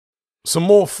some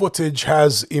more footage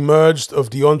has emerged of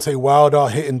Deontay Wilder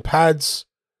hitting pads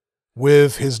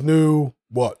with his new,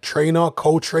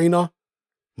 co-trainer,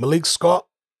 Malik Scott.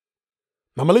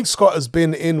 Now, Malik Scott has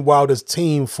been in Wilder's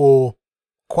team for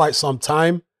quite some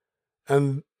time,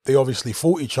 and they obviously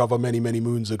fought each other many, many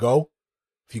moons ago,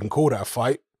 if you can call that a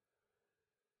fight.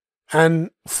 And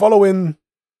following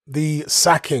the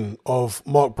sacking of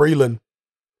Mark Breland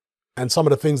and some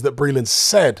of the things that Breland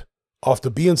said after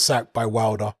being sacked by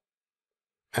Wilder,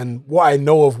 and what I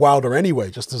know of Wilder anyway,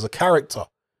 just as a character,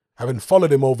 having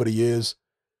followed him over the years,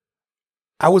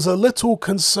 I was a little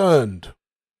concerned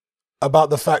about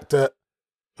the fact that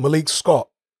Malik Scott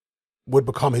would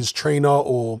become his trainer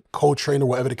or co-trainer,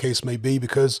 whatever the case may be,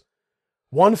 because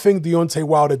one thing Deontay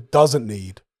Wilder doesn't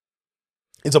need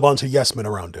is a bunch of yes men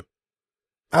around him.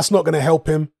 That's not going to help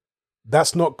him.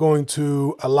 That's not going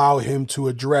to allow him to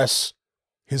address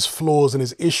his flaws and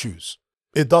his issues.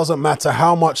 It doesn't matter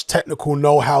how much technical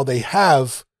know-how they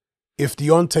have. If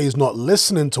Deontay is not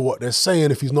listening to what they're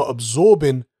saying, if he's not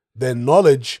absorbing their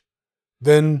knowledge,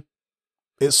 then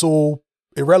it's all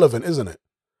irrelevant, isn't it?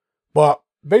 But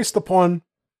based upon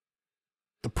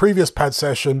the previous pad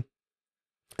session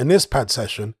and this pad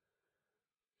session,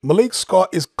 Malik Scott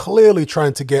is clearly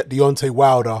trying to get Deontay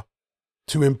Wilder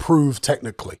to improve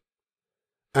technically.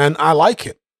 And I like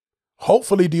it.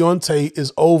 Hopefully Deontay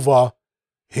is over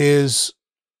his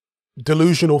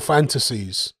delusional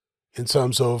fantasies in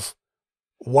terms of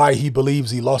why he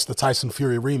believes he lost the Tyson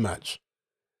Fury rematch.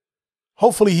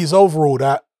 Hopefully he's over all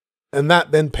that, and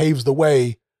that then paves the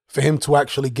way for him to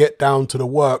actually get down to the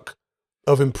work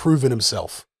of improving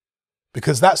himself.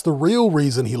 Because that's the real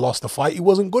reason he lost the fight. He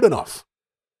wasn't good enough.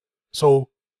 So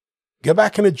get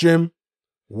back in the gym,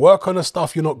 work on the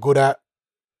stuff you're not good at,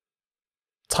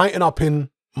 tighten up in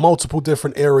multiple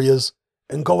different areas,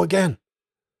 and go again.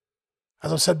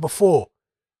 As I've said before,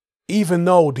 even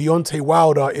though Deontay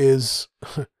Wilder is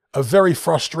a very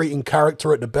frustrating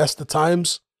character at the best of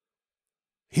times,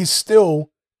 he's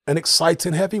still an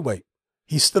exciting heavyweight.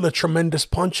 He's still a tremendous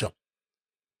puncher.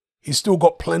 He's still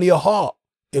got plenty of heart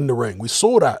in the ring. We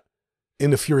saw that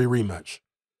in the Fury rematch.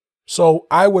 So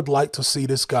I would like to see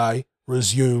this guy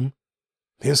resume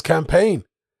his campaign.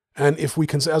 And if we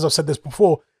can, as I've said this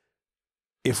before,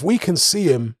 if we can see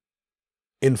him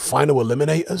in final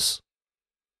eliminators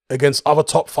against other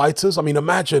top fighters, I mean,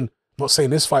 imagine, I'm not saying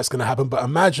this fight's going to happen, but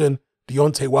imagine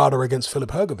Deontay Wilder against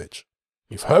Filip Hrgović.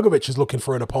 If Hrgović is looking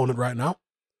for an opponent right now,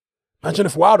 imagine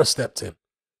if Wilder stepped in.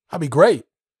 That'd be great.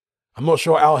 I'm not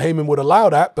sure Al Heyman would allow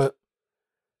that, but,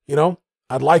 you know,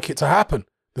 I'd like it to happen.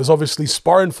 There's obviously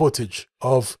sparring footage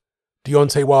of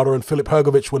Deontay Wilder and Filip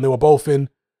Hrgović when they were both in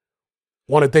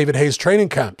one of David Haye's training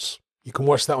camps. You can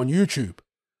watch that on YouTube.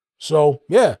 So,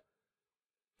 yeah,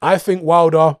 I think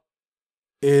Wilder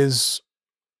is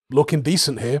looking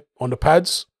decent here on the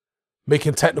pads,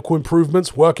 making technical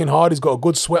improvements, working hard. He's got a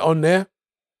good sweat on there.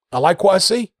 I like what I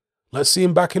see. Let's see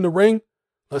him back in the ring.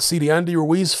 Let's see the Andy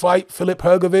Ruiz fight, Filip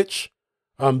Hrgović,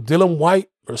 Dylan White.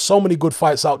 There's so many good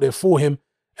fights out there for him.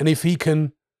 And if he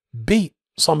can beat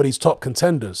some of these top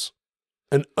contenders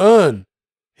and earn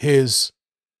his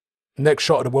next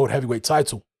shot at the world heavyweight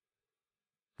title,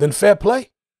 then fair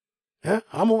play. Yeah,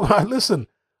 listen,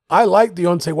 I like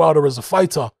Deontay Wilder as a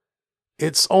fighter.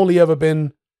 It's only ever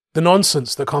been the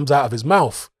nonsense that comes out of his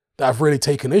mouth that I've really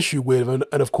taken issue with. And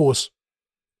of course,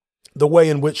 the way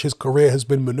in which his career has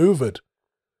been maneuvered,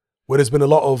 where there's been a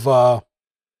lot of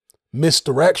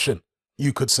misdirection,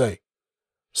 you could say.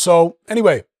 So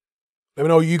anyway, let me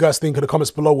know what you guys think in the comments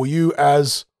below. Were you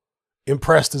as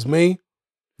impressed as me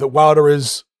that Wilder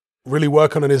is really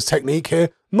working on his technique here?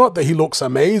 Not that he looks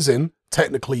amazing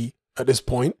technically at this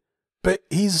point, but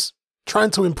he's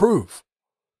trying to improve.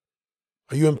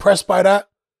 Are you impressed by that?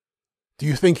 Do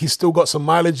you think he's still got some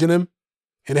mileage in him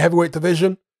in the heavyweight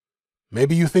division?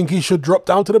 Maybe you think he should drop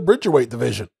down to the bridgerweight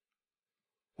division.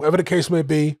 Whatever the case may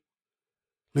be,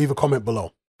 leave a comment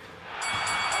below.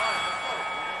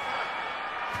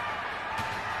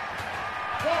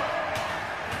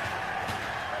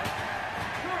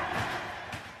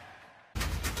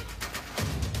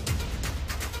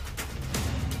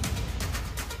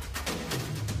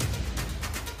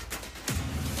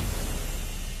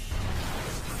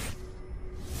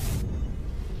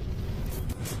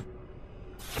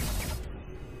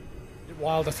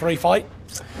 Wilder 3 fight.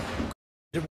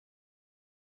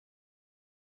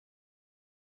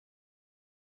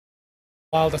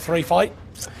 Wilder 3 fight.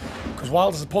 Because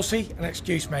Wilder's a pussy, an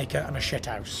excuse maker, and a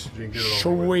shithouse.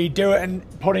 Shall we do it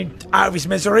and put him out of his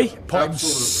misery? Put him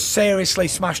seriously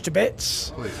smashed to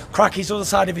bits, crack his other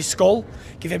side of his skull,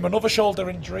 give him another shoulder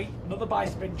injury, another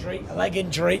bicep injury, a leg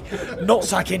injury,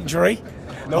 nutsack injury,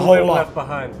 No a one whole lot. left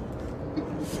behind.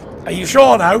 Are you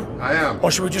sure now? I am.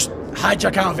 Or should we just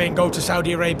hijack out of it and go to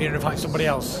Saudi Arabia and find somebody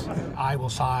else? I will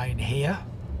sign here.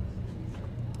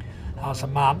 As a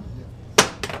man.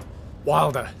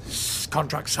 Wilder,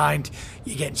 contract signed,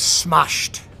 you're getting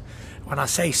smashed. When I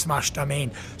say smashed, I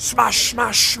mean smash,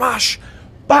 smash, smash,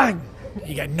 bang!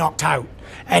 You get knocked out.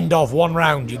 End of 1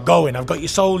 round, you're going. I've got your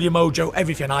soul, your mojo,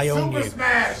 everything, I own you.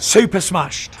 Smash. Super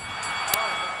smashed.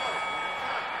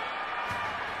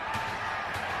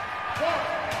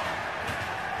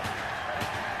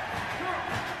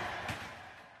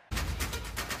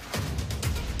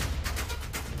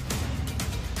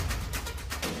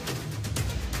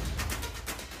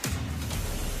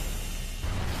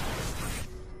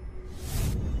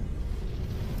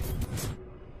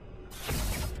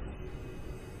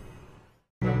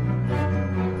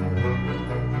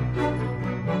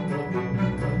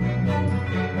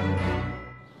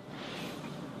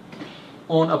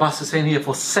 On Abbas Hussain here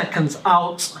for Seconds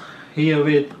Out, here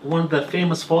with one of the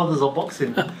famous fathers of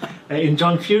boxing, in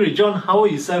John Fury. John, how are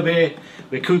you? So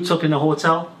we're cooped up in a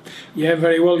hotel. Yeah,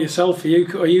 very well. Yourself? Are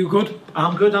you good?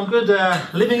 I'm good, I'm good.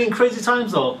 Living in crazy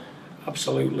times though.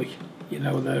 Absolutely. You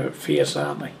know, they're fierce,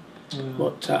 aren't they?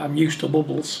 But I'm used to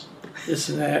bubbles. This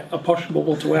is a posh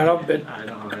bubble to where I've been. I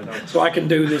know. So I can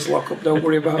do this lock-up, don't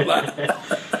worry about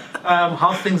that.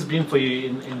 How's things been for you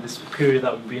in this period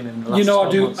that we've been in the last You know,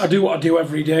 12 months? I do what I do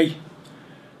every day.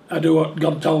 I do what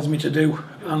God tells me to do,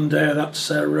 and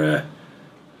that's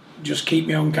just keep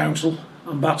my own counsel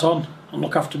and bat on and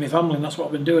look after my family, and that's what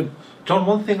I've been doing. John,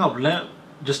 one thing I've learnt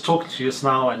just talking to you just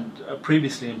now and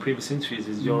previously in previous interviews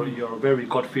is you're a very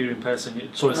God-fearing person.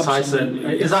 So is Tyson.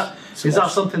 Absolutely, Is yes. that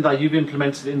something that you've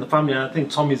implemented in the family? And I think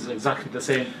Tommy's exactly the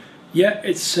same. Yeah,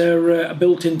 it's a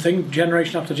built-in thing,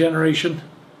 generation after generation.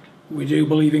 We do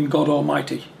believe in God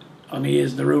Almighty, and He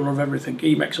is the ruler of everything.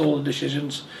 He makes all the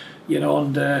decisions, you know,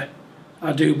 and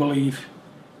I do believe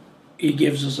He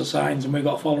gives us the signs, and we've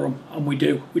got to follow them, and we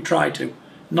do. We try to.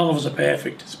 None of us are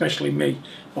perfect, especially me,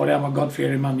 but I am a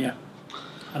God-fearing man, yeah,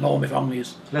 and all my family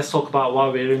is. Let's talk about why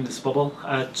we're in this bubble.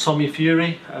 Tommy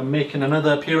Fury making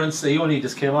another appearance. He only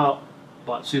just came out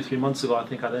about 2-3 months ago, I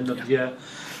think, at the end of the year.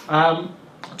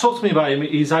 Talk to me about him.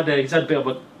 He's had a bit of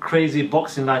a crazy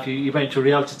boxing life. He went to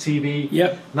reality TV.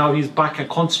 Yep. Now he's back and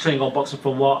concentrating on boxing.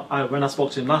 From when I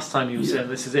spoke to him last time, he was saying,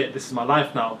 "This is it. This is my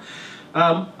life now."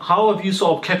 How have you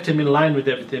sort of kept him in line with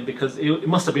everything? Because it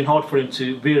must have been hard for him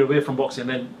to veer away from boxing and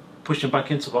then push him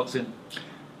back into boxing.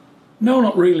 No,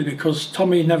 not really, because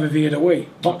Tommy never veered away.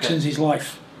 Boxing's his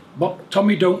life.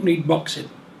 Tommy don't need boxing.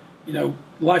 You know,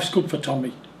 life's good for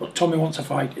Tommy, but Tommy wants a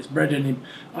fight. It's bred in him.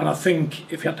 And I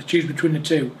think if you had to choose between the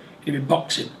two, it'd be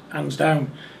boxing, hands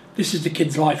down. This is the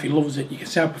kid's life. He loves it. You can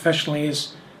see how professional he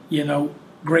is. You know,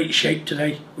 great shape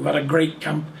today. We've had a great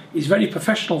camp. He's very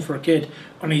professional for a kid,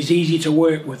 and he's easy to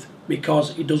work with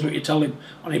because he does what you tell him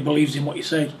and he believes in what you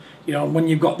say. You know, and when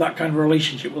you've got that kind of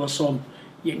relationship with a son,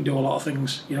 you can do a lot of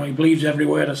things. You know, he believes every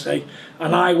word I say,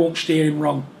 and I won't steer him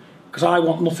wrong because I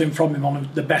want nothing from him on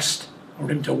the best. I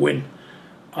want him to win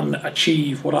and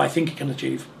achieve what I think he can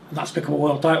achieve, and that's become a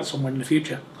world title somewhere in the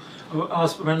future.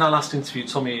 When I last interviewed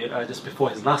Tommy, just before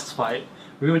his last fight,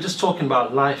 we were just talking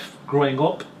about life growing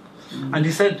up. And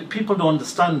he said people don't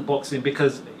understand boxing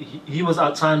because he was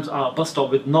at times at a bus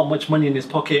stop with not much money in his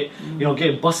pocket, you know,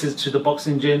 getting buses to the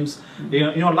boxing gyms.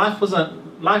 You know, life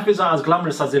isn't as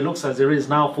glamorous as it looks, as it is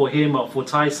now for him or for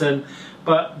Tyson.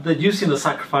 But you've seen the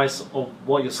sacrifice of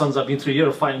what your sons have been through. You're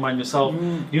a fighting man yourself.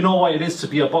 You know what it is to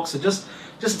be a boxer.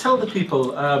 Just tell the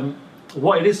people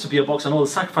what it is to be a boxer and all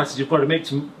the sacrifices you've got to make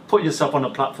to put yourself on a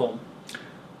platform.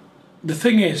 The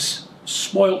thing is,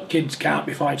 spoilt kids can't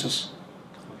be fighters.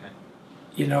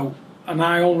 You know, and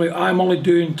I'm only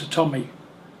doing to Tommy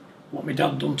what my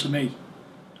dad done to me.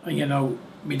 And you know,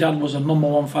 my dad was a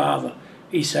 #1 father.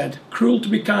 He said, "Cruel to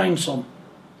be kind, son.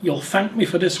 You'll thank me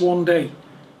for this one day."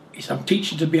 He said, "I'm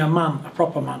teaching you to be a man, a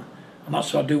proper man." And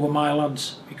that's what I do with my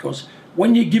lads. Because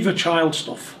when you give a child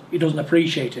stuff, he doesn't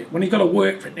appreciate it. When you've got to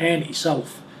work for it and earn it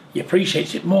yourself, he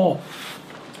appreciates it more.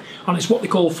 And it's what they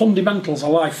call fundamentals of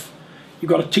life.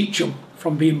 You've got to teach them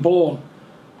from being born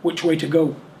which way to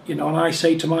go. You know, and I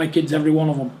say to my kids, every one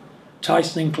of them,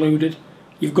 Tyson included,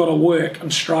 you've got to work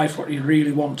and strive for what you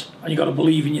really want, and you've got to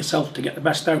believe in yourself to get the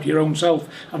best out of your own self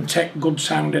and take good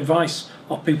sound advice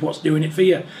of people what's doing it for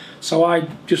you. So I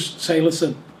just say,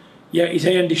 listen, yeah, he's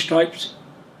earned his stripes,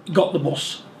 he got the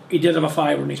bus, he did have a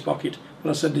fiver in his pocket,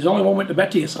 but I said there's only one way to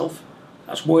better yourself,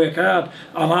 that's work hard,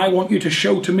 and I want you to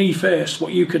show to me first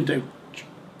what you can do.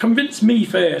 convince me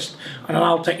first, and then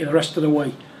I'll take you the rest of the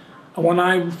way. And when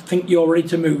I think you're ready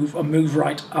to move, and move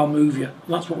right, I'll move you.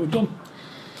 And that's what we've done.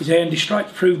 He's earned his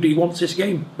stripes, proved he wants this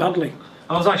game badly.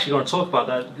 I was actually going to talk about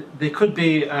that. There could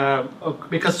be,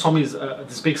 because Tommy's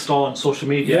this big star on social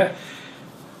media,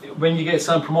 when you get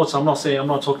certain promoters, I'm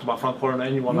not talking about Frank Warren or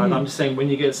anyone like that, I'm just saying when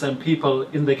you get certain people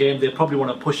in the game, they probably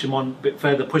want to push him on a bit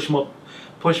further, push him up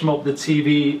the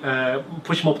TV,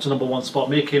 push him up to #1 spot,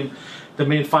 make him the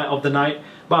main fight of the night.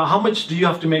 But how much do you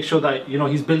have to make sure that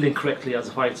he's building correctly as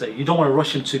a fighter? You don't want to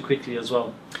rush him too quickly as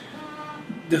well.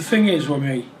 The thing is with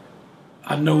me,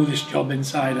 I know this job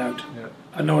inside out. Yeah.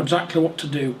 I know exactly what to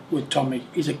do with Tommy.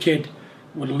 He's a kid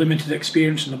with limited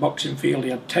experience in the boxing field. He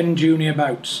had 10 junior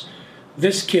bouts.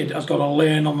 This kid has got to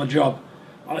learn on the job.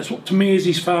 And it's up to me as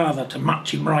his father to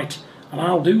match him right. And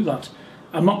I'll do that.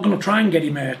 I'm not going to try and get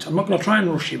him hurt. I'm not going to try and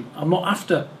rush him. I'm not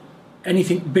after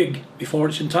anything big before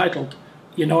it's entitled.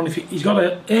 And if he's got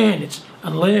to earn it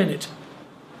and learn it.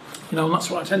 And that's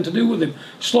what I tend to do with him.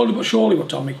 Slowly but surely with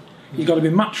Tommy. He's got to be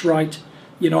matched right.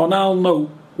 And I'll know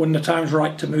when the time's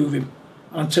right to move him.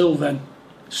 Until then,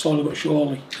 slowly but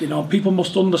surely, people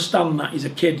must understand that he's a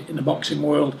kid in the boxing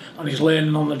world and he's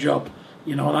learning on the job,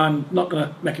 and I'm not going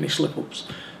to make any slip-ups,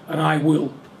 and I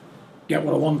will get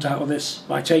what I want out of this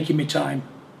by taking my time,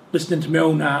 listening to my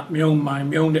own heart, my own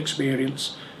mind, my own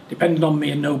experience, depending on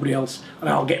me and nobody else, and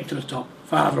I'll get him to the top,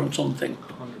 father and son thing.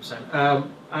 100%.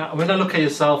 When I look at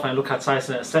yourself and I look at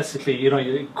Tyson aesthetically,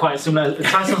 you're quite similar.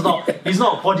 Tyson's he's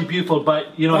not body beautiful,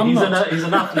 but he's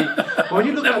an athlete. But when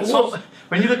you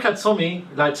look at Tommy,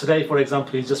 like today, for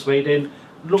example, he's just weighed in.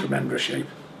 Tremendous shape.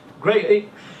 Great.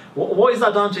 What is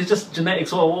that down to? It's just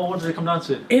genetics, or what does it come down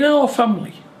to? In our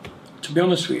family, to be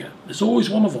honest with you, there's always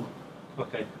one of them.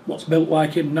 Okay. What's built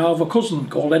like him. Now I have a cousin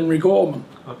called Henry Gorman.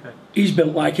 Okay. He's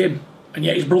built like him, and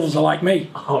yet his brothers are like me.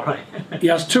 All right. He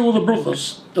has 2 other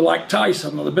brothers, they're like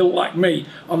Tyson, they're built like me,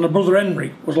 and the brother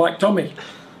Henry was like Tommy.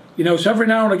 So every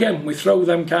now and again we throw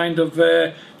them kind of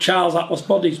Charles Atlas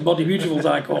body beautifuls,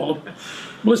 I call them.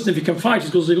 Listen, if he can fight as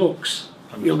good as he looks,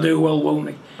 100%. He'll do well, won't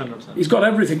he? 100%. He's got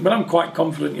everything, but I'm quite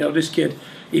confident, this kid,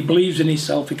 he believes in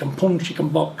himself, he can punch, he can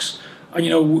box, and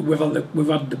we've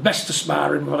had the best of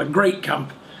sparring, we've had a great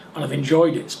camp, and I've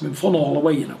enjoyed it. It's been fun all the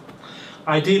way,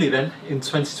 Ideally then, in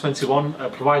 2021,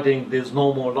 providing there's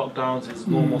no more lockdowns, there's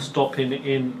no more stopping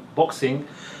in boxing,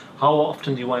 how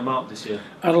often do you want him out this year?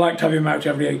 I'd like to have him out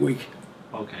every 8 weeks.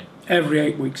 Okay. Every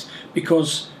 8 weeks,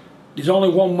 because there's only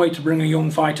one way to bring a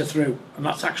young fighter through, and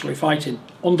that's actually fighting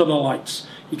under the lights.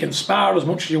 You can spar as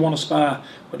much as you want to spar,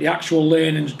 but the actual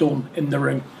learning's done in the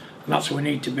ring, and that's where we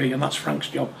need to be, and that's Frank's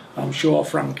job. And I'm sure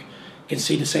Frank can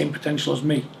see the same potential as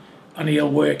me, and he'll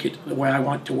work it the way I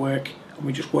want to work, and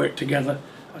we just work together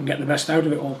and get the best out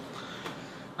of it all.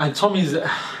 And Tommy's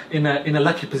in a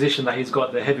lucky position that he's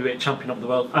got the heavyweight champion of the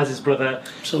world as his brother.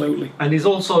 Absolutely. And he's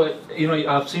also,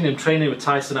 I've seen him training with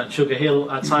Tyson and Sugar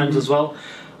Hill at times as well.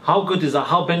 How good is that?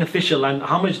 How beneficial? And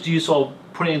how much do you sort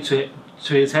of put it into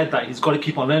his head that he's got to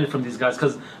keep on learning from these guys?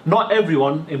 Because not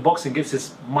everyone in boxing gets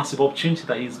this massive opportunity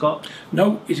that he's got.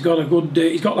 No, he's got a good.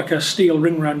 He's got like a steel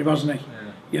ring round him, hasn't he?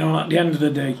 Yeah. At the end of the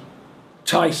day,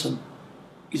 Tyson,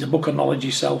 he's a book of knowledge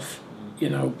himself.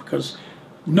 Because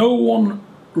no one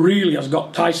really has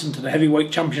got Tyson to the heavyweight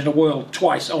champion of the world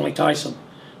twice. Only Tyson.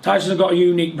 Tyson's got a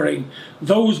unique brain.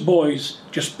 Those boys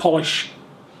just polish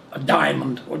a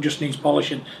diamond, or just needs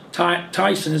polishing.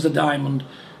 Tyson is a diamond.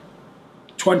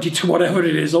 22, whatever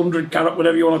it is, 100 carat,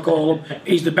 whatever you want to call him.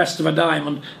 He's the best of a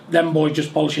diamond. Them boys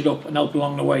just polish it up and help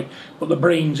along the way. But the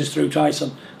brains is through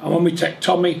Tyson. And when we take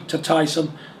Tommy to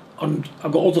Tyson, and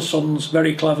I've got other sons,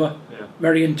 very clever,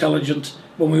 very intelligent.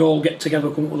 When we all get together,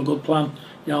 come up with a good plan.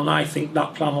 And I think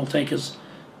that plan will take us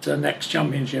to the next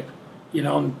championship.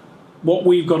 And what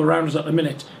we've got around us at the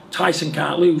minute, Tyson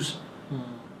can't lose.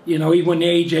 Even when the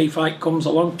AJ fight comes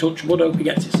along, touch wood, hope he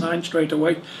gets it signed straight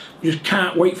away. We just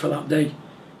can't wait for that day.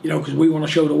 Because we want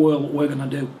to show the world what we're going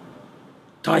to do.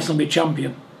 Tyson will be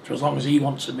champion for as long as he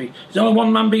wants to be. There's only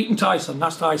one man beating Tyson,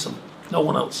 that's Tyson. No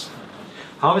one else.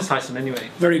 How is Tyson anyway?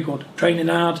 Very good. Training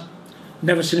hard.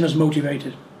 Never seen him as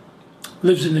motivated.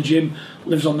 Lives in the gym,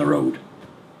 lives on the road.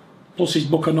 Plus his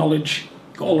book of knowledge,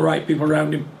 got all the right people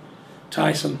around him.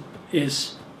 Tyson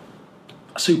is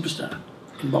a superstar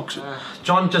in boxing.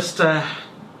 John, just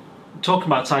talking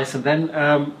about Tyson then,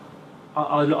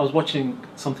 I was watching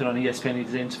something on ESPN, he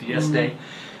did an interview yesterday,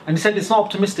 and he said it's not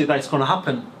optimistic that it's going to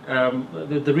happen.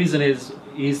 The reason is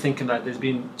he's thinking that there's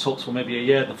been talks for maybe a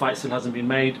year, the fight still hasn't been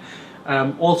made.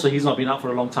 Also, he's not been out for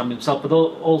a long time himself, but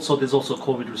also there's also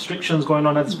COVID restrictions going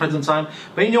on at this present time.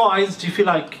 But in your eyes, do you feel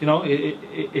like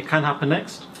it can happen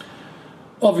next?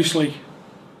 Obviously,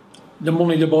 the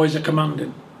money the boys are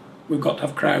commanding, we've got to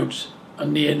have crowds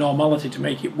and near normality to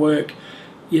make it work,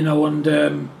 you know. And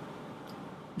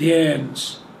the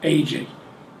Earns, AJ,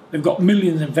 they've got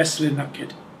millions invested in that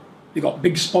kid. They've got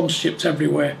big sponsorships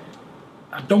everywhere.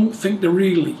 I don't think they're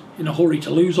really in a hurry to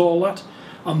lose all that.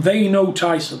 And they know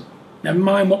Tyson. Never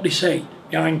mind what they say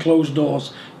behind closed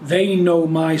doors. They know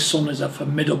my son is a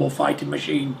formidable fighting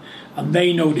machine. And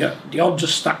they know the odds are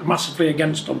stacked massively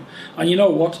against them. And you know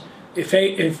what?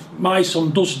 If my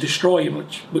son does destroy him,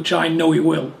 which I know he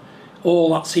will,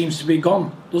 all that seems to be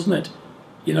gone, doesn't it?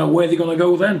 You know, where are they going to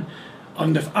go then?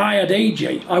 And if I had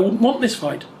AJ, I wouldn't want this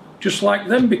fight. Just like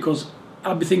them, because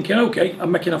I'd be thinking, okay,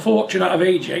 I'm making a fortune out of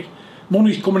AJ.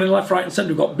 Money's coming in left, right and centre.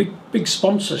 We've got big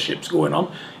sponsorships going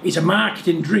on. It's a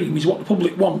marketing dream. It's what the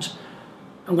public want.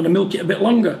 I'm going to milk it a bit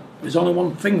longer. There's only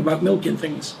one thing about milking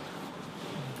things.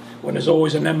 When there's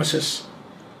always a nemesis,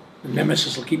 the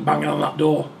nemesis will keep banging on that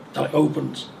door till it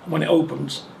opens. And when it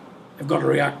opens, they've got to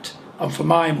react. And for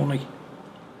my money,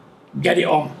 get it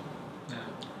on.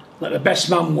 Let the best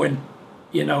man win.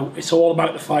 You know, it's all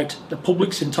about the fight. The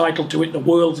public's entitled to it. The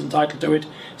world's entitled to it.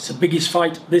 It's the biggest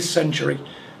fight this century.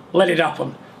 Let it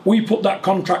happen. We put that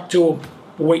contract to them.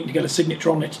 We're waiting to get a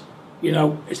signature on it. You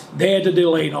know, it's their to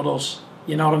delay, not us.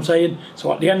 You know what I'm saying?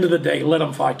 So at the end of the day, let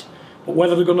them fight. But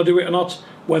whether they're going to do it or not,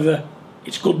 whether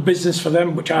it's good business for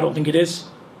them, which I don't think it is,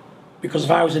 because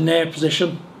if I was in their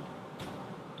position,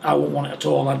 I wouldn't want it at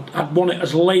all. I'd want it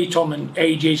as late on in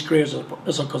AJ's career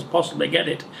as I could possibly get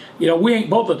it. You know, we ain't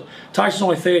bothered. Tyson's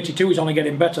only 32, he's only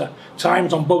getting better.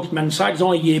 Time's on both men's sides, there's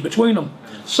only a year between them.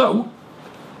 So,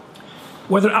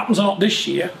 whether it happens or not this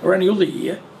year or any other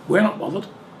year, we're not bothered.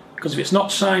 Because if it's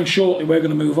not signed shortly, we're going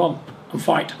to move on and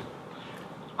fight.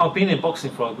 I've been in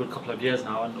boxing for a good couple of years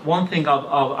now, and one thing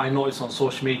I noticed on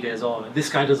social media is, oh, this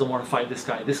guy doesn't want to fight this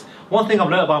guy. One thing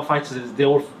I've learned about fighters is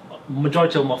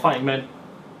majority of them are fighting men.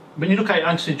 When you look at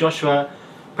Anthony Joshua,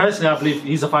 personally I believe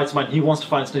he's a fighter man. He wants to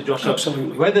fight Anthony Joshua.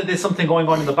 Absolutely. Whether there's something going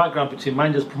on in the background between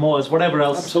managers, promoters, whatever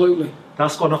else. Absolutely.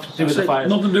 That's got nothing to do with the fight.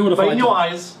 Nothing to do with the fight. But in your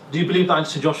eyes, do you believe that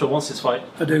Anthony Joshua wants this fight?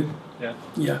 I do. Yeah.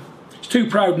 Yeah. He's too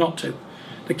proud not to.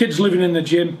 The kid's living in the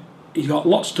gym. He's got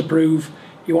lots to prove.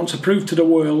 He wants to prove to the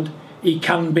world he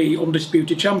can be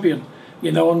undisputed champion.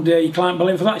 You know, and you can't blame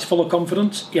him for that. He's full of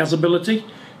confidence. He has ability.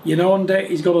 You know, and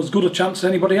he's got as good a chance as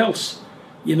anybody else.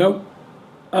 You know,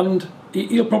 and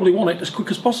he'll probably want it as quick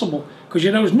as possible, because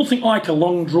you know there's nothing like a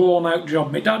long drawn out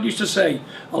job. My dad used to say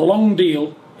a long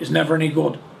deal is never any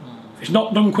good. If it's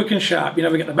not done quick and sharp, you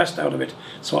never get the best out of it.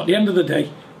 So at the end of the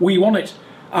day, we want it.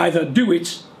 Either do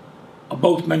it, or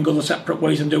both men go their separate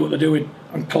ways and do what they're doing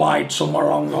and collide somewhere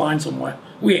along the line somewhere.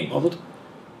 We ain't bothered.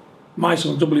 My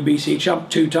son's WBC champ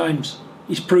 2 times.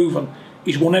 He's proven.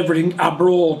 He's won everything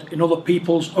abroad in other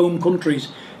people's home countries.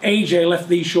 AJ left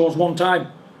these shores 1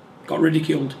 time. Got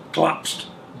ridiculed, collapsed.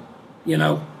 You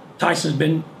know, Tyson's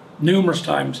been numerous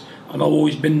times and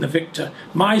always been the victor.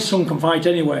 My son can fight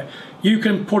anywhere. You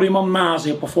can put him on Mars,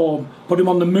 he'll perform. Put him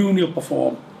on the moon, he'll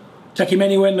perform. Take him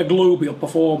anywhere in the globe, he'll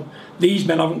perform. These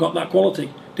men haven't got that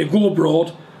quality. They go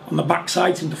abroad and the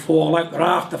backside seem to fall out. They're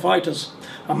half the fighters.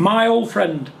 And my old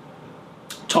friend,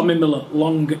 Tommy Miller,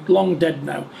 long dead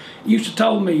now, he used to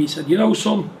tell me, he said, you know,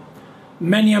 son,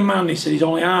 many a man, he said, he's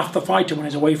only half the fighter when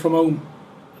he's away from home.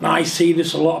 And I see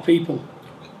this with a lot of people.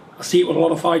 I see it with a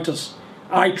lot of fighters.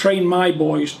 I train my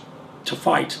boys to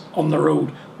fight on the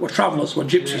road. We're travellers, we're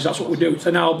gypsies, that's what we do. It's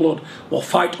in our blood. We'll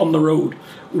fight on the road.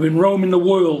 We've been roaming the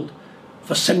world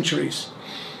for centuries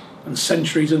and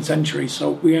centuries and centuries.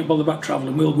 So we ain't bothered about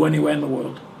travelling. We'll go anywhere in the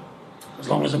world as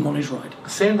long as the money's right.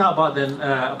 Saying that about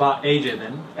AJ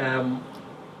then,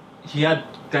 he had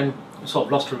then sort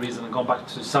of lost for a reason and gone back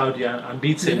to Saudi and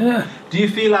beats him. Yeah. Do you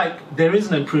feel like there is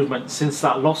an improvement since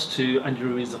that loss to Andy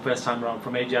Ruiz the first time around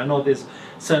from AJ? I know there's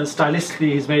certain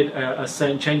stylistically he's made a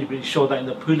certain change, but he showed that in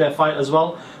the Pulev fight as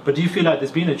well. But do you feel like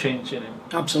there's been a change in him?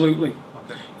 Absolutely.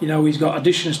 Okay. You know, he's got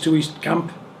additions to his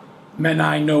camp. Men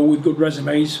I know with good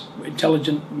resumes,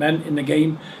 intelligent men in the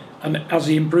game. And as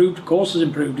he improved, of course he's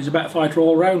improved. He's a better fighter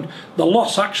all round. The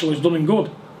loss actually has done him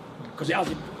good, because it has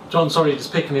improved. John, sorry,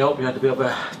 just picking it up, we had a bit of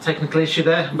a technical issue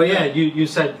there. But yeah, you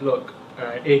said, look,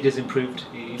 AJ's improved.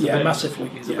 He's massively.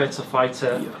 He's a better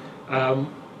fighter. Yeah.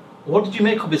 What did you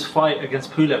make of his fight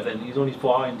against Pulev then? He's only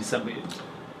fought out in December.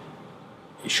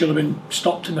 He should have been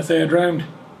stopped in the 3rd round.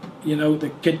 You know, the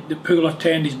Pulev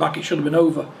turned his back, it should have been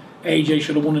over. AJ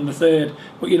should have won in the 3rd.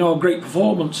 But you know, a great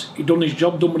performance. He'd done his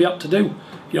job, done what he had to do.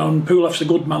 You know, and Pulev's a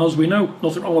good man, as we know.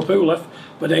 Nothing wrong with Pulev.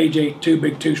 But AJ, too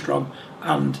big, too strong.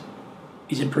 And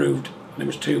he's improved, and it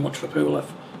was too much for Pulev.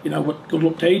 You know, but good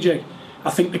luck to AJ. I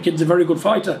think the kid's a very good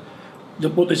fighter,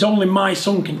 but there's only my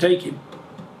son can take him.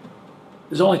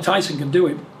 There's only Tyson can do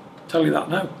it. I'll tell you that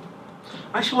now.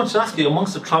 I actually wanted to ask you,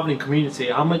 amongst the travelling community,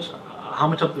 how much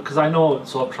of, because I know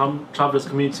sort of travellers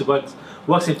community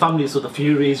works in families, so the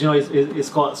Furies, you know, it's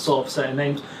got sort of certain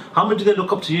names. How much do they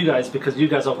look up to you guys? Because you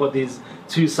guys have got these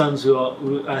two sons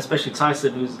who especially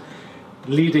Tyson, who's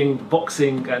leading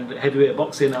boxing and heavyweight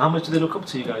boxing. How much do they look up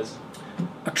to you guys?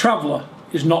 A traveller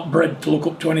is not bred to look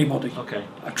up to anybody. Okay.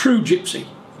 A true gypsy.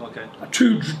 Okay. A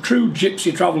true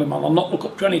gypsy travelling man. I'll not look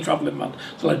up to any travelling man.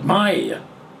 They'll admire you.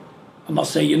 And they'll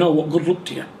say, you know what, good luck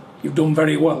to you. You've done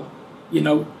very well. You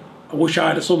know, I wish I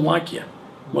had a son like you.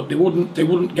 But they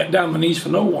wouldn't get down on their knees for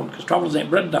no one, because travellers ain't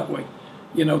bred that way.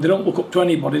 You know, they don't look up to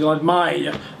anybody. They'll admire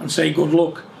you and say good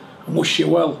luck and wish you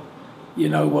well. You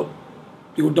know, but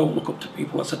you don't look up to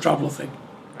people. That's a traveller thing.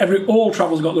 All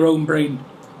travellers got their own brain,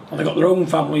 and they've got their own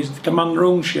families. They command their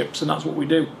own ships, and that's what we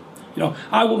do. You know,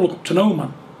 I wouldn't look up to no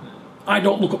man. I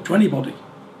don't look up to anybody.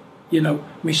 You know,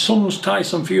 my son's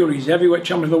Tyson Fury, he's heavyweight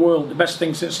champion of the world, the best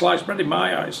thing since sliced bread in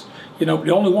my eyes. You know,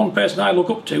 the only one person I look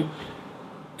up to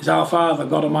is our Father,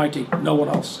 God Almighty. No one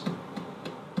else.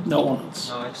 No one else.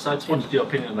 No, I just wanted your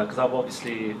opinion on that, because I've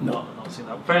obviously not seen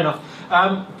that. Fair enough.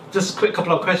 Just a quick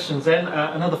couple of questions then.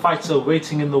 Another fighter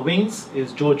waiting in the wings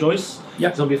is Joyce.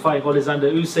 Yep. He's going to be fighting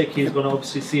Alexander-Usyk. He's going to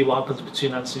obviously see what happens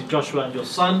between Anthony Joshua and your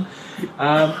son.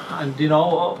 And, you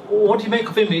know, what do you make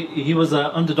of him? He was an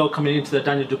underdog coming into the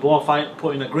Daniel Dubois fight,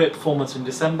 put in a great performance in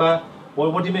December.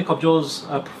 What do you make of Joe's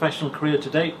professional career to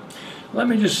date? Let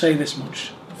me just say this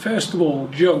much. First of all,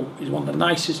 Joe is one of the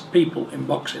nicest people in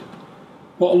boxing.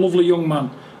 What a lovely young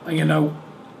man. And, you know,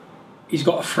 he's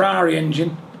got a Ferrari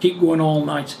engine, keep going all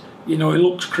night. You know, he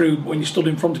looks crude, but when you stood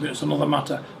in front of it, it's another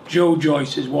matter. Joe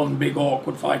Joyce is one big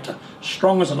awkward fighter.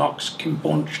 Strong as an ox, can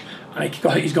punch, and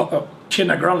he's got a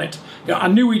chin of granite. You know, I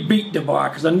knew he'd beat Dubois,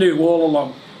 because I knew all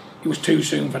along it was too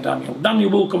soon for Daniel. Daniel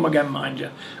will come again, mind you.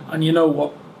 And you know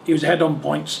what? He was ahead on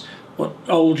points, but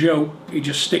old Joe, he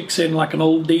just sticks in like an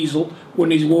old diesel.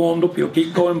 When he's warmed up, he'll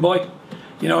keep going, boy.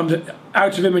 You know, and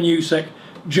out of him and Usyk,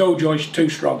 Joe Joyce too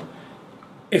strong.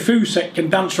 If Usyk can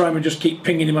dance around and just keep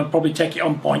pinging him and probably take it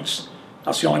on points,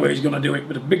 that's the only way he's going to do it.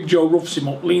 But if Big Joe roughs him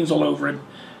up, leans all over him,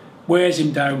 wears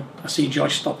him down, I see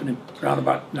Joyce stopping him around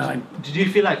about 9. Did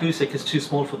you feel like Usyk is too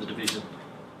small for the division?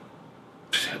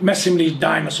 Messing with these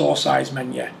dinosaur-sized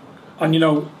men, yeah. And, you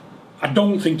know, I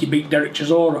don't think he beat Derek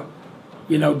Chisora.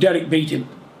 You know, Derek beat him.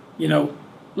 You know,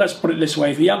 let's put it this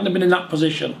way. If he hadn't been in that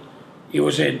position he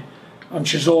was in, and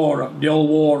Chisora, the old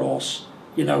warhorse,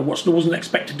 you know, wasn't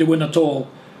expected to win at all,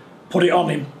 put it on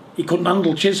him, he couldn't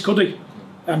handle Chiz, could he?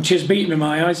 And Chiz beat him in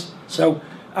my eyes. So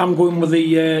I'm going with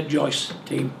the Joyce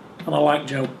team, and I like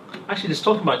Joe. Actually, just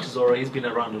talking about Chisora, he's been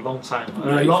around a long time.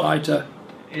 Great fighter.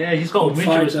 Yeah, he's got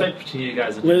mutual respect between you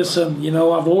guys. Listen, you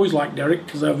know, I've always liked Derek,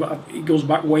 because he goes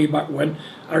back way back when.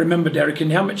 I remember Derek in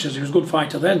the amateurs. He was a good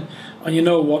fighter then. And you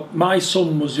know what? My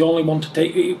son was the only one to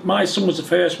take. My son was the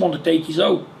first one to take his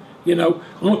own. You know,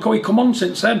 and look how he come on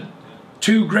since then.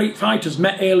 2 great fighters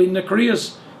met early in their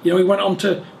careers. You know, he went on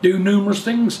to do numerous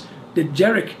things. Did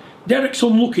Derek? Derek's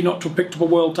unlucky not to have picked up a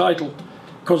world title,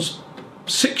 because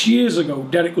 6 years ago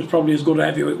Derek was probably as good a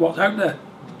heavyweight what's out there.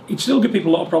 He'd still give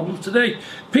people a lot of problems today.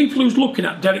 People who's looking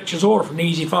at Derek Chisora for an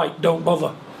easy fight, don't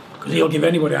bother, because he'll give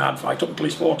anybody a hard fight up until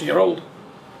he's 40-year-old.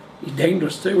 He's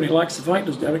dangerous too, and he likes to fight,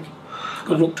 does Derek.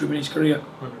 Good luck to him in his career.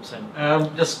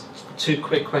 100%. Just 2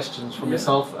 quick questions from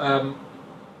yourself.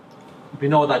 We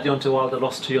know that Deontay Wilder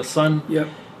lost to your son. Yeah.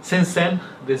 Since then,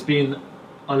 there's been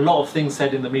a lot of things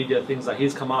said in the media, things that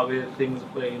he's come out with, things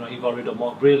where, you know, he got rid of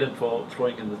Mark Breland for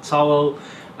throwing in the towel,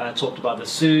 talked about the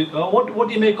suit. What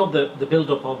do you make of the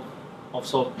build-up of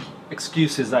sort of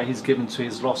excuses that he's given to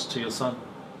his loss to your son?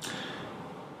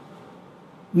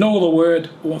 No other word,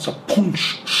 he wants a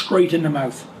punch straight in the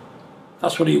mouth.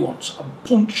 That's what he wants, a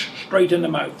punch straight in the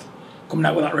mouth. Coming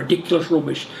out with that ridiculous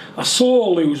rubbish. A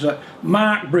sore loser,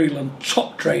 Mark Breland,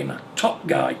 top trainer, top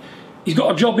guy. He's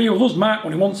got a job here with us, Mark,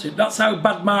 when he wants it. That's how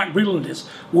bad Mark Breland is.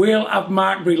 We'll have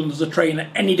Mark Breland as a trainer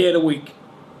any day of the week.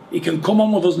 He can come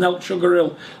on with us and help Sugar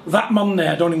Hill. That man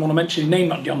there, I don't even want to mention his name,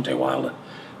 not Deontay Wilder.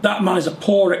 That man is a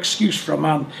poor excuse for a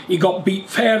man. He got beat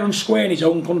fair and square in his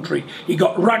own country. He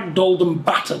got ragdolled and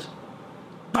battered.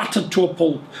 Battered to a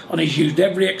pulp. And he's used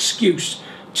every excuse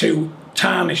to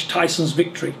tarnish Tyson's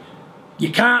victory.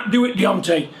 You can't do it,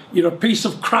 Deontay. You're a piece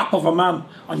of crap of a man.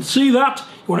 And see that?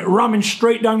 You want it ramming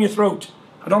straight down your throat.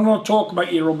 I don't want to talk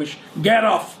about your rubbish. Get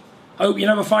off. I hope you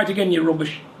never fight again, you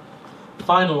rubbish.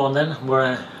 Final one then,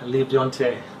 where I leave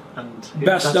Deontay. And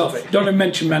best off. Don't even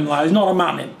mention men like. He's not a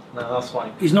man, him. No, that's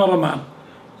fine. He's not a man.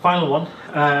 Final one.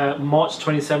 March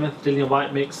 27th, Dillian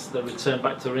Whyte makes the return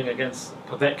back to the ring against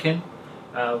Povetkin.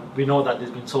 We know that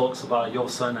there's been talks about your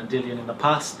son and Dillian in the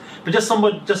past, but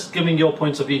just giving your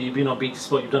points of view. You've been on BT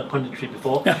Sport, you've done punditry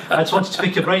before. I just wanted to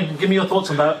pick your brain and give me your thoughts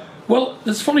on that. Well,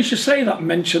 it's funny you say that and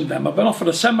mention them. I've been offered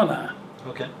a seminar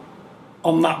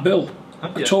on that bill,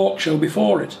 a talk show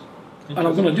before it, and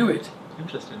I'm going to do it.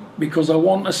 Interesting. Because I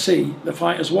want to see the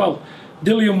fight as well.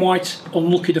 Dillian White,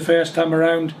 unlucky the first time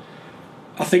around.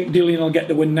 I think Dillian will get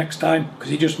the win next time because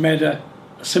he just made a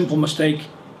simple mistake,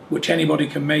 which anybody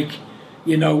can make.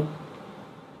 You know,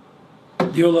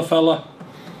 the other fella,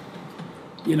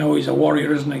 you know, he's a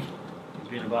warrior, isn't he? He's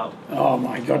been about. Oh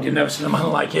my God, you've never seen a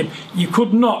man like him. You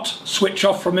could not switch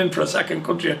off from him for a second,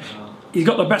 could you? No. He's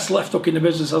got the best left hook in the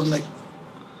business, hasn't he?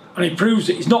 And he proves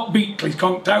it. He's not beat till he's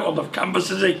conked out on the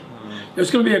canvas, is he? It's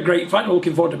going to be a great fight. I'm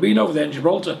looking forward to being over there in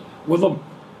Gibraltar with them.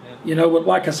 Yeah. You know, but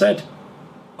like I said,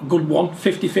 a good one,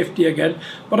 50-50 again.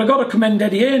 But I've got to commend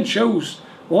Eddie Hearn. Shows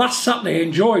last Saturday I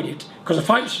enjoyed it because the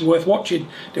fight was worth watching.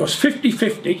 There was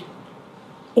 50-50,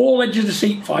 all edge of the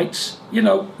seat fights. You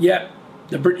know, yeah,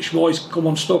 the British boys come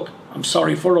unstuck. I'm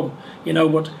sorry for them. You know,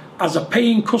 but as a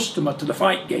paying customer to the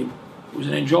fight game, it was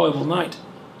an enjoyable night.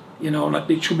 You know,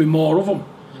 and it should be more of them.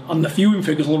 And the viewing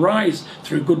figures will rise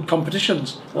through good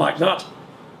competitions like that.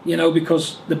 You know,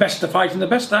 because the best are fighting the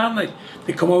best, aren't they?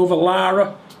 They come over,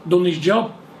 Lara, done his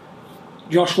job.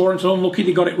 Josh Warrington, unlucky,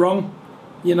 they got it wrong.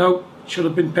 You know, should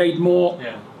have been paid more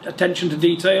attention to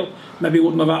detail. Maybe it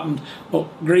wouldn't have happened.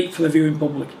 But great for the viewing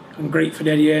public and great for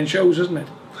the Eddie Hearn shows, isn't it?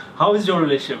 How is your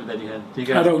relationship with Eddie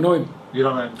Hearn? I don't know him. You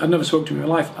don't know him? I've never spoken to him in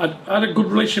my life. I had a good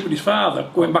relationship with his father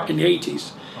going back in the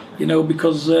 80s. You know,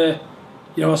 because...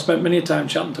 you know, I spent many a time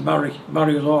chatting to Barry.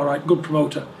 Barry was all right, good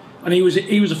promoter, and he was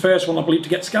the first one I believe to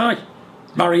get Sky.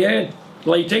 Barry Hearn,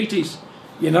 late 80s,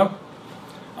 you know.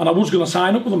 And I was going to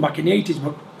sign up with him back in the 80s,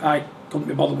 but I couldn't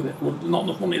be bothered with it. Well, not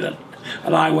enough money then,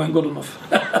 and I weren't good enough.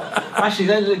 Actually,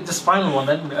 then this final one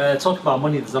then, talk about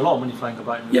money. There's a lot of money flying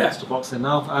about in regards to boxing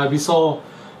now. We saw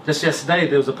just yesterday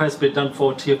there was a press bid done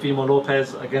for Teofimo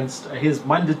Lopez against his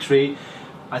mandatory,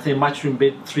 I think, matchroom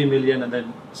bid $3 million, and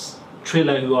then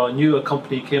TRILOGY, who are a newer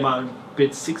company, came out and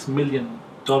bid $6 million.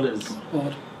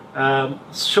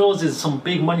 Shows is some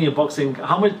big money in boxing.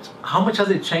 How much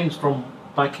has it changed from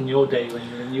back in your day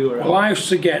when you were? Well, I used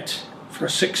to get for a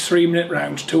 6 3-minute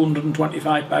rounds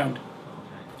 £225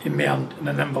 in my hand in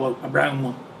an envelope, a brown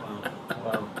one.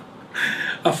 Wow.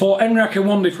 I fought Henry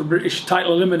Akinwande for British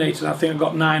title eliminated. I think I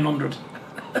got 900.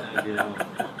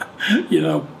 You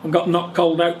know, I got knocked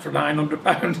cold out for £900.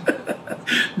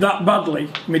 That badly.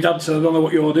 My dad said, I don't know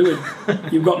what you're doing.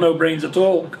 You've got no brains at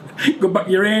all. Go back,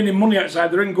 you're earning money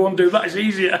outside the ring, go and do that, it's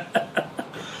easier.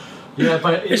 Yeah,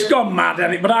 but it's gone mad,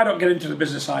 hasn't it? But I don't get into the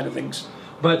business side of things.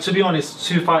 But to be honest,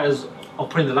 two fighters are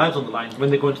putting their lives on the line when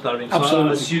they go into that ring.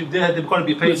 Absolutely. So they've got to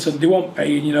be paid. Listen, they won't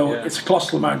pay, you know, it's a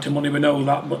colossal amount of money, we know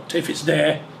that, but if it's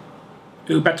there,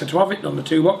 who better to have it than the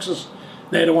two boxers?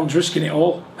 They're the ones risking it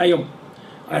all, pay them.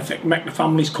 I think make the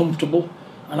families comfortable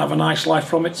and have a nice life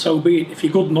from it, so be it. If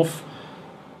you're good enough,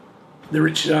 the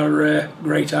rich are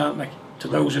great, aren't they? To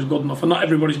those who's good enough, and not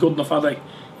everybody's good enough, are they?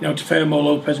 You know, Teofimo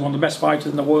Lopez, one of the best fighters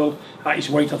in the world at his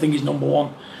weight. I think he's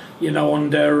 #1. You know,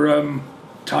 under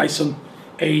Tyson,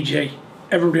 AJ,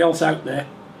 everybody else out there,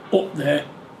 up there,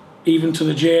 even to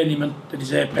the journeyman that is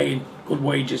there paying good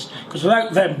wages. Because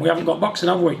without them, we haven't got boxing,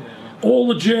 have we? All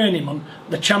the journeymen,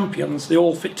 the champions, they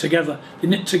all fit together, they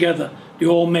knit together, they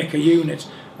all make a unit,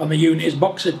 and the unit is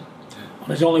boxing. And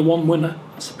there's only one winner,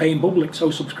 that's the paying public. So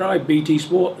subscribe, BT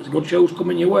Sport, there's good shows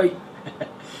coming your way.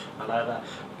 I like that.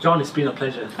 John, it's been a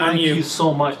pleasure. Thank you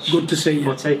so much. Good to see you.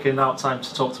 For taking out time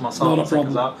to talk to myself. Not a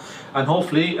problem. Out. And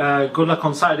hopefully, good luck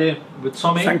on Saturday with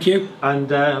Tommy. Thank you. And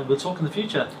we'll talk in the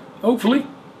future. Hopefully.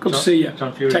 Good to see you.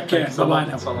 John Fury. Take care. Bye-bye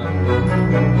now.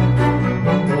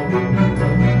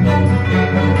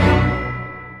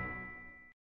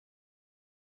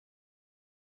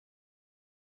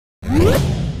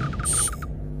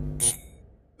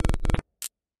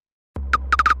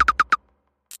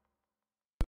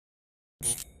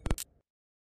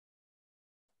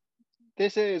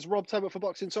 This is Rob Talbot for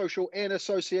Boxing Social in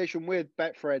association with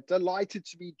Betfred. Delighted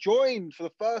to be joined for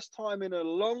the first time in a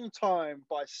long time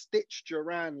by Stitch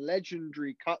Duran,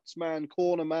 legendary cutsman,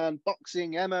 cornerman,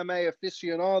 boxing, MMA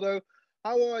aficionado.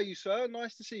 How are you, sir?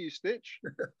 Nice to see you, Stitch.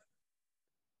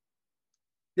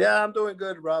 Yeah, I'm doing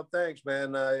good, Rob. Thanks,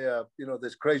 man. You know,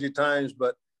 there's crazy times, but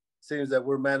it seems that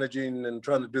we're managing and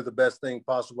trying to do the best thing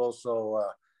possible. So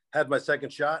had my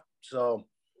second shot. So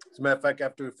as a matter of fact,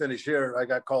 after we finish here, I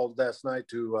got called last night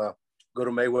to go to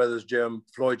Mayweather's gym.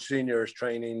 Floyd Sr. is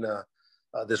training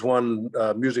this one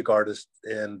music artist,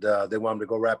 and they want him to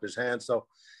go wrap his hand. So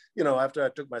you know, after I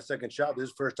took my second shot, this is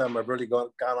the first time I've really gone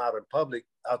out in public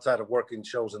outside of working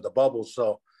shows in the bubble.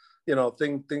 So, you know,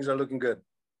 things are looking good.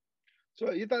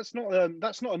 So that's not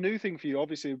a new thing for you,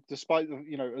 obviously. Despite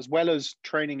you know, as well as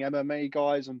training MMA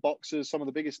guys and boxers, some of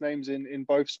the biggest names in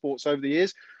both sports over the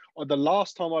years. The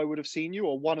last time I would have seen you,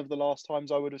 or one of the last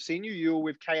times I would have seen you, you were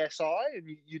with KSI, and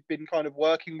you'd been kind of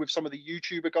working with some of the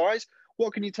YouTuber guys.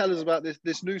 What can you tell us about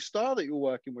this new star that you're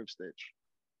working with, Stitch?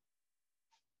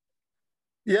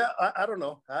 Yeah, I don't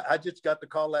know. I just got the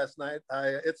call last night.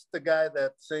 It's the guy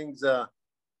that sings.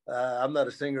 I'm not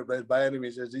a singer, but by any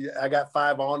means, I got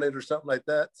 5 on it or something like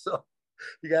that. So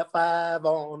you got 5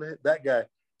 on it, that guy.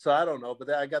 So I don't know, but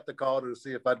I got the call to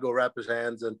see if I'd go wrap his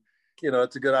hands, and you know,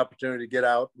 it's a good opportunity to get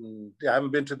out. And yeah, I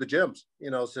haven't been to the gyms, you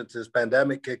know, since this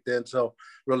pandemic kicked in. So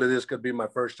really, this could be my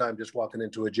first time just walking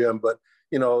into a gym. But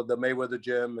you know, the Mayweather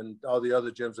gym and all the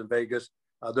other gyms in Vegas,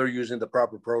 they're using the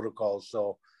proper protocols.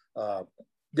 So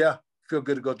yeah, feel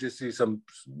good to go just see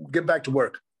get back to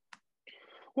work.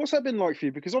 What's that been like for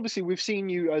you? Because obviously we've seen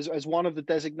you as one of the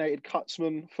designated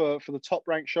cutsmen for the top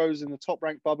ranked shows in the top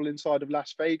ranked bubble inside of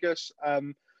Las Vegas.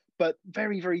 But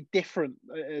very, very different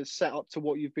set up to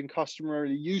what you've been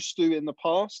customarily used to in the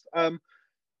past.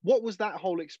 What was that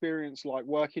whole experience like,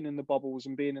 working in the bubbles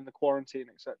and being in the quarantine,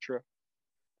 etc.?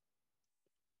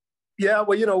 Yeah,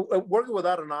 well, you know, working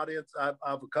without an audience, I'm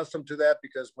accustomed to that,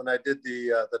 because when I did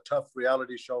the tough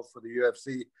reality shows for the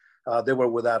UFC, they were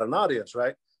without an audience,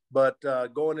 right? But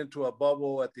going into a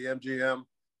bubble at the MGM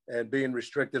and being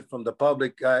restricted from the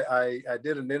public, I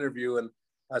did an interview, and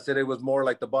I said it was more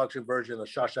like the boxing version of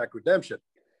Shawshank Redemption.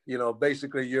 You know,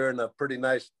 basically you're in a pretty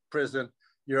nice prison,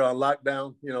 you're on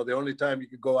lockdown. You know, the only time you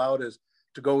could go out is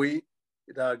to go eat,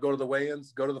 go to the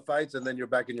weigh-ins, go to the fights, and then you're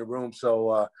back in your room.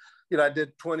 So, you know, I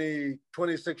did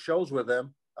 26 shows with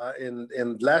them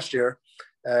in last year.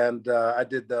 And I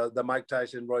did the Mike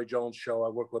Tyson, Roy Jones show. I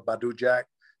worked with Badu Jack.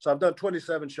 So I've done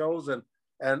 27 shows,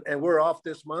 and we're off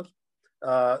this month.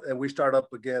 And we start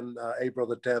up again April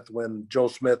the 10th, when Joe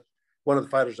Smith, one of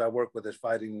the fighters I work with, is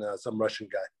fighting some Russian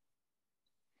guy.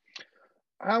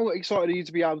 How excited are you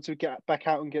to be able to get back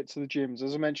out and get to the gyms?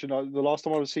 As I mentioned, the last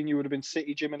time I was seeing you would have been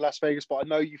City Gym in Las Vegas, but I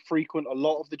know you frequent a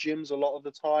lot of the gyms a lot of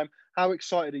the time. How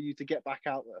excited are you to get back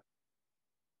out there?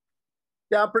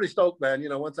 Yeah, I'm pretty stoked, man. You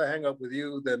know, once I hang up with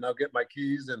you, then I'll get my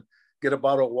keys and get a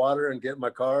bottle of water and get in my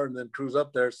car and then cruise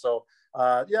up there. So,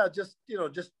 yeah, just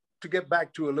to get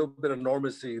back to a little bit of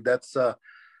normalcy. That's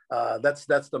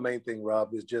the main thing,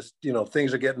 Rob, is just, you know,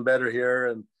 things are getting better here.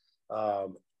 And,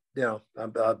 you know,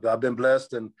 I've been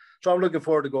blessed. And so I'm looking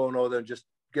forward to going over there and just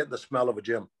getting the smell of a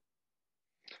gym.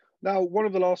 Now, one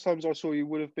of the last times I saw you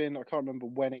would have been, I can't remember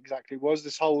when exactly it was.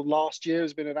 This whole last year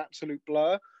has been an absolute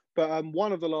blur. But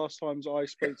one of the last times I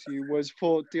spoke to you was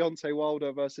for Deontay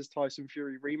Wilder versus Tyson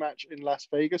Fury rematch in Las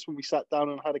Vegas, when we sat down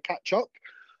and had a catch up.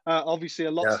 Obviously,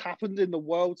 a lot's happened in the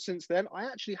world since then. I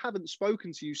actually haven't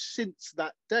spoken to you since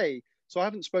that day. So I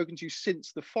haven't spoken to you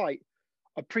since the fight.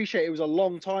 I appreciate it was a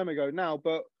long time ago now,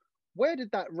 but where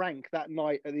did that rank that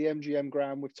night at the MGM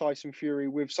Grand with Tyson Fury,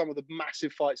 with some of the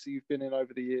massive fights that you've been in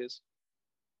over the years?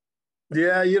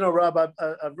 Yeah, you know, Rob,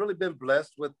 I've really been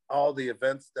blessed with all the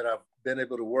events that I've been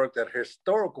able to work, that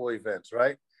historical events,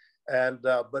 right? And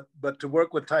but to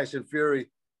work with Tyson Fury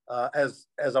as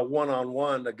a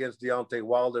one-on-one against Deontay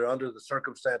Wilder under the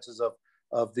circumstances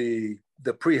of the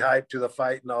pre-hype to the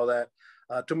fight and all that,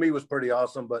 to me was pretty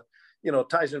awesome. But you know,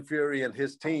 Tyson Fury and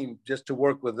his team, just to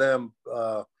work with them,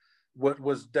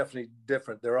 was definitely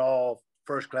different. They're all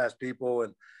first-class people,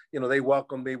 and you know, they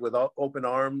welcomed me with open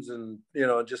arms, and you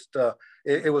know, just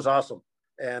it was awesome.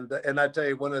 And I tell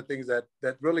you, one of the things that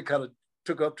really kind of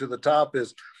took up to the top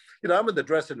is, you know, I'm in the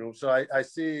dressing room, so I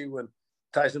see when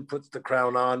Tyson puts the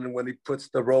crown on and when he puts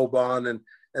the robe on, and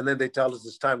then they tell us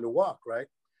it's time to walk, right?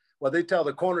 Well, they tell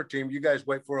the corner team, you guys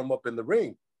wait for him up in the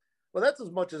ring. Well, that's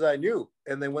as much as I knew.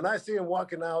 And then when I see him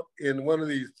walking out in one of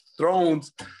these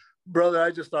thrones, brother,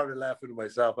 I just started laughing to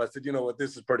myself. I said, you know what,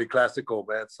 this is pretty classical,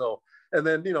 man. So, and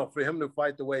then, you know, for him to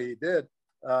fight the way he did,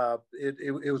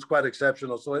 it was quite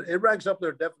exceptional. So it ranks up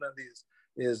there definitely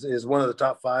is one of the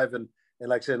top 5. And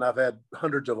like I said, I've had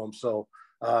hundreds of them. So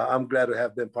I'm glad to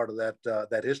have been part of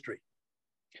that history.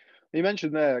 You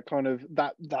mentioned there kind of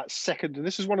that second, and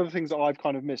this is one of the things that I've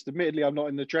kind of missed. Admittedly, I'm not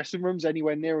in the dressing rooms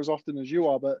anywhere near as often as you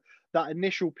are, but that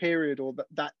initial period, or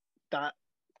that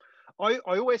I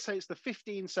always say it's the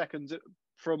 15 seconds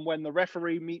from when the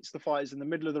referee meets the fighters in the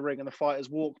middle of the ring and the fighters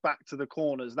walk back to the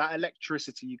corners. That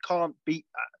electricity, you can't beat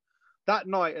that. That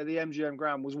night at the MGM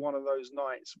Grand was one of those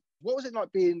nights. What was it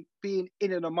like being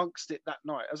in and amongst it that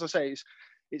night? As I say,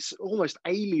 it's almost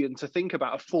alien to think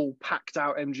about a full packed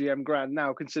out MGM Grand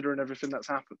now, considering everything that's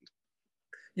happened.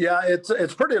 Yeah,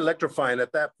 it's pretty electrifying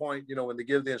at that point, you know, when they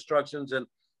give the instructions and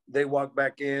they walk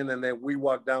back in, and then we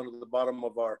walk down to the bottom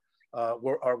of our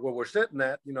where we're sitting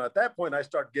at. You know, at that point, I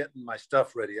start getting my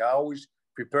stuff ready. I always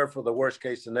prepare for the worst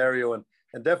case scenario,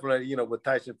 and definitely, you know, with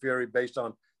Tyson Fury based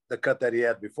on the cut that he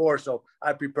had before. So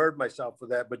I prepared myself for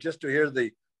that. But just to hear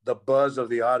the buzz of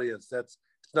the audience, it's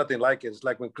nothing like it. It's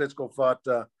like when Klitschko fought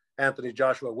Anthony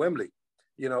Joshua at Wembley,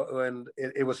 you know, and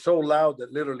it was so loud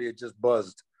that literally it just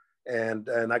buzzed. And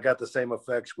I got the same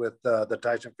effects with the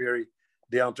Tyson Fury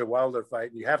Deontay Wilder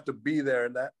fight. And you have to be there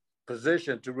in that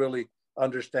position to really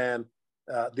understand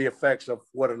the effects of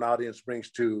what an audience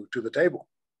brings to the table.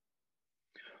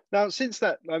 Now, since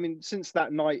that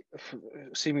night,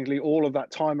 seemingly all of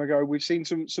that time ago, we've seen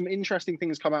some interesting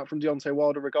things come out from Deontay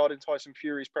Wilder regarding Tyson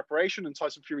Fury's preparation and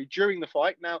Tyson Fury during the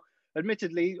fight. Now,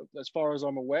 admittedly, as far as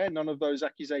I'm aware, none of those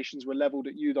accusations were leveled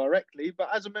at you directly. But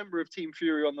as a member of Team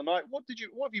Fury on the night, what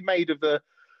have you made of the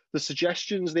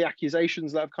suggestions, the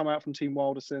accusations that have come out from Team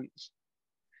Wilder since?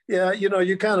 Yeah, you know,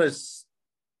 you kind of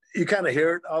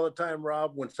hear it all the time,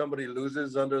 Rob, when somebody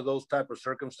loses under those type of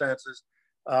circumstances.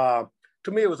 To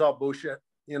me, it was all bullshit.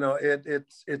 You know,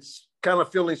 it's kind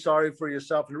of feeling sorry for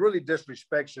yourself and really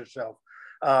disrespects yourself.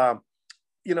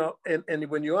 You know, and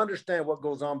when you understand what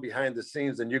goes on behind the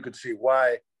scenes, then you could see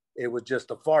why it was just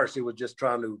a farce. It was just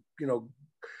trying to, you know,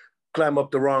 climb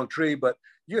up the wrong tree. But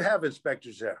you have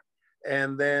inspectors there.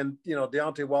 And then, you know,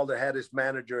 Deontay Wilder had his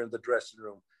manager in the dressing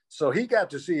room. So he got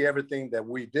to see everything that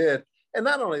we did. And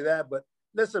not only that, but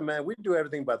listen, man, we do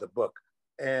everything by the book.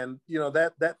 And, you know,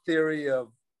 that theory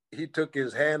of he took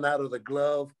his hand out of the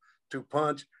glove to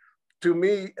punch, to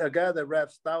me, a guy that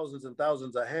wraps thousands and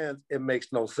thousands of hands, it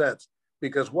makes no sense.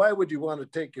 Because why would you want to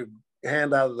take your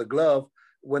hand out of the glove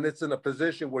when it's in a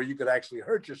position where you could actually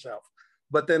hurt yourself?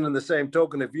 But then in the same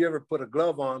token, if you ever put a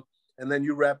glove on and then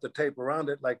you wrap the tape around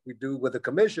it like we do with a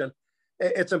commission,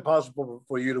 it's impossible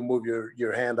for you to move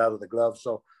your hand out of the glove.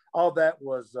 So all that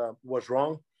was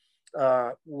wrong.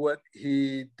 What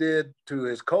he did to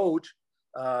his coach,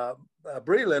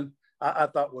 Breland, I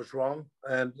thought was wrong.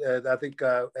 And I think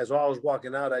as I was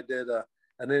walking out, I did an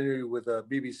interview with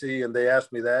BBC, and they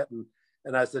asked me that.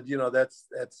 And I said, you know, that's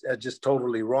just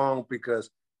totally wrong,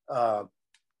 because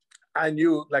I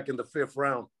knew, like in the 5th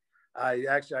round,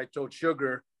 I told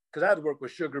Sugar, because I had worked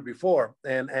with Sugar before,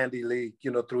 and Andy Lee,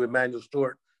 you know, through Emmanuel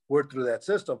Stewart, worked through that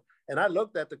system. And I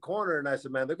looked at the corner and I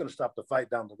said, man, they're going to stop the fight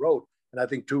down the road. And I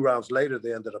think 2 rounds later,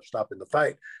 they ended up stopping the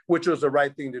fight, which was the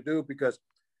right thing to do, because,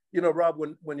 you know, Rob,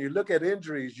 when you look at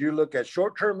injuries, you look at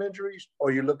short-term injuries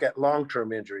or you look at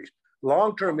long-term injuries.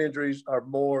 Long-term injuries are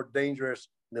more dangerous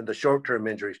than the short-term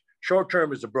injuries.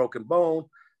 Short-term is a broken bone,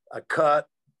 a cut,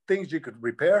 things you could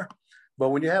repair.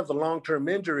 But when you have the long-term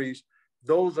injuries,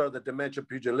 those are the dementia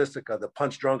pugilistica, the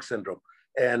punch-drunk syndrome.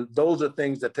 And those are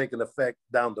things that take an effect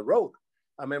down the road.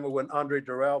 I remember when Andre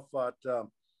Durrell fought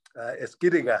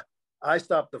Esquiriga, I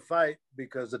stopped the fight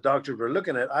because the doctors were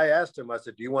looking at it. I asked him, I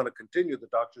said, do you want to continue? The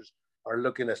doctors are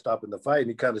looking at stopping the fight. And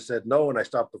he kind of said no, and I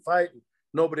stopped the fight. And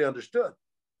nobody understood,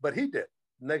 but he did.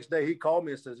 Next day he called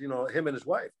me and says, you know, him and his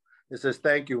wife, he says,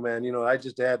 thank you, man. You know, I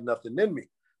just had nothing in me.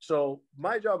 So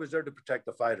my job is there to protect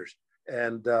the fighters.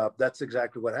 And that's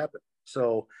exactly what happened.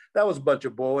 So that was a bunch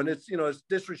of bull. And it's, you know, it's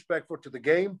disrespectful to the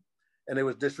game. And it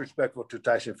was disrespectful to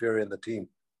Tyson Fury and the team.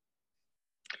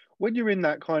 When you're in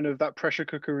that kind of that pressure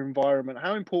cooker environment,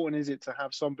 how important is it to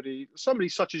have somebody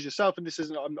such as yourself? And this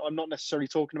isn't, I'm not necessarily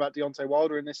talking about Deontay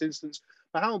Wilder in this instance,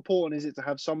 but how important is it to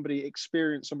have somebody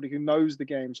experienced, somebody who knows the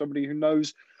game, somebody who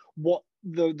knows what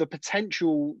the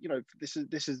potential, you know, this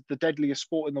is the deadliest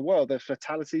sport in the world. There's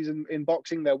fatalities in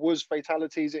boxing. There was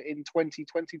fatalities in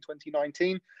 2020,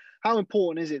 2019. How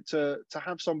important is it to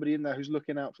have somebody in there who's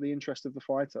looking out for the interest of the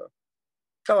fighter?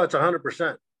 Oh, it's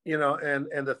 100%. You know,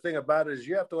 and the thing about it is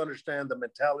you have to understand the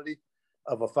mentality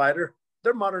of a fighter.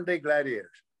 They're modern day gladiators,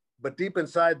 but deep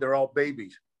inside they're all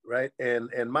babies, right?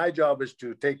 And my job is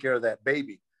to take care of that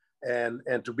baby and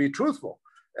to be truthful.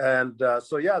 And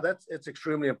so, yeah, it's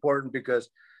extremely important, because,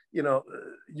 you know,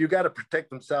 you got to protect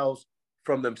themselves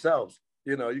from themselves.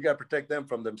 You know, you got to protect them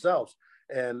from themselves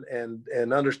and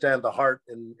understand the heart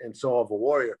and soul of a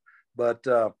warrior. But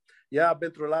yeah, I've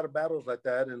been through a lot of battles like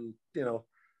that, and, you know,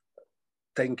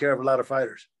 taking care of a lot of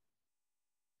fighters.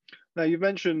 Now, you've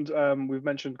mentioned, we've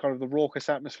mentioned kind of the raucous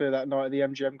atmosphere that night at the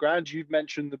MGM Grand. You've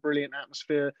mentioned the brilliant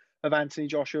atmosphere of Anthony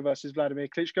Joshua versus Vladimir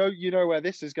Klitschko. You know where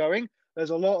this is going. There's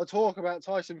a lot of talk about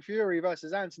Tyson Fury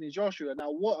versus Anthony Joshua.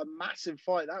 Now, what a massive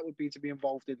fight that would be to be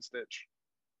involved in, Stitch.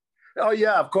 Oh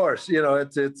yeah, of course. You know,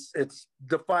 it's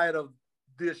the fight of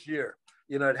this year.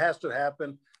 You know, it has to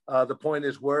happen. The point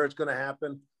is where it's going to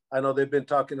happen. I know they've been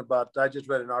talking about, I just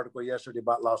read an article yesterday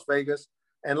about Las Vegas.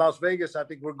 And Las Vegas, I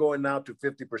think we're going now to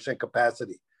 50%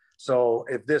 capacity. So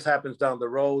if this happens down the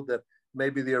road, that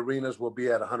maybe the arenas will be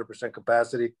at 100%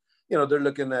 capacity. You know, they're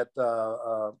looking at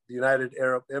the United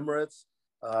Arab Emirates.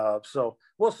 So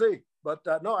we'll see. But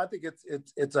no, I think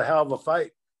it's a hell of a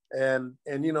fight. And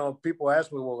you know, people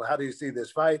ask me, well, how do you see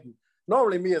this fight? And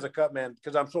normally me as a cut man,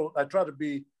 because I try to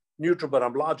be neutral, but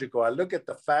I'm logical. I look at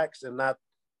the facts and not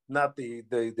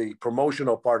the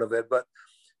promotional part of it. But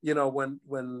you know,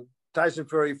 when Tyson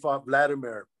Fury fought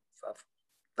Vladimir,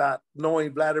 that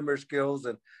knowing Vladimir's skills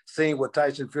and seeing what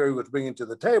Tyson Fury was bringing to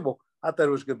the table, I thought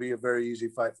it was going to be a very easy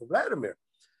fight for Vladimir.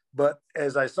 But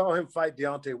as I saw him fight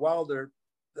Deontay Wilder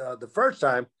the first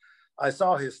time, I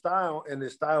saw his style, and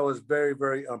his style is very,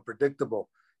 very unpredictable.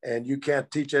 And you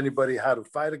can't teach anybody how to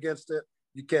fight against it.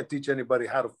 You can't teach anybody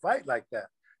how to fight like that.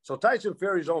 So Tyson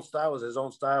Fury's own style is his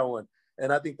own style.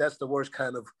 And I think that's the worst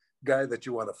kind of guy that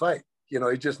you want to fight. You know,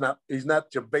 he's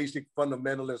not your basic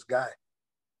fundamentalist guy.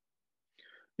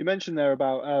 You mentioned there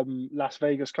about Las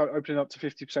Vegas opening up to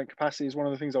 50% capacity is one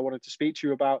of the things I wanted to speak to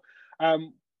you about.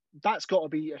 That's got to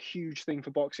be a huge thing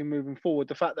for boxing moving forward.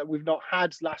 The fact that we've not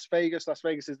had Las Vegas. Las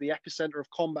Vegas is the epicenter of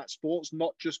combat sports,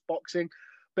 not just boxing.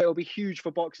 But it'll be huge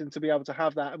for boxing to be able to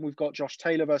have that. And we've got Josh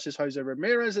Taylor versus Jose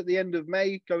Ramirez at the end of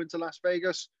May going to Las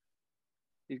Vegas.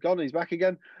 He's gone. He's back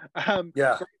again.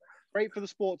 Yeah. Great for the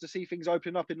sport to see things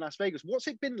open up in Las Vegas. What's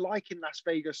it been like in Las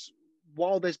Vegas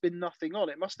while there's been nothing on?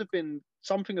 It must have been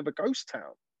something of a ghost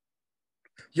town.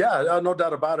 Yeah, no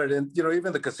doubt about it. And, you know,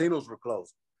 even the casinos were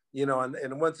closed, you know,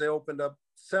 and once they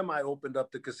semi-opened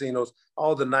up the casinos,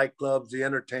 all the nightclubs, the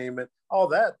entertainment, all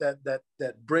that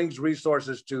brings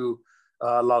resources to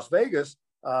Las Vegas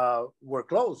were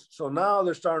closed. So now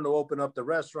they're starting to open up the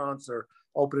restaurants, or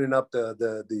opening up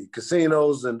the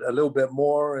casinos and a little bit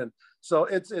more. And so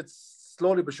it's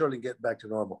slowly but surely getting back to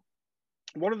normal.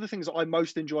 One of the things that I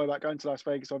most enjoy about going to Las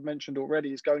Vegas, I've mentioned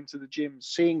already, is going to the gyms,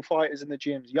 seeing fighters in the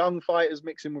gyms, young fighters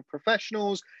mixing with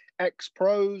professionals,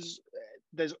 ex-pros.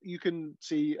 You can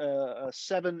see a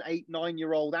 7, 8,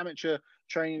 9-year-old amateur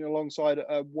training alongside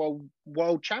a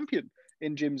world champion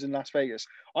in gyms in Las Vegas.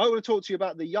 I want to talk to you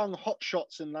about the young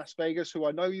hotshots in Las Vegas, who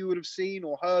I know you would have seen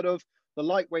or heard of. The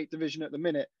lightweight division at the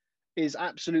minute is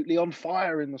absolutely on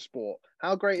fire in the sport.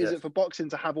 How great is it for boxing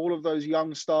to have all of those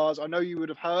young stars? I know you would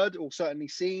have heard or certainly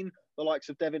seen the likes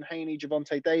of Devin Haney,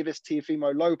 Gervonta Davis,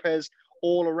 Teofimo Lopez,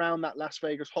 all around that Las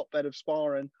Vegas hotbed of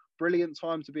sparring. Brilliant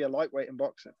time to be a lightweight in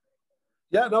boxing.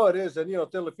 Yeah, no, it is. And, you know,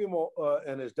 Teofimo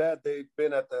and his dad, they've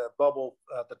been at the bubble,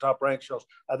 at the top rank shows.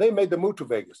 They made the move to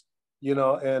Vegas, you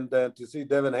know, and to see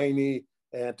Devin Haney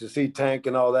and to see Tank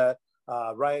and all that,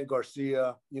 Ryan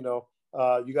Garcia, you know,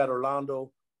 you got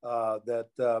Orlando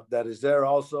that is there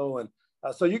also. And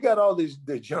so you got all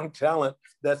the young talent.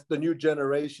 That's the new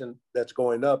generation that's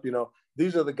going up. You know,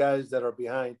 these are the guys that are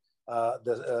behind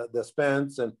the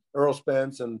Spence and Earl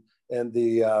Spence and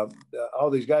all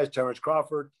these guys, Terrence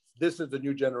Crawford. This is the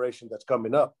new generation that's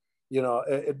coming up. You know,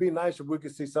 it'd be nice if we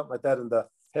could see something like that in the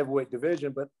heavyweight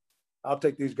division, but I'll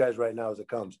take these guys right now as it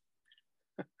comes.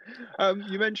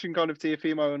 You mentioned kind of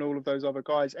Teofimo and all of those other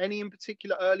guys. Any in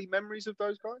particular early memories of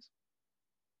those guys?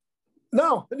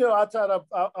 No, you know, outside of,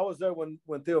 I was there when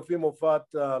Teofimo fought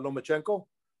Lomachenko,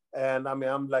 and I mean,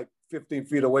 I'm like 15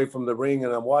 feet away from the ring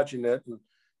and I'm watching it, and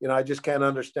you know, I just can't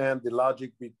understand the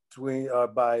logic between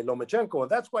by Lomachenko,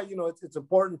 and that's why, you know, it's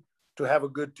important to have a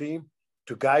good team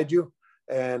to guide you.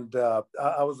 And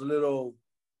I was a little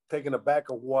taken aback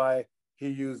of why he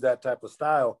used that type of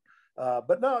style.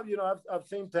 But no, you know, I've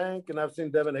seen Tank and I've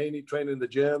seen Devin Haney train in the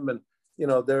gym, and you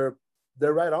know, they're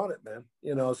right on it, man.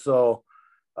 You know, so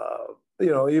you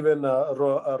know, even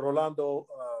Rolando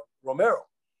Romero,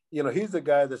 you know, he's the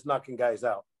guy that's knocking guys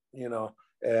out. You know,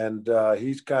 and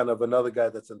he's kind of another guy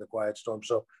that's in the quiet storm.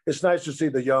 So it's nice to see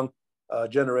the young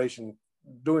generation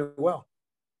doing well.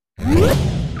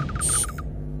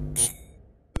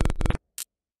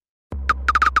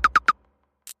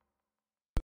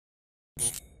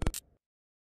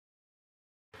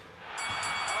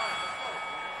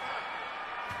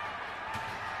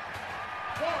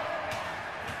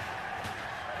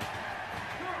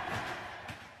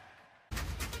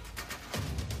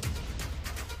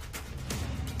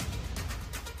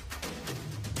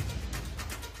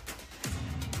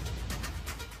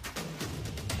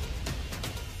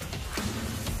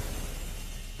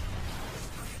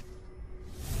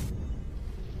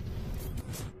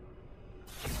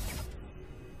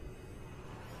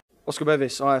 Oscar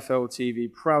Bevis, IFL TV,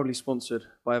 proudly sponsored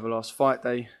by Everlast Fight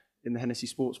Day in the Hennessy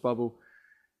Sports Bubble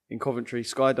in Coventry,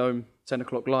 Sky Dome, 10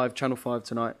 o'clock live, Channel 5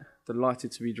 tonight.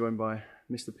 Delighted to be joined by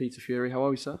Mr. Peter Fury. How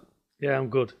are we, sir? Yeah, I'm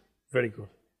good. Very good.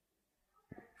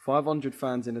 500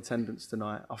 fans in attendance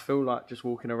tonight. I feel like just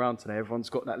walking around today, everyone's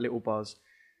got that little buzz.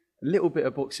 A little bit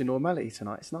of boxing normality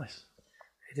tonight. It's nice.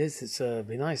 It is. It's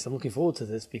be nice. I'm looking forward to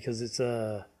this because it's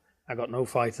I got no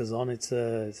fighters on. It's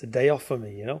a day off for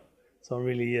me, you know. So I'm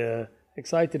really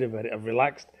excited about it. I've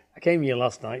relaxed. I came here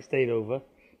last night, stayed over,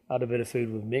 had a bit of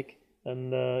food with Mick,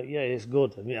 and yeah, it's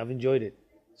good. I mean, I've enjoyed it.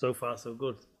 So far, so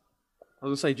good. I was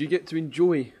going to say, do you get to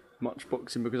enjoy much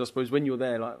boxing? Because I suppose when you're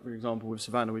there, like for example with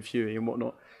Savannah, with Fury and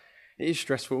whatnot, it is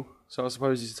stressful. So I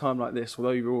suppose it's a time like this,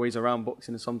 although you're always around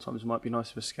boxing and sometimes it might be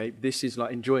nice to escape, this is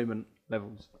like enjoyment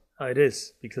levels. Oh, it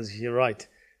is, because you're right.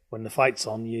 When the fight's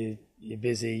on, you're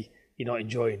busy, you're not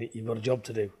enjoying it, you've got a job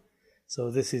to do.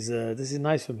 So this is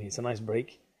nice for me. It's a nice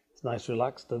break. It's nice,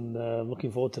 relaxed, and I'm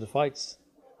looking forward to the fights.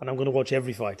 And I'm going to watch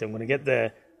every fight. I'm going to get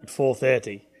there at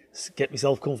 4:30, get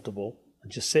myself comfortable,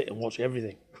 and just sit and watch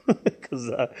everything.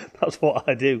 Because that's what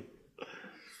I do.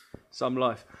 Some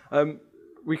life.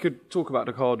 We could talk about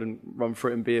the card and run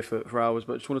through it and be here for hours,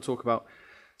 but I just want to talk about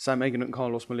Sam Egan and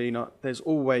Carlos Molina. There's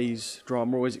always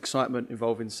drama, always excitement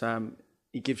involving Sam.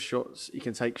 He gives shots, he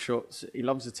can take shots, he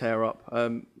loves to tear up.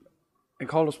 And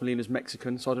Carlos Molina's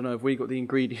Mexican, so I don't know if we got the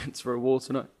ingredients for a war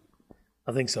tonight.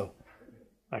 I think so.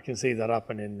 I can see that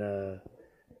happening.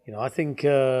 You know, I think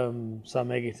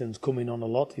Sam Egerton's coming on a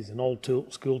lot. He's an old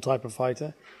school type of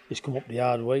fighter. He's come up the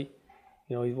hard way.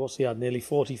 You know, he had nearly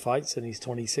 40 fights and he's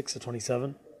 26 or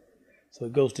 27. So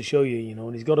it goes to show you, you know,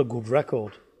 and he's got a good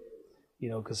record, you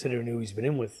know, considering who he's been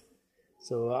in with.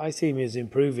 So I see him as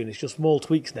improving. It's just small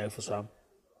tweaks now for Sam.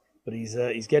 But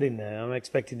he's getting there. I'm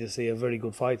expecting to see a very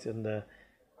good fight. And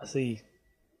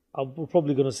we're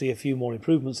probably going to see a few more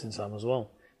improvements in Sam as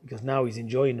well. Because now he's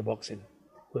enjoying the boxing.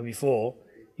 Where before,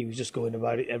 he was just going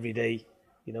about it every day,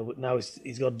 you know, but now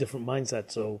he's got a different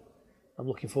mindset, so I'm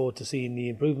looking forward to seeing the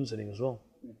improvements in him as well.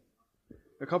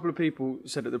 A couple of people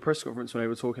said at the press conference when they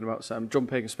were talking about Sam, John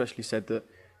Pegg especially said that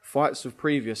fights of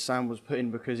previous Sam was put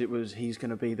in because he's going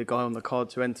to be the guy on the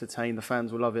card to entertain, the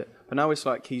fans will love it. But now it's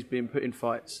like he's being put in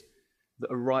fights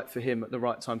that are right for him at the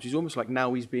right times. He's almost like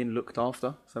now he's being looked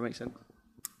after, if that makes sense.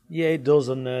 Yeah, it does,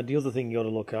 and the other thing you got to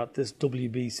look at, this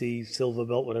WBC silver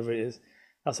belt, whatever it is,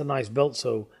 that's a nice belt,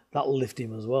 so that'll lift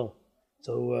him as well.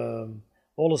 So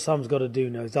all Sam's got to do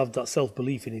now is have that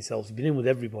self-belief in himself. He's been in with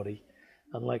everybody,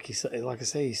 and like I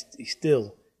say, he's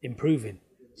still improving.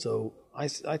 So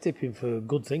I tip him for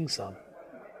good things, Sam.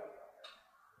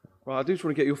 Right, I do just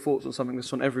want to get your thoughts on something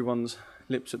that's on everyone's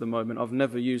lips at the moment. I've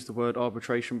never used the word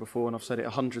arbitration before, and I've said it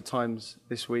 100 times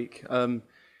this week.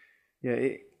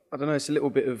 I don't know, it's a little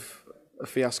bit of a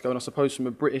fiasco, and I suppose from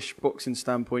a British boxing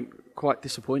standpoint, quite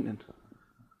disappointing.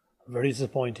 Very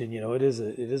disappointing, you know. It is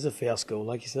a fiasco,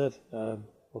 like you said.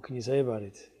 What can you say about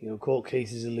it? You know, court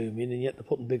cases are looming, and yet they're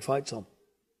putting big fights on.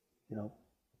 You know,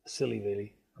 silly,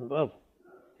 really. Well,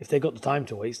 if they got the time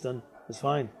to waste, then it's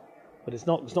fine. But it's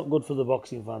not good for the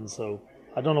boxing fans. So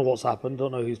I don't know what's happened.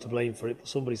 Don't know who's to blame for it. But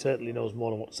somebody certainly knows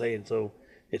more than what's saying. So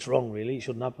it's wrong, really. It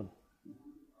shouldn't happen.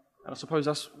 And I suppose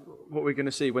that's what we're going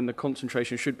to see when the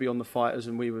concentration should be on the fighters,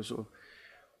 and we were sort of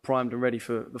primed and ready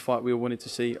for the fight we all wanted to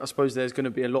see. I suppose there's going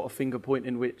to be a lot of finger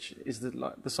pointing, which is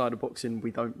the side of boxing we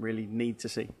don't really need to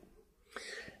see.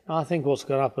 I think what's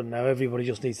going to happen now, everybody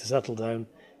just needs to settle down,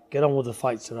 get on with the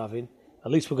fights they're having.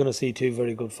 At least we're going to see two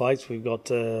very good fights. We've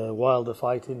got Wilder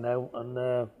fighting now,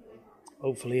 and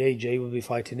hopefully AJ will be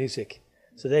fighting Usyk.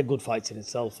 So they're good fights in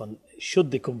itself, and should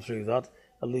they come through that,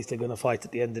 at least they're going to fight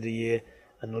at the end of the year,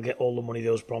 and they'll get all the money they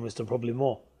was promised and probably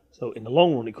more. So in the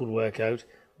long run it could work out,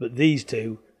 but these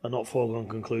two are not foregone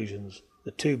conclusions.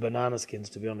 They're two banana skins,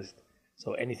 to be honest.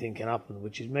 So anything can happen,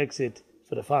 which makes it,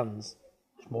 for the fans,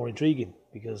 more intriguing,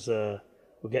 because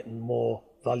we're getting more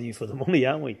value for the money,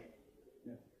 aren't we?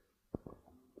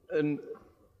 And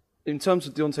in terms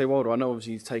of Deontay Wilder, I know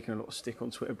obviously he's taken a lot of stick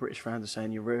on Twitter. British fans are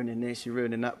saying you're ruining this, you're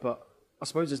ruining that, but I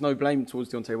suppose there's no blame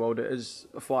towards Deontay Wilder. As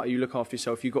a fighter, you look after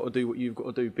yourself. You've got to do what you've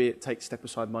got to do, be it take step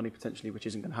aside money potentially, which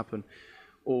isn't going to happen,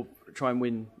 or try and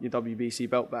win your WBC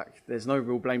belt back. There's no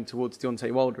real blame towards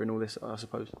Deontay Wilder in all this, I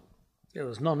suppose. Yeah,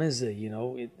 there's none, is there? You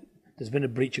know, there's been a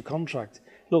breach of contract.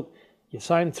 Look, you've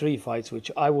signed 3 fights, which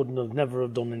I never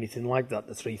have done anything like that,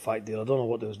 the 3-fight deal. I don't know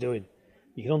what they was doing.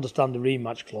 You can understand the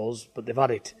rematch clause, but they've had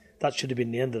it. That should have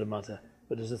been the end of the matter.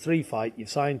 But there's a 3-fight, you've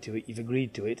signed to it, you've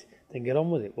agreed to it, then get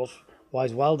on with it. Why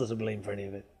is Wilder to blame for any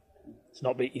of it? It's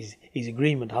not. His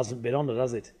agreement hasn't been honoured,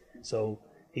 has it? So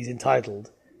he's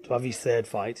entitled to have his 3rd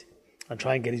fight and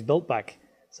try and get his belt back.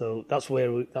 So that's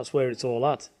where it's all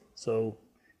at. So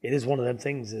it is one of them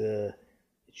things. It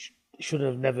should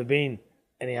have never been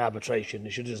any arbitration. They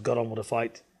should have just got on with the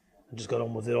fight and just got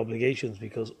on with their obligations,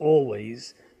 because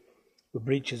always with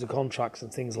breaches of contracts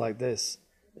and things like this,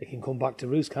 they can come back to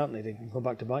roost, can't they? They can come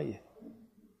back to bite you.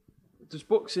 Does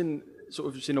boxing, sort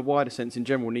of just in a wider sense in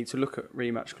general, need to look at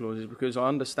rematch clauses? Because I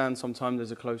understand sometimes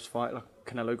there's a close fight, like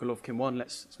Canelo Golovkin won,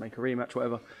 let's make a rematch,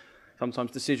 whatever.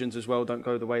 Sometimes decisions as well don't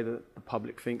go the way that the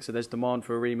public thinks, so there's demand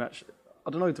for a rematch. I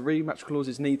don't know, the rematch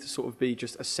clauses need to sort of be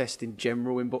just assessed in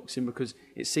general in boxing, because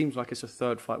it seems like it's a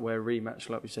third fight where a rematch,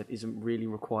 like we said, isn't really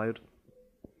required.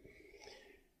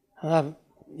 You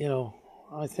know,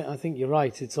 I think you're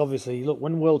right. It's obviously, look,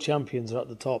 when world champions are at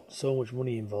the top, so much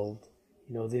money involved.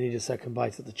 You know, they need a second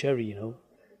bite at the cherry, you know,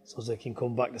 so they can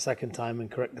come back the second time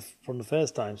and correct from the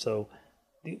first time. So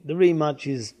the rematch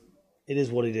it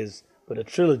is what it is. But a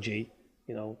trilogy,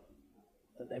 you know,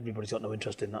 everybody's got no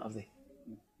interest in that, have they?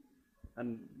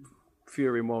 And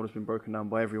Fury and Wilder has been broken down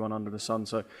by everyone under the sun.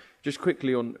 So just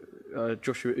quickly on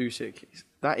Joshua-USYK,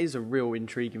 that is a real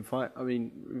intriguing fight. I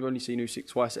mean, we've only seen Usyk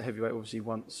twice at heavyweight, obviously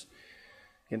once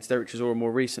against Derek Chisora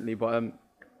more recently. But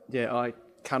yeah, I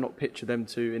cannot picture them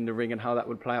two in the ring and how that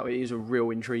would play out. It is a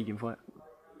real intriguing fight.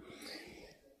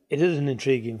 It is an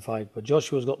intriguing fight, but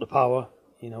Joshua's got the power,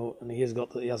 you know, and he has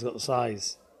got the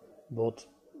size. But,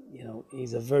 you know,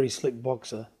 he's a very slick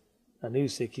boxer. And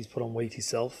Usyk, he's put on weight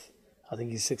himself. I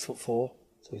think he's 6'4",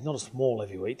 so he's not a small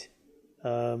heavyweight.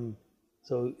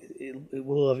 So it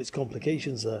will have its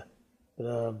complications there. But,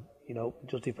 you know, it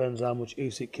just depends how much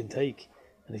Usyk can take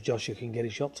and if Joshua can get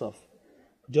his shots off.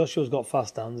 But Joshua's got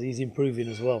fast hands. He's improving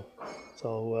as well.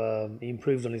 So he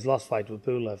improved on his last fight with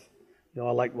Pulev. You know,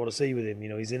 I like what I see with him. You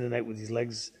know, he's in and out with his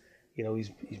legs. You know,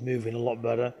 he's moving a lot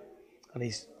better. And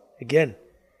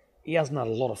he hasn't had a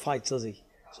lot of fights, has he?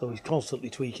 So he's constantly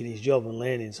tweaking his job and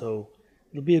learning. So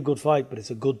it'll be a good fight, but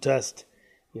it's a good test.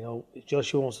 You know, if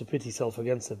Joshua wants to pit himself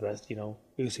against the best, you know,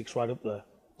 Usyk's right up there.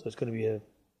 So it's going to be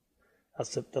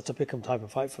that's a pick-em type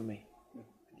of fight for me.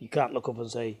 You can't look up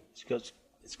and say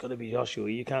it's going to be Joshua.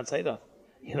 You can't say that,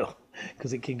 you know,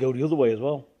 because it can go the other way as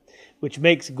well, which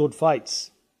makes good fights.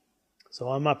 So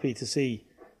I'm happy to see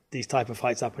these type of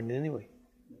fights happening anyway.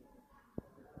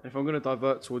 If I'm going to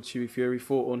divert towards Hughie Fury,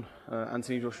 fought on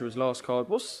Anthony Joshua's last card,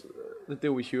 what's the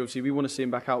deal with Hugh? Obviously, we want to see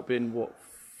him back out. Been,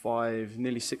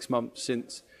 nearly 6 months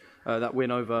since that win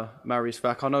over Marius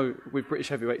Vac. I know with British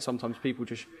heavyweight, sometimes people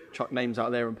just chuck names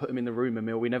out there and put them in the rumour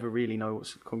mill. We never really know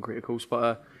what's concrete, of course.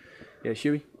 But, yeah,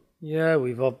 Hughie? Yeah,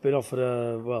 we've been offered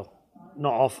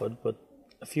not offered, but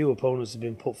a few opponents have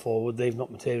been put forward. They've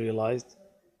not materialised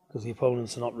because the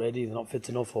opponents are not ready, they're not fit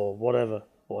enough or whatever,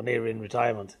 or near in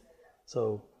retirement.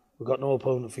 So we've got no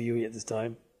opponent for Hughie at this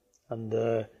time, and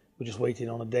we're just waiting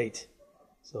on a date.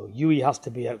 So Hughie has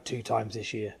to be out 2 times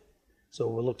this year. So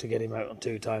we'll look to get him out on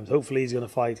 2 times. Hopefully he's going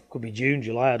to fight. Could be June,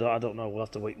 July. I don't know. We'll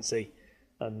have to wait and see.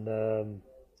 And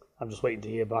I'm just waiting to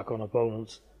hear back on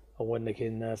opponents and when they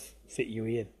can fit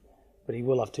Hughie in. But he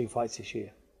will have 2 fights this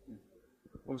year.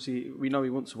 Obviously, we know he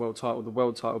wants a world title. The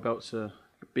world title belts are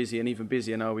busy and even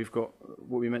busier now. We've got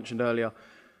what we mentioned earlier.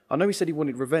 I know he said he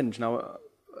wanted revenge. Now,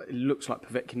 it looks like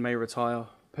Povetkin may retire.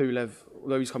 Pulev,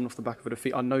 although he's coming off the back of a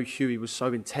defeat, I know Hughie was so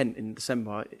intent in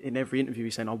December. In every interview,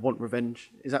 he's saying, I want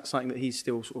revenge. Is that something that he's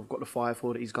still sort of got the fire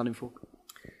for, that he's gunning for?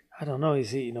 I don't know.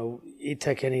 He'd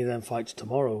take any of them fights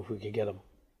tomorrow if we could get them.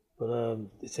 But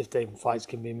it's if them fights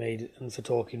can be made and for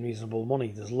talking reasonable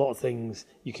money. There's a lot of things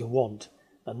you can want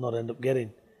and not end up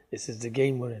getting. This is the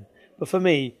game we're in. But for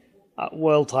me,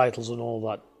 world titles and all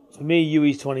that, for me,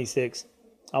 Hughie's 26.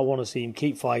 I want to see him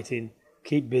keep fighting,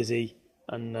 keep busy,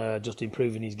 and just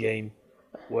improving his game,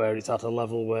 where it's at a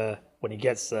level where when he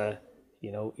gets there,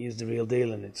 he's the real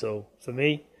deal in it. So for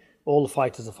me, all the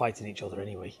fighters are fighting each other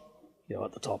anyway,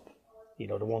 at the top.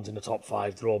 The ones in the top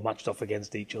 5, they're all matched off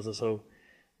against each other. So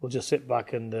we'll just sit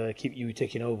back and keep Hughie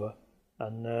ticking over,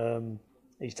 and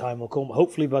his time will come.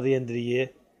 Hopefully by the end of the year,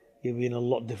 he'll be in a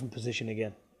lot different position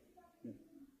again.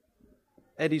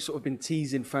 Eddie's sort of been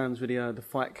teasing fans with the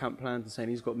fight camp plans and saying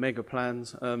he's got mega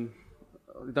plans.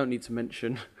 We don't need to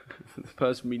mention the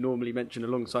person we normally mention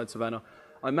alongside Savannah.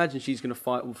 I imagine she's going to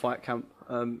fight on fight camp.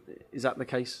 Is that the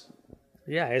case?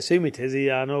 Yeah, I assume it is.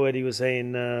 I know Eddie was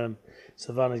saying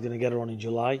Savannah's going to get her on in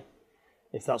July.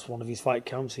 If that's one of his fight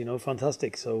camps,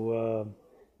 fantastic. So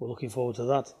we're looking forward to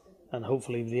that. And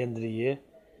hopefully at the end of the year,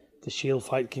 the Shield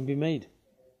fight can be made.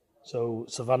 So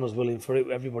Savannah's willing for it.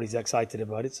 Everybody's excited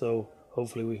about it. So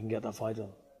hopefully we can get that fight on.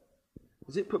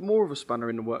 Does it put more of a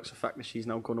spanner in the works, the fact that she's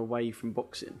now gone away from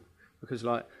boxing? Because,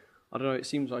 I don't know, it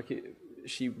seems like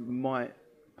she might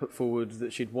put forward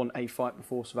that she'd want a fight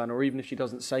before Savannah, or even if she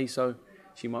doesn't say so,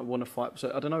 she might want a fight.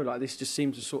 So, I don't know, this just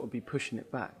seems to sort of be pushing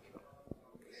it back.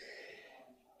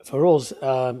 For us,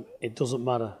 it doesn't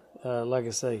matter. Like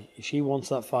I say, if she wants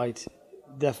that fight,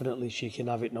 definitely she can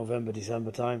have it November,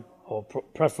 December time, or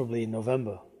preferably in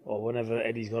November, or whenever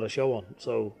Eddie's got a show on.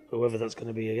 So whoever that's going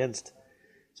to be against.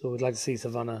 So we'd like to see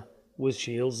Savannah with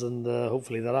Shields, and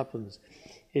hopefully that happens.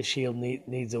 If Shield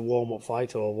needs a warm-up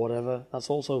fight or whatever, that's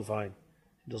also fine.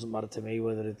 It doesn't matter to me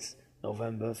whether it's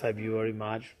November, February,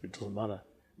 March. It doesn't matter.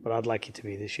 But I'd like it to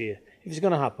be this year. If it's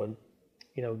going to happen,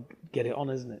 get it on,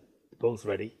 isn't it? Both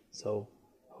ready. So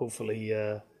hopefully,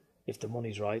 if the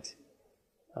money's right,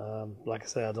 like I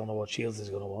say, I don't know what Shields is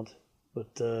going to want,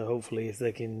 but hopefully, if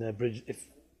they can bridge, if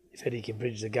Eddie can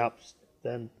bridge the gaps,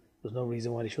 then there's no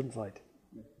reason why he shouldn't fight.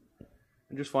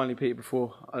 And just finally, Peter,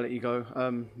 before I let you go,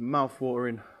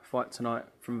 mouth-watering fight tonight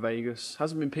from Vegas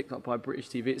hasn't been picked up by British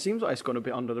TV. It seems like it's gone a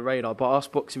bit under the radar, but us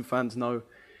boxing fans know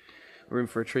we're in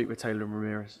for a treat with Taylor and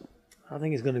Ramirez. I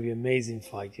think it's going to be an amazing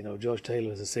fight. Josh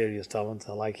Taylor is a serious talent.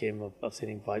 I like him. I've seen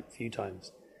him fight a few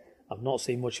times. I've not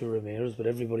seen much of Ramirez, but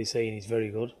everybody's saying he's very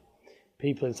good.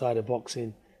 People inside of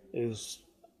boxing who's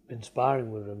been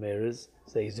sparring with Ramirez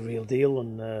say he's the real deal,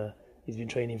 and he's been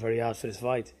training very hard for this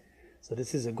fight. So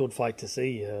this is a good fight to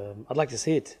see. I'd like to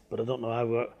see it, but I don't know how.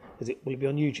 Will it be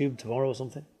on YouTube tomorrow or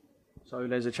something? So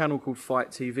there's a channel called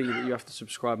Fight TV that you have to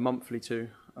subscribe monthly to,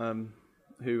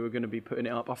 who are going to be putting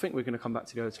it up. I think we're going to come back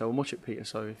to the hotel and watch it, Peter.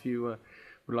 So if you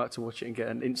would like to watch it and get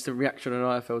an instant reaction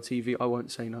on IFL TV, I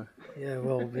won't say no. Yeah,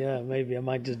 well, yeah, maybe I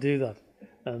might just do that.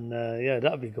 And yeah,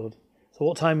 that'd be good. So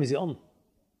what time is it on?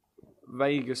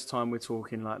 Vegas time, we're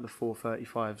talking like the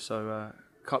 4:35, so a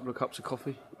couple of cups of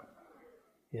coffee.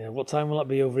 Yeah, what time will that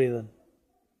be over here then?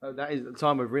 Oh, that is the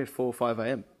time over here, 4 or 5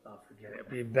 a.m. Oh, forget it,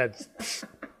 I'll be in bed.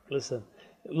 Listen,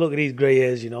 look at these grey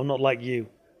hairs, I'm not like you,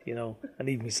 I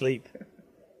need me sleep.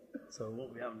 So what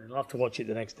will be happening? I'll have to watch it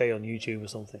the next day on YouTube or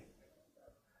something.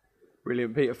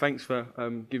 Brilliant, Peter. Thanks for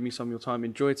giving me some of your time.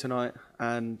 Enjoy tonight,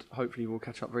 and hopefully we'll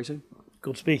catch up very soon.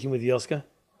 Good speaking with you, Oscar.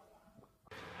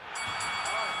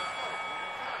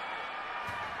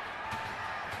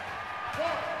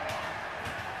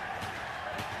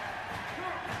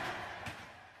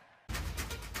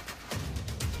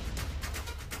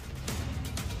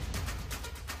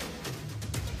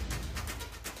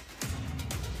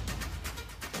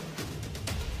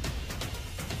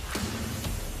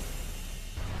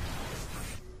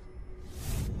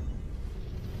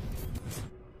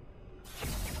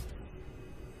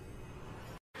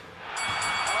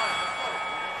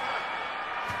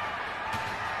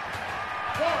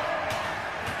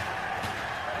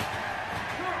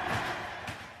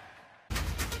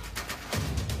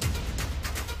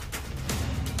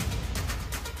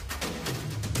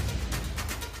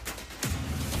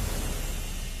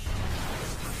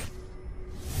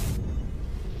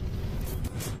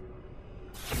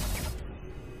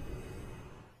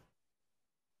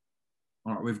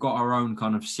 We've got our own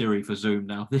kind of Siri for Zoom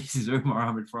now. This is Umar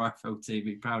Ahmed for IFL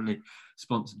TV, proudly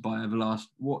sponsored by Everlast.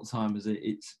 What time is it?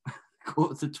 It's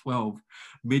 11:45,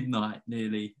 midnight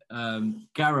nearly.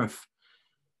 Gareth,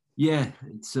 yeah,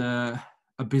 it's a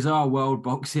bizarre world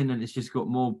boxing, and it's just got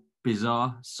more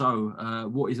bizarre. So,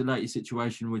 what is the latest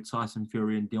situation with Tyson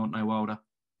Fury and Deontay Wilder?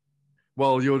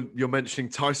 Well, you're mentioning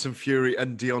Tyson Fury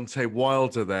and Deontay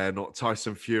Wilder there, not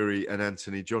Tyson Fury and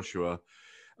Anthony Joshua.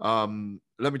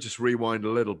 Let me just rewind a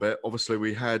little bit. Obviously,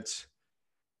 we had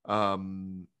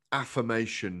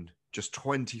affirmation just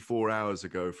 24 hours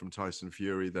ago from Tyson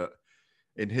Fury that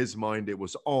in his mind it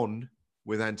was on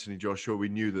with Anthony Joshua. We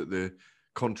knew that the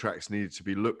contracts needed to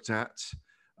be looked at.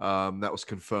 That was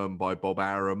confirmed by Bob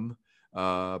Arum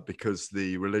because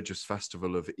the religious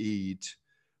festival of Eid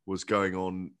was going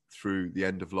on through the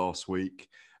end of last week.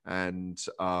 And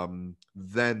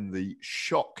then the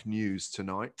shock news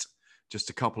tonight, just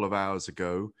a couple of hours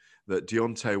ago, that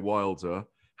Deontay Wilder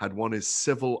had won his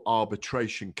civil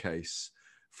arbitration case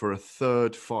for a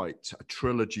third fight, a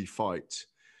trilogy fight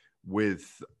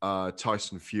with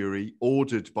Tyson Fury,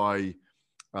 ordered by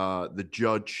the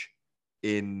judge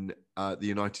in the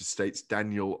United States,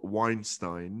 Daniel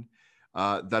Weinstein,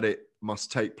 that it must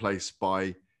take place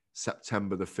by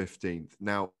September the 15th.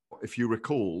 Now, if you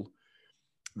recall,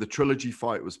 the trilogy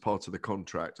fight was part of the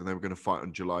contract, and they were going to fight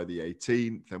on July the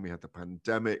 18th. Then we had the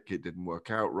pandemic. It didn't work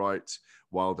out right.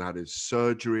 Wilder had his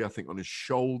surgery, I think, on his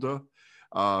shoulder.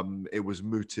 It was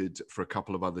mooted for a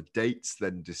couple of other dates,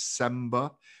 then December.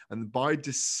 And by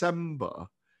December,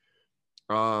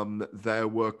 there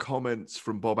were comments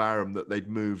from Bob Arum that they'd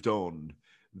moved on,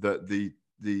 that the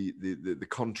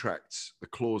contract, the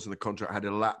clause in the contract had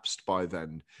elapsed by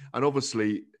then. And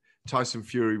obviously, Tyson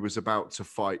Fury was about to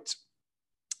fight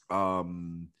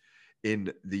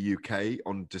in the UK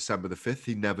on December the 5th.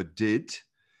 He never did.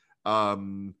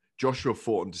 Joshua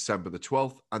fought on December the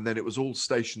 12th, and then it was all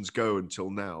stations go until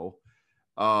now,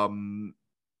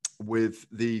 with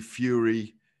the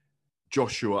Fury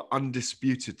Joshua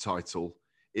undisputed title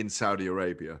in Saudi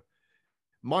Arabia.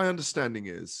 My understanding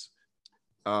is,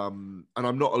 and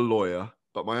I'm not a lawyer,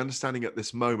 but my understanding at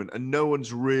this moment, and no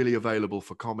one's really available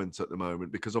for comment at the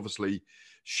moment, because obviously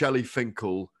Shelley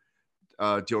Finkel,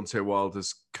 Deontay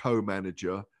Wilder's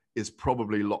co-manager, is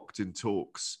probably locked in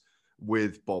talks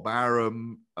with Bob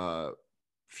Arum,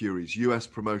 Fury's US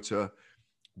promoter,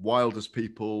 Wilder's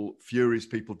people, Fury's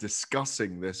people,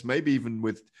 discussing this, maybe even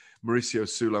with Mauricio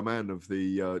Sulaiman of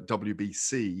the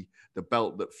WBC, the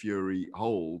belt that Fury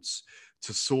holds,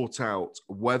 to sort out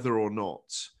whether or not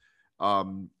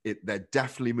they're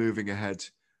definitely moving ahead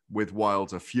with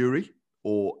Wilder Fury,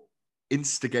 or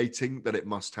instigating that it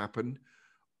must happen,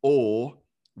 or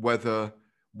whether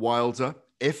Wilder,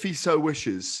 if he so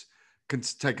wishes, can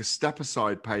take a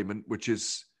step-aside payment, which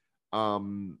is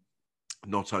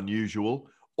not unusual,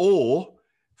 or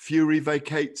Fury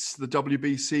vacates the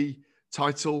WBC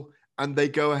title and they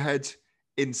go ahead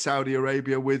in Saudi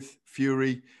Arabia with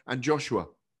Fury and Joshua.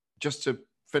 Just to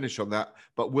finish on that,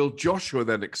 but will Joshua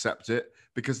then accept it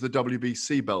because the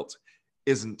WBC belt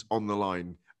isn't on the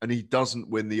line and he doesn't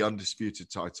win the undisputed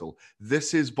title?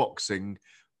 This is boxing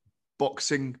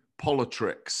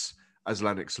politics, as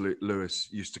Lennox Lewis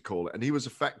used to call it. And he was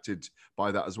affected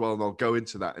by that as well. And I'll go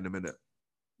into that in a minute.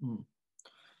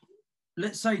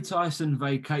 Let's say Tyson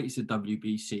vacates the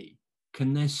WBC.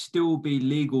 Can there still be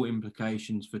legal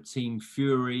implications for Team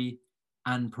Fury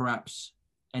and perhaps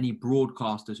any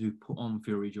broadcasters who put on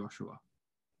Fury Joshua?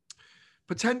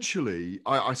 Potentially,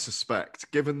 I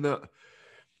suspect, given that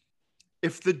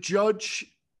if the judge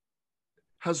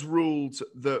has ruled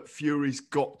that Fury's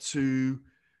got to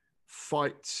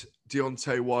fight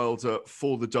Deontay Wilder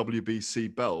for the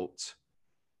WBC belt,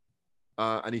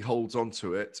 and he holds on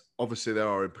to it, obviously there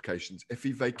are implications. If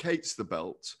he vacates the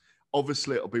belt,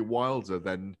 obviously it'll be Wilder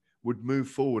then would move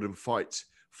forward and fight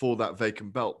for that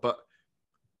vacant belt. But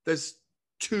there's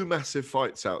two massive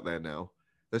fights out there now.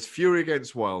 There's Fury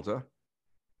against Wilder,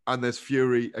 and there's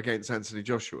Fury against Anthony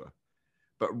Joshua.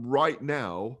 But right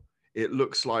now, it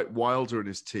looks like Wilder and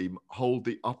his team hold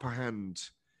the upper hand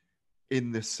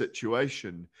in this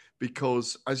situation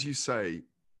because, as you say,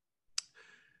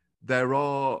 there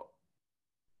are,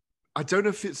 I don't know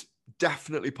if it's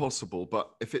definitely possible,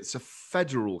 but if it's a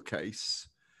federal case,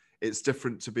 it's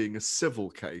different to being a civil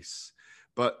case.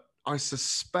 But I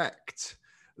suspect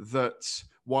that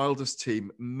Wilder's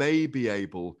team may be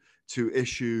able to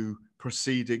issue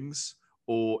proceedings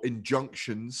or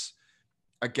injunctions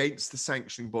against the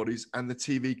sanctioning bodies and the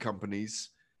TV companies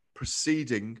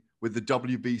proceeding with the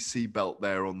WBC belt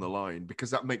there on the line, because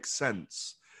that makes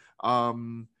sense.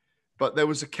 But there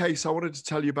was a case, I wanted to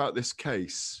tell you about this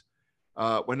case.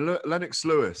 When Lennox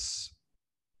Lewis,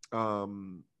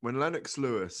 I've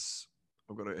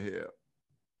got it here.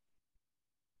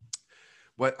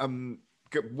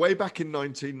 Way back in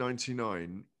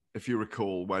 1999, if you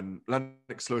recall, when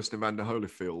Lennox Lewis and Evander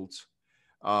Holyfield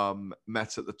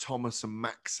met at the Thomas and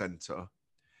Mack Center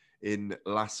in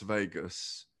Las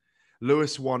Vegas,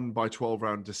 Lewis won by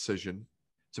 12-round decision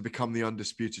to become the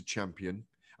undisputed champion.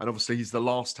 And obviously he's the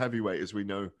last heavyweight, as we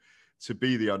know, to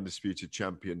be the undisputed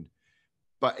champion.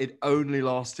 But it only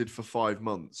lasted for 5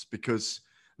 months because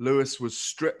Lewis was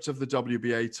stripped of the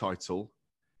WBA title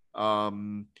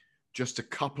just a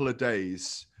couple of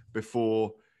days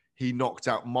before he knocked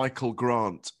out Michael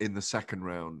Grant in the second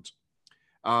round.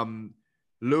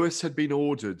 Lewis had been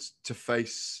ordered to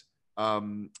face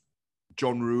John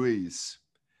Ruiz.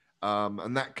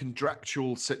 And that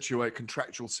contractual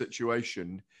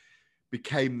situation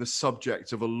became the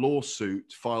subject of a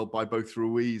lawsuit filed by both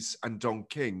Ruiz and Don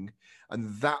King,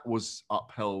 and that was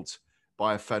upheld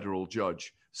by a federal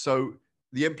judge. So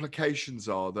the implications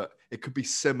are that it could be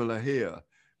similar here,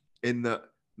 in that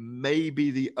maybe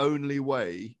the only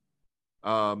way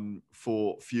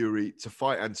for Fury to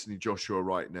fight Anthony Joshua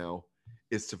right now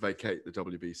is to vacate the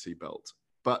WBC belt.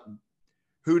 But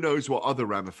who knows what other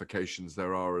ramifications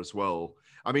there are as well.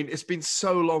 I mean, it's been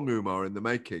so long, Umar, in the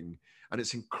making, and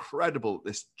it's incredible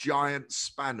this giant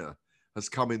spanner has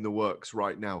come in the works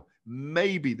right now.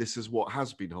 Maybe this is what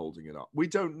has been holding it up. We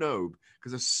don't know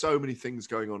because there's so many things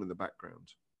going on in the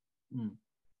background.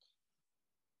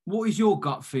 What is your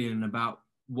gut feeling about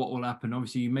what will happen?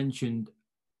 Obviously, you mentioned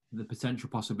the potential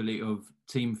possibility of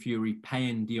Team Fury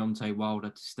paying Deontay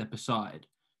Wilder to step aside.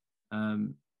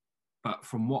 But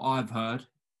from what I've heard,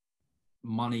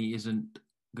 money isn't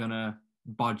going to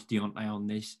budge Deontay on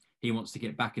this. He wants to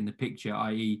get back in the picture,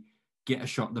 i.e. get a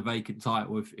shot at the vacant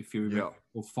title if Fury Yeah.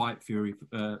 or fight Fury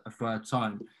a third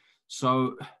time.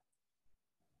 So,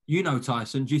 you know,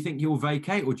 Tyson, do you think he'll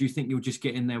vacate, or do you think you'll just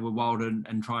get in there with Wilder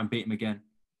and try and beat him again?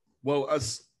 Well,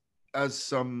 as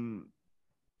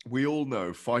we all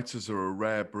know, fighters are a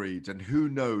rare breed, and who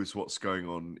knows what's going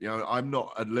on. You know, I'm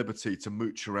not at liberty to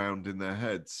mooch around in their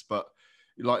heads, but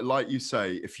like you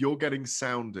say, if you're getting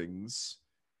soundings,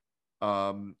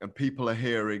 and people are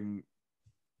hearing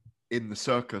in the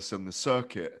circus and the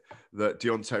circuit that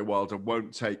Deontay Wilder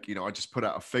won't take, you know, I just put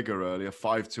out a figure earlier,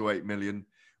 5 to 8 million.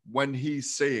 When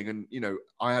he's seeing, and you know,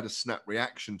 I had a snap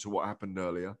reaction to what happened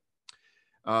earlier.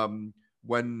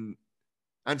 When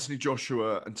Anthony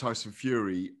Joshua and Tyson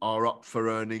Fury are up for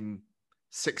earning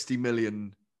 60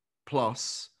 million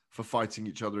plus for fighting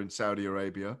each other in Saudi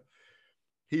Arabia,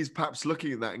 he's perhaps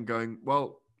looking at that and going,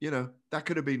 well, you know, that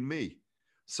could have been me.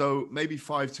 So maybe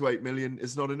 5 to 8 million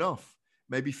is not enough.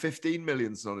 Maybe 15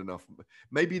 million is not enough.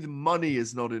 Maybe the money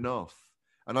is not enough.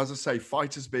 And as I say,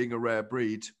 fighters being a rare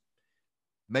breed,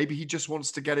 maybe he just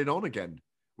wants to get it on again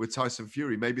with Tyson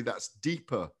Fury. Maybe that's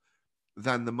deeper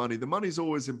than the money. The money's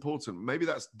always important. Maybe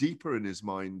that's deeper in his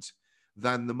mind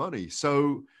than the money.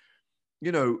 So,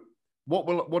 you know, what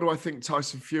do I think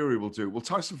Tyson Fury will do? Well,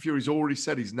 Tyson Fury's already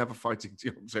said he's never fighting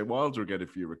Deontay Wilder again,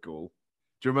 if you recall.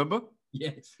 Do you remember?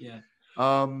 Yes, yeah.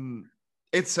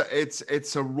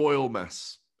 It's a royal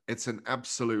mess. It's an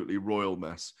absolutely royal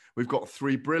mess. We've got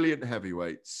 3 brilliant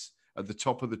heavyweights at the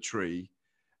top of the tree,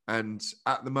 and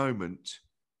at the moment,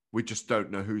 we just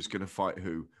don't know who's going to fight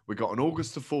who. We got an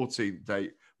August the 14th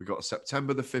date. We got a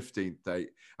September the 15th date.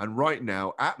 And right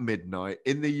now, at midnight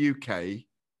in the UK,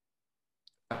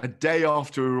 a day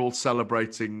after we were all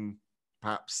celebrating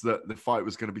perhaps that the fight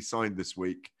was going to be signed this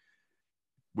week,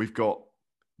 we've got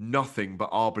nothing but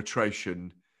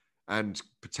arbitration and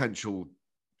potential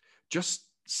just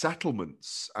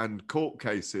settlements and court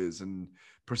cases and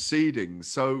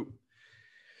proceedings. So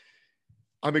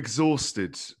I'm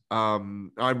exhausted.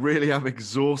 I really am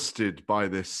exhausted by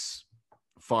this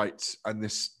fight and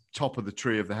this top of the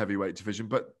tree of the heavyweight division,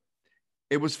 but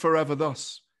it was forever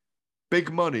thus.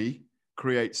 Big money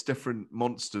creates different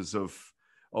monsters of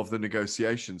the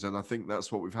negotiations, and I think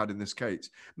that's what we've had in this case.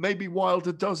 Maybe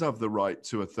Wilder does have the right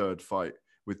to a third fight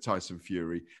with Tyson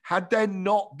Fury. Had there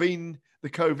not been the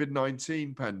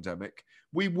COVID-19 pandemic,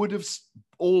 we would have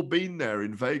all been there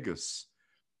in Vegas.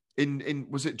 In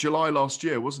was it July last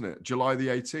year, wasn't it? July the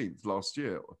 18th last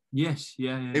year. Yes,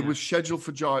 yeah. It was scheduled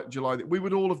for July. We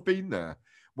would all have been there.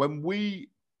 When we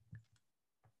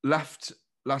left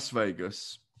Las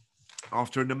Vegas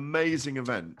after an amazing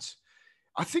event,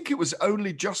 I think it was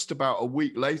only just about a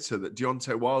week later that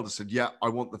Deontay Wilder said, yeah, I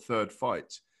want the third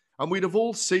fight. And we'd have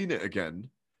all seen it again.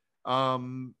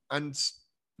 And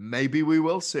maybe we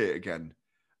will see it again.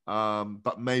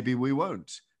 But maybe we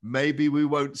won't. Maybe we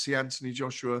won't see Anthony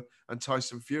Joshua and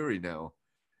Tyson Fury now.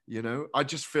 You know, I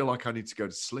just feel like I need to go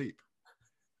to sleep.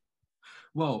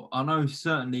 Well, I know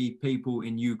certainly people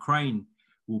in Ukraine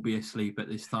will be asleep at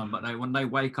this time, but when they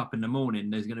wake up in the morning,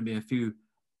 there's going to be a few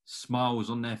smiles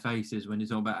on their faces when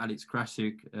it's all about Alex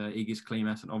Krasuk, Igis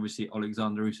Klimas, and obviously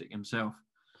Alexander Usyk himself.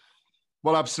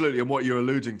 Well, absolutely. And what you're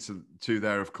alluding to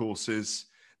there, of course, is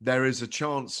there is a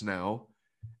chance now,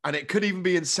 and it could even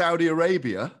be in Saudi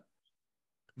Arabia,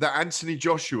 that Anthony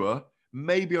Joshua,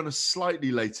 maybe on a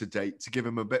slightly later date to give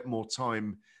him a bit more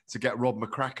time to get Rob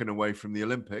McCracken away from the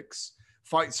Olympics,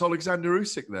 fights Alexander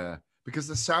Usyk there, because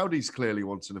the Saudis clearly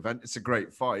want an event. It's a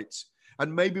great fight.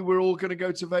 And maybe we're all going to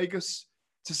go to Vegas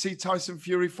to see Tyson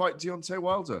Fury fight Deontay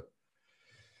Wilder.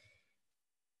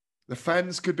 The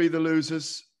fans could be the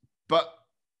losers, but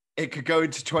it could go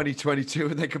into 2022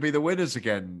 and they could be the winners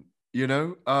again. You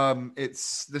know,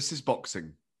 this is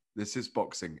boxing. This is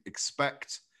boxing.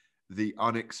 Expect the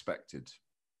unexpected.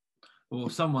 Well,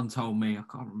 someone told me, I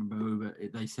can't remember who,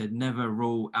 but they said never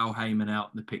rule Al Heyman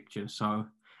out in the picture. So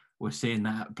we're seeing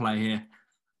that at play here.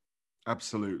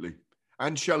 Absolutely.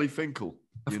 And Shelley Finkel,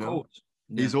 Of course.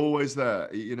 Yeah. He's always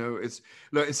there. You know,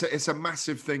 it's a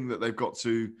massive thing that they've got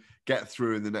to get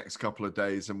through in the next couple of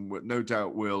days, and no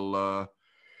doubt we'll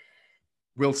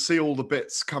see all the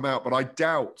bits come out. But I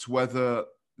doubt whether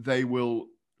they will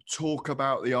talk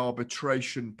about the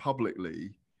arbitration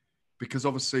publicly, because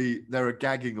obviously there are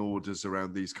gagging orders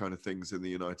around these kind of things in the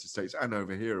United States and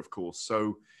over here, of course.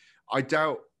 So I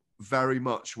doubt very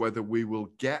much whether we will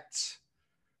get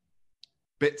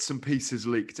bits and pieces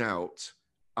leaked out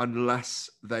unless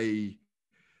they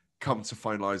come to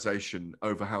finalization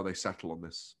over how they settle on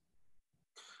this.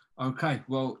 Okay,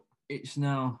 well, it's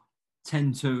now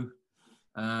 10-2,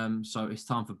 so it's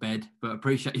time for bed. But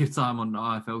appreciate your time on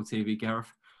IFL TV,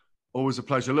 Gareth. Always a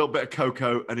pleasure. A little bit of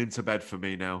cocoa and into bed for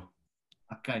me now.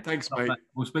 Okay. Thanks, mate.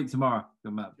 We'll speak tomorrow.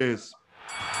 Good man. Cheers.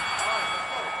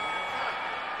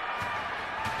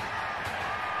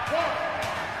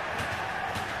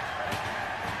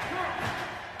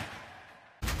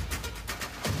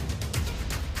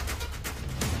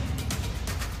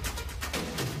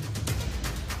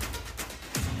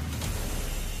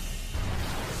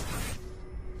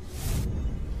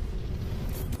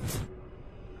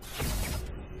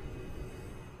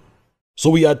 So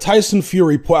we had Tyson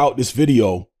Fury put out this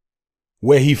video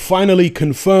where he finally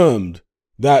confirmed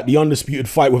that the undisputed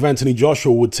fight with Anthony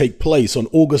Joshua would take place on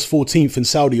August 14th in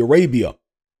Saudi Arabia.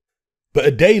 But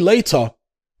a day later,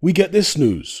 we get this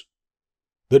news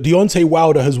that Deontay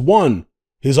Wilder has won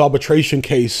his arbitration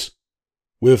case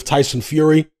with Tyson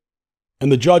Fury,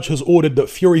 and the judge has ordered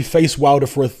that Fury face Wilder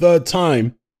for a third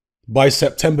time by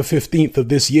September 15th of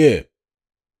this year.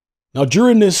 Now,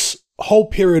 during this whole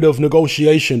period of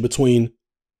negotiation between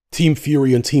Team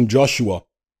Fury and Team Joshua,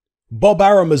 Bob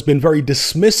Arum has been very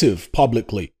dismissive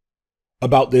publicly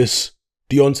about this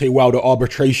Deontay Wilder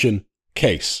arbitration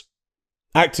case,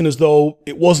 acting as though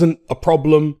it wasn't a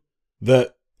problem,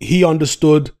 that he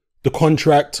understood the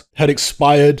contract had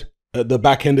expired at the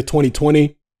back end of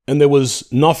 2020, and there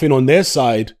was nothing on their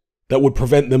side that would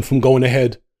prevent them from going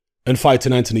ahead and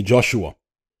fighting Anthony Joshua.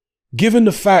 Given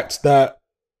the fact that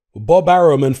Bob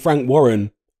Arum and Frank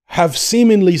Warren have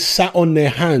seemingly sat on their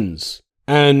hands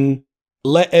and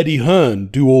let Eddie Hearn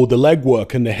do all the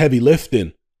legwork and the heavy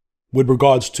lifting with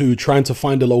regards to trying to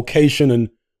find a location and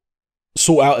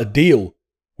sort out a deal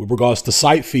with regards to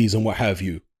site fees and what have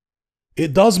you,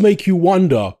 it does make you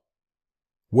wonder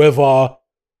whether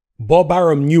Bob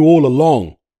Arum knew all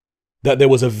along that there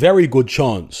was a very good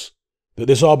chance that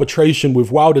this arbitration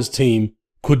with Wilder's team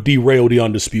could derail the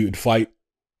undisputed fight.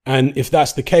 And if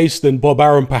that's the case, then Bob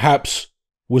Arum perhaps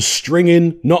was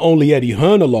stringing not only Eddie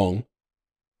Hearn along,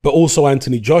 but also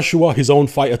Anthony Joshua, his own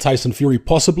fighter Tyson Fury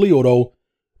possibly, although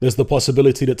there's the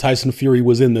possibility that Tyson Fury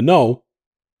was in the know,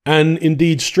 and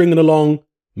indeed stringing along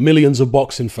millions of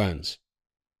boxing fans.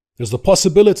 There's the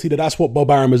possibility that that's what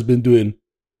Bob Arum has been doing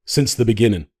since the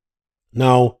beginning.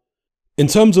 Now, in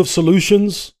terms of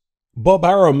solutions, Bob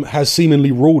Arum has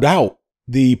seemingly ruled out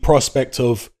the prospect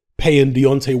of paying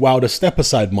Deontay Wilder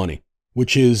step-aside money,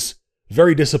 which is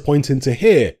very disappointing to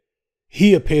hear.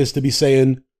 He appears to be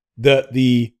saying that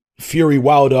the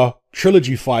Fury-Wilder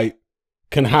trilogy fight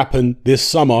can happen this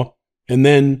summer, and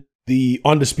then the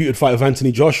undisputed fight of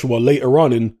Anthony Joshua later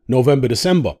on in November,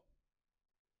 December.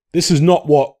 This is not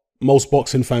what most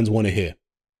boxing fans want to hear.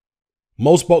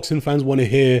 Most boxing fans want to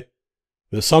hear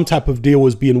that some type of deal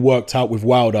was being worked out with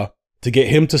Wilder to get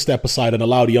him to step aside and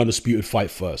allow the undisputed fight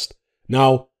first.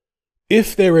 Now,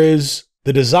 if there is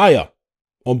the desire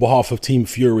on behalf of Team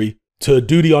Fury to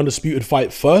do the undisputed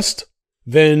fight first,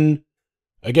 then,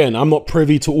 again, I'm not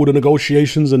privy to all the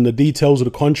negotiations and the details of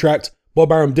the contract.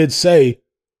 Bob Arum did say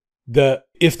that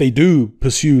if they do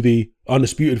pursue the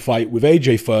undisputed fight with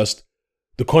AJ first,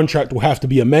 the contract will have to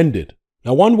be amended.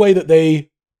 Now, one way that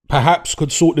they perhaps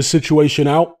could sort this situation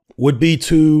out would be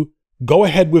to go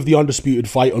ahead with the undisputed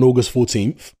fight on August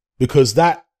 14th, because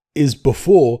that is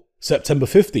before September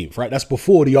 15th, right? That's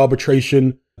before the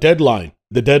arbitration deadline,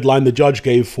 the deadline the judge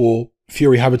gave for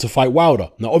Fury having to fight Wilder.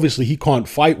 Now, obviously, he can't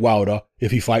fight Wilder if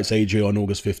he fights AJ on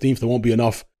August 15th. There won't be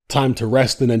enough time to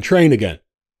rest and then train again.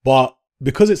 But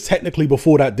because it's technically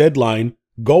before that deadline,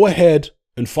 go ahead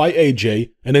and fight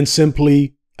AJ and then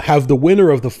simply have the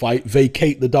winner of the fight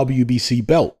vacate the WBC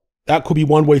belt. That could be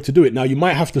one way to do it. Now, you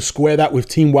might have to square that with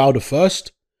Team Wilder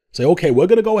first. Say, okay, we're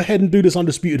going to go ahead and do this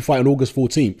undisputed fight on August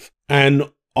 14th. And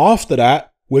after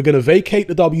that, we're going to vacate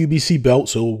the WBC belt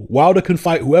so Wilder can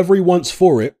fight whoever he wants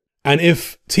for it. And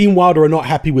if Team Wilder are not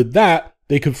happy with that,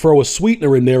 they could throw a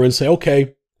sweetener in there and say,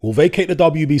 okay, we'll vacate the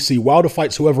WBC. Wilder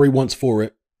fights whoever he wants for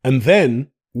it. And then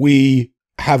we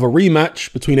have a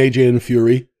rematch between AJ and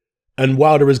Fury, and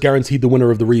Wilder is guaranteed the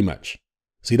winner of the rematch.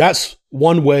 See, that's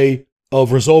one way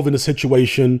of resolving the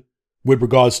situation with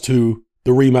regards to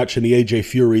the rematch in the AJ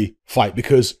Fury fight,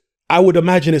 because I would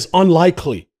imagine it's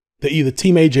unlikely that either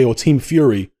Team AJ or Team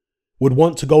Fury would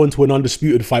want to go into an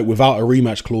undisputed fight without a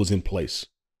rematch clause in place.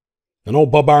 I know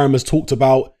Bob Arum has talked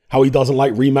about how he doesn't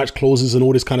like rematch clauses and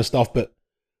all this kind of stuff, but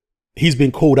he's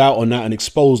been called out on that and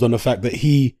exposed on the fact that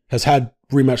he has had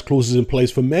rematch clauses in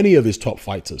place for many of his top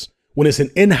fighters. When it's an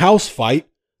in-house fight,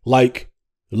 like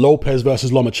Lopez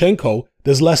versus Lomachenko,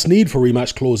 there's less need for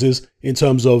rematch clauses in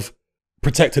terms of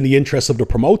protecting the interests of the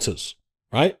promoters,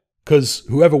 right? Because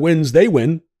whoever wins, they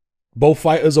win. Both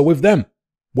fighters are with them.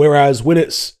 Whereas when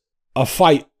it's a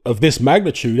fight of this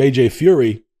magnitude, AJ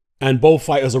Fury and both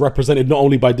fighters are represented not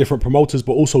only by different promoters,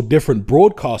 but also different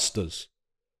broadcasters,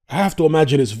 I have to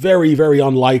imagine it's very, very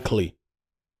unlikely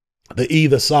that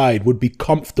either side would be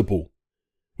comfortable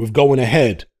with going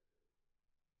ahead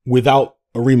without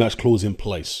a rematch clause in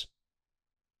place.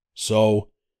 So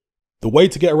the way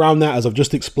to get around that, as I've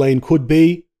just explained, could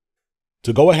be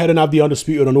to go ahead and have the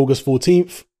Undisputed on August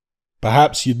 14th.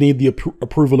 Perhaps you'd need the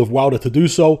approval of Wilder to do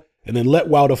so, and then let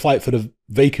Wilder fight for the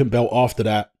vacant belt after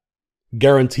that,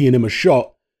 guaranteeing him a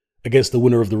shot against the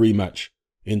winner of the rematch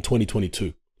in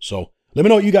 2022. So let me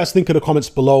know what you guys think in the comments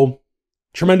below.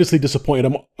 Tremendously disappointed.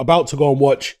 I'm about to go and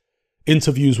watch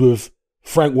interviews with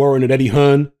Frank Warren and Eddie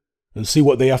Hearn and see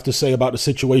what they have to say about the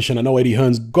situation. I know Eddie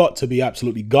Hearn's got to be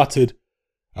absolutely gutted.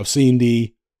 I've seen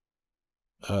the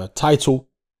title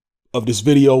of this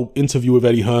video, interview with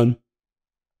Eddie Hearn,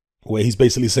 where he's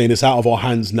basically saying it's out of our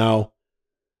hands now.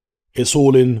 It's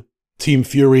all in Team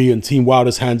Fury and Team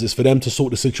Wilder's hands. It's for them to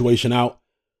sort the situation out.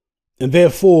 And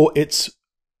therefore, it's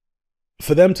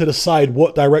for them to decide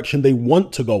what direction they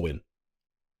want to go in.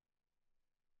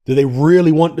 Do they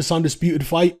really want this undisputed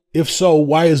fight? If so,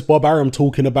 why is Bob Arum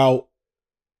talking about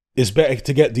it's better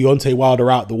to get Deontay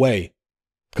Wilder out the way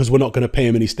because we're not going to pay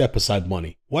him any step-aside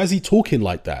money? Why is he talking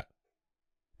like that?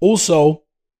 Also,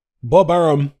 Bob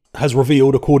Arum has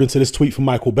revealed, according to this tweet from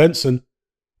Michael Benson,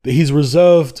 that he's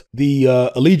reserved the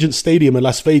Allegiant Stadium in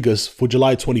Las Vegas for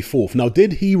July 24th. Now,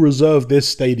 did he reserve this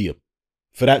stadium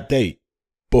for that date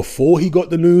before he got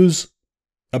the news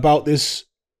about this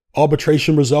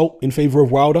arbitration result in favor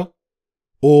of Wilder?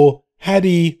 Or had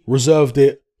he reserved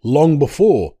it long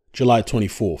before July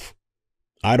 24th?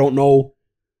 I don't know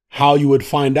how you would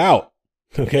find out,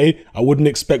 okay? I wouldn't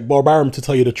expect Bob Arum to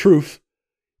tell you the truth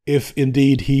if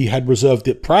indeed he had reserved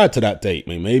it prior to that date.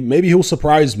 Maybe he'll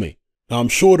surprise me. Now, I'm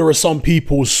sure there are some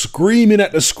people screaming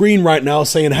at the screen right now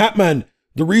saying, Hatman,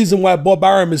 the reason why Bob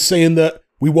Arum is saying that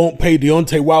we won't pay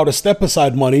Deontay Wilder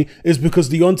step-aside money is because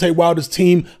Deontay Wilder's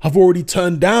team have already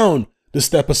turned down the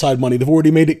step-aside money. They've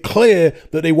already made it clear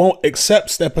that they won't accept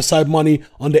step-aside money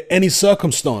under any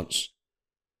circumstance.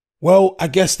 Well, I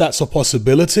guess that's a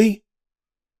possibility.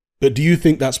 But do you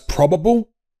think that's probable?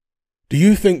 Do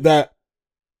you think that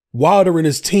Wilder and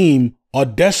his team are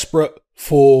desperate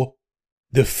for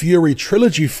the Fury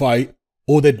trilogy fight,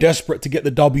 or they're desperate to get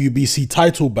the WBC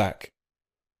title back?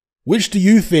 Which do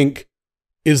you think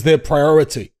is their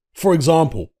priority? For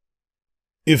example,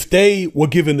 if they were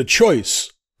given the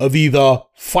choice of either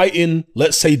fighting,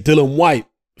 let's say, Dylan White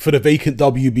for the vacant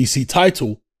WBC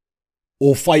title,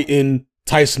 or fighting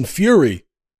Tyson Fury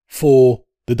for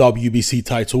the WBC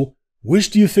title,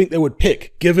 which do you think they would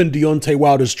pick, given Deontay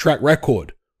Wilder's track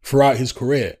record throughout his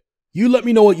career? You let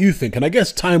me know what you think, and I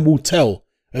guess time will tell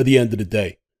at the end of the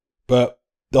day. But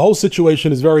the whole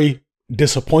situation is very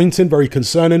disappointing, very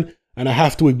concerning, and I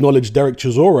have to acknowledge Derek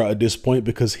Chisora at this point,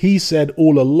 because he said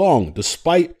all along,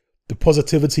 despite the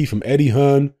positivity from Eddie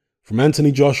Hearn, from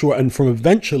Anthony Joshua, and from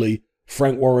eventually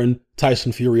Frank Warren,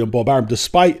 Tyson Fury, and Bob Arum,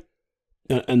 despite,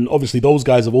 and obviously those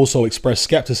guys have also expressed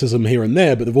skepticism here and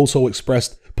there, but they've also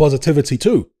expressed positivity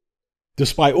too.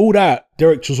 Despite all that,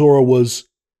 Derek Chisora was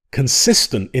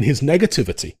consistent in his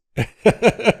negativity.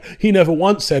 He never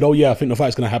once said, oh yeah, I think the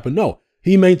fight's going to happen. No,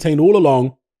 he maintained all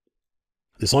along,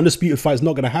 this undisputed fight is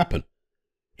not going to happen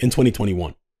in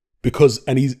 2021 because,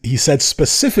 and he said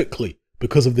specifically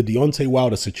because of the Deontay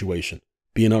Wilder situation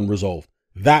being unresolved.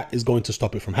 That is going to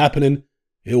stop it from happening.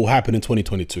 It will happen in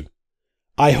 2022.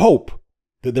 I hope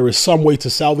that there is some way to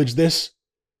salvage this.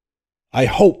 I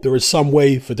hope there is some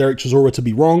way for Derek Chisora to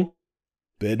be wrong.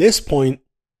 But at this point,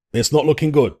 it's not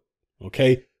looking good.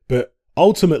 Okay. But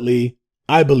ultimately,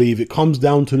 I believe it comes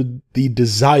down to the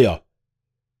desire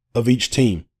of each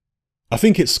team. I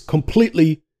think it's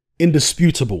completely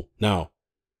indisputable now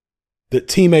that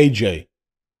Team AJ,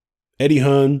 Eddie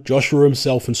Hearn, Joshua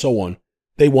himself, and so on,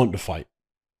 they want to fight.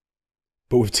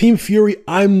 But with Team Fury,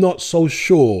 I'm not so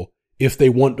sure if they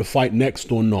want to fight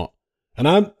next or not. And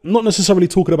I'm not necessarily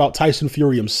talking about Tyson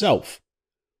Fury himself,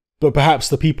 but perhaps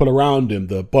the people around him,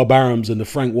 the Bob Arums and the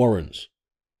Frank Warrens.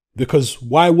 Because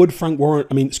why would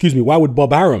why would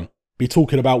Bob Arum be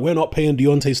talking about we're not paying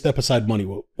Deontay step-aside money?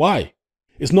 Well, why?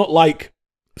 It's not like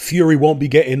Fury won't be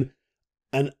getting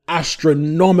an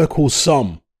astronomical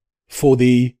sum for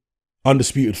the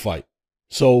undisputed fight.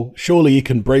 So surely he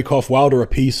can break off Wilder a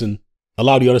piece and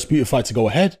allow the undisputed fight to go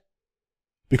ahead.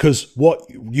 Because what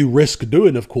you risk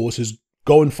doing, of course, is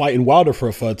going fighting Wilder for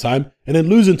a third time and then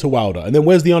losing to Wilder. And then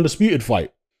where's the undisputed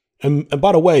fight? And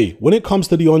by the way, when it comes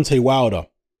to Deontay Wilder,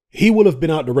 he will have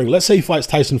been out the ring. Let's say he fights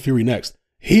Tyson Fury next.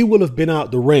 He will have been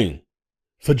out the ring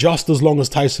for just as long as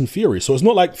Tyson Fury. So it's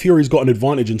not like Fury's got an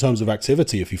advantage in terms of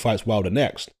activity if he fights Wilder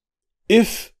next.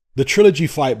 If the trilogy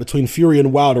fight between Fury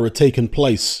and Wilder had taken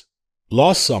place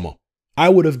last summer, I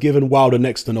would have given Wilder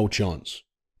next to no chance,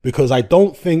 because I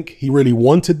don't think he really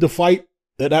wanted the fight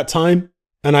at that time,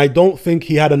 and I don't think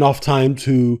he had enough time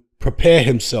to prepare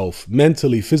himself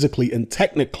mentally, physically, and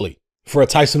technically for a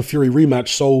Tyson Fury rematch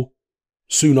so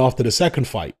soon after the second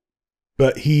fight.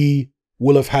 But he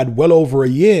will have had well over a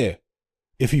year.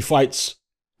 If he fights,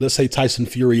 let's say, Tyson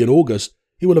Fury in August,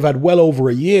 he will have had well over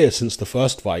a year since the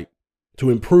first fight to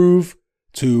improve,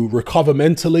 to recover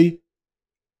mentally,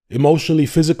 emotionally,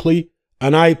 physically.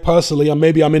 And I personally, and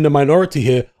maybe I'm in the minority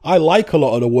here, I like a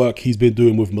lot of the work he's been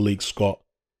doing with Malik Scott,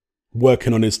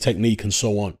 working on his technique and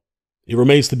so on. It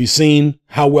remains to be seen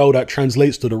how well that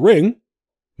translates to the ring.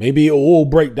 Maybe it'll all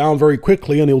break down very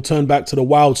quickly and he'll turn back to the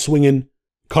wild swinging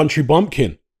country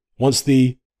bumpkin once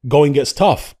the going gets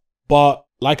tough. But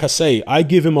like I say, I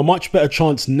give him a much better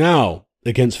chance now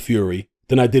against Fury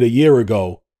than I did a year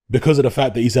ago because of the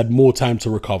fact that he's had more time to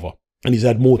recover and he's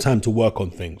had more time to work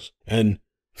on things. And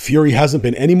Fury hasn't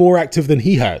been any more active than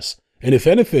he has. And if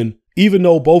anything, even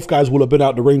though both guys will have been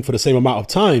out the ring for the same amount of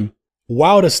time,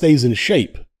 Wilder stays in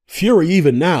shape. Fury,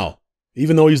 even now,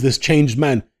 even though he's this changed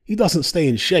man, he doesn't stay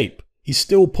in shape. He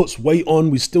still puts weight on.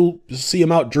 We still see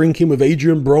him out drinking with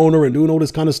Adrian Broner and doing all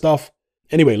this kind of stuff.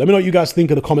 Anyway, let me know what you guys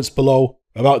think in the comments below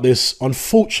about this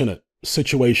unfortunate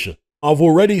situation. I've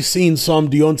already seen some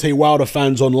Deontay Wilder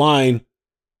fans online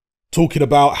talking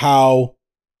about how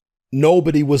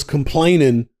nobody was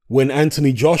complaining when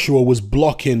Anthony Joshua was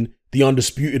blocking the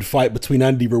undisputed fight between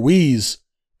Andy Ruiz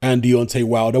and Deontay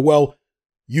Wilder. Well,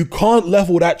 you can't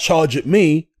level that charge at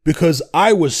me because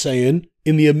I was saying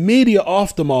in the immediate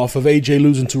aftermath of AJ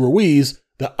losing to Ruiz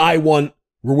that I want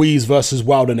Ruiz versus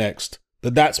Wilder next,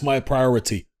 that that's my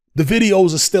priority. The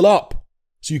videos are still up,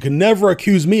 so you can never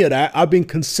accuse me of that. I've been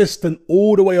consistent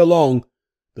all the way along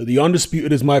that the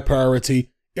undisputed is my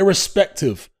priority,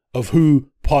 irrespective of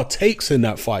who partakes in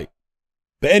that fight.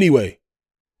 But anyway,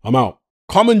 I'm out.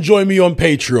 Come and join me on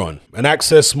Patreon and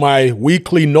access my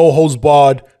weekly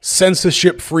no-holds-barred,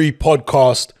 censorship-free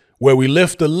podcast where we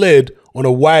lift the lid on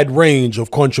a wide range of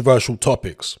controversial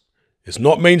topics. It's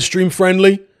not mainstream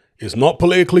friendly, it's not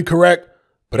politically correct,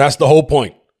 but that's the whole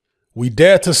point. We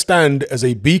dare to stand as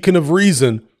a beacon of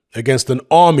reason against an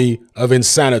army of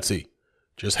insanity.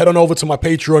 Just head on over to my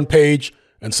Patreon page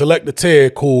and select the tier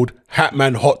called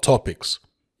Hatman Hot Topics.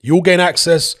 You'll gain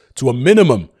access to a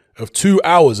minimum of 2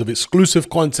 hours of exclusive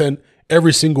content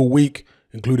every single week,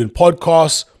 including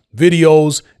podcasts,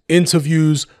 videos,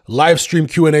 interviews, live stream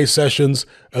Q&A sessions,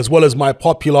 as well as my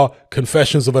popular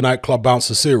Confessions of a Nightclub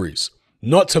Bouncer series.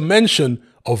 Not to mention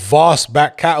a vast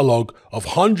back catalog of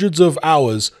hundreds of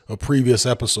hours of previous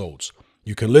episodes.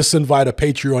 You can listen via the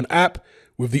Patreon app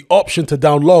with the option to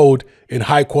download in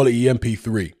high quality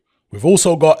MP3. We've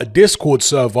also got a Discord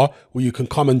server where you can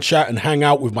come and chat and hang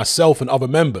out with myself and other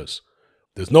members.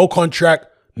 There's no contract,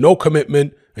 no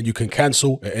commitment, and you can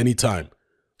cancel at any time.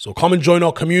 So come and join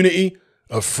our community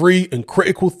of free and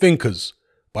critical thinkers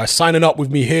by signing up with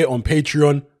me here on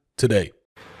Patreon today.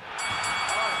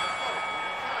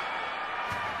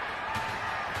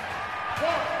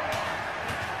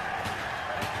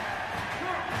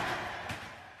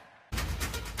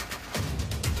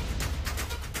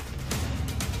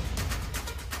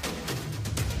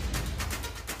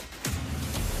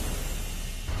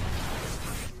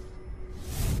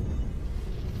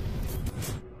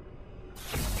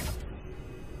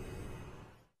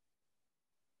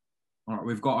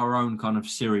 We've got our own kind of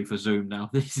Siri for Zoom now.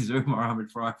 This is Umar Ahmed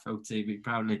for IFL TV,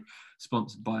 proudly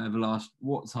sponsored by Everlast.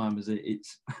 What time is it?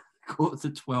 It's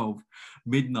 11:45,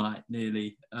 midnight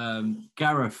nearly.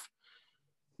 Gareth,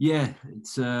 yeah,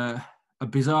 it's a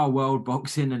bizarre world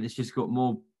boxing, and it's just got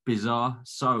more bizarre.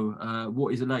 So,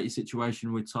 what is the latest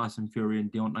situation with Tyson Fury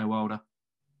and Deontay Wilder?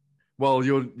 Well,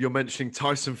 you're mentioning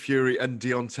Tyson Fury and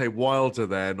Deontay Wilder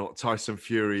there, not Tyson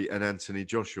Fury and Anthony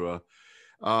Joshua.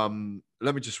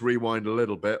 Let me just rewind a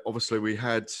little bit. Obviously, we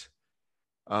had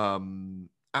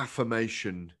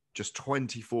affirmation just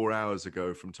 24 hours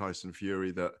ago from Tyson Fury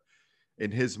that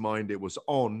in his mind it was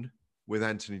on with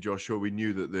Anthony Joshua. We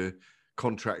knew that the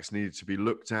contracts needed to be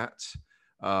looked at.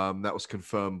 That was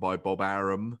confirmed by Bob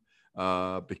Arum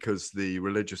because the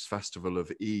religious festival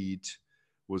of Eid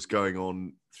was going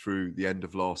on through the end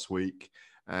of last week.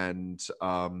 And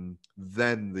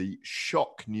then the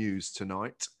shock news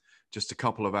tonight, just a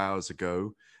couple of hours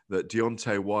ago, that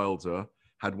Deontay Wilder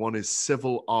had won his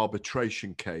civil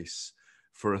arbitration case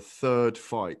for a third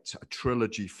fight, a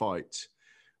trilogy fight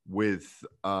with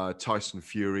Tyson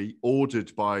Fury,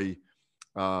 ordered by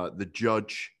the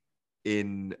judge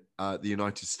in the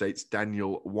United States,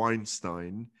 Daniel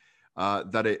Weinstein,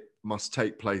 that it must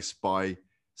take place by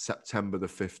September the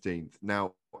 15th.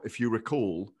 Now, if you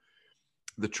recall,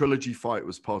 the trilogy fight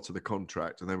was part of the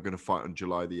contract, and they were going to fight on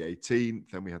July the 18th.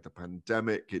 Then we had the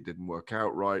pandemic. It didn't work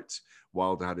out right.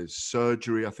 Wilder had his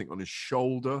surgery, I think, on his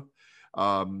shoulder.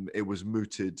 It was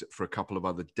mooted for a couple of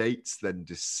other dates, then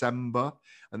December.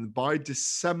 And by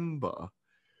December,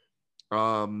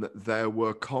 there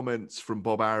were comments from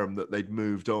Bob Arum that they'd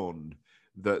moved on,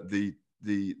 that the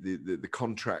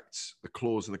contract, the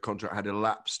clause in the contract had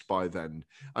elapsed by then.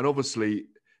 And obviously,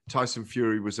 Tyson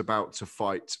Fury was about to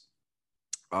fight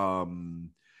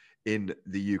in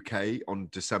the UK on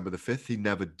December the 5th. He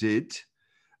never did.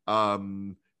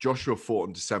 Joshua fought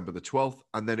on December the 12th,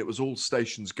 and then it was all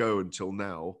stations go until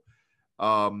now,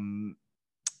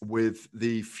 with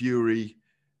the Fury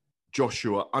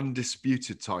Joshua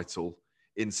undisputed title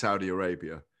in Saudi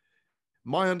Arabia.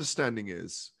 My understanding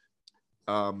is,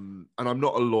 and I'm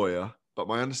not a lawyer, but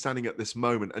my understanding at this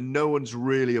moment, and no one's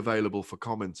really available for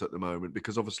comment at the moment,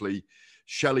 because obviously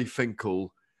Shelley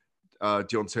Finkel,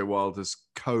 Deontay Wilder's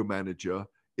co-manager,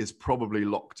 is probably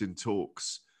locked in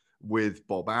talks with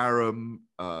Bob Arum,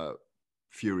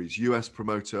 Fury's US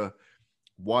promoter,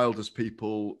 Wilder's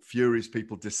people, Fury's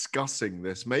people, discussing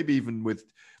this, maybe even with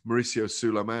Mauricio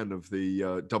Sulaiman of the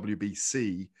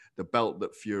WBC, the belt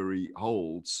that Fury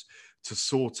holds, to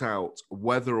sort out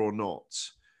whether or not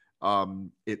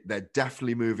they're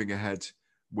definitely moving ahead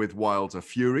with Wilder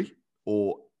Fury,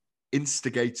 or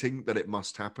instigating that it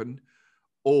must happen,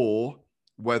 or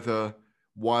whether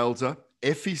Wilder,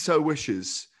 if he so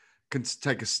wishes, can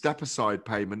take a step-aside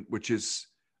payment, which is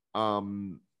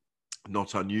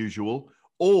not unusual,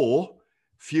 or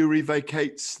Fury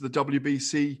vacates the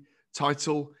WBC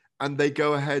title and they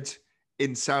go ahead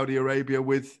in Saudi Arabia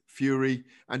with Fury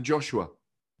and Joshua.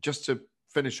 Just to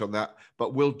finish on that,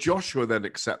 but will Joshua then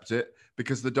accept it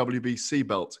because the WBC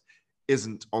belt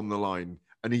isn't on the line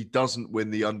and he doesn't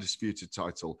win the undisputed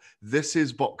title? This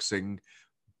is boxing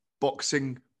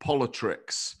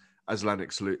politricks, as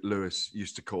Lennox Lewis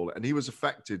used to call it. And he was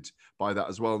affected by that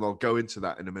as well. And I'll go into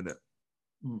that in a minute.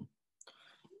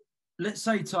 Let's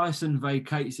say Tyson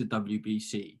vacates the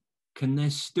WBC. Can there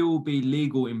still be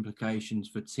legal implications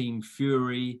for Team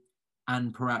Fury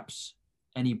and perhaps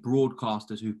any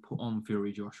broadcasters who put on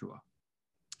Fury Joshua?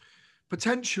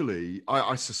 Potentially,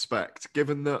 I suspect,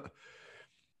 given that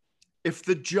if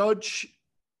the judge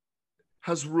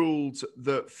has ruled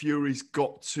that Fury's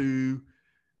got to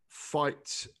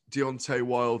fight Deontay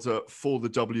Wilder for the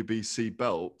WBC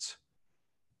belt,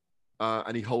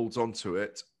 and he holds on to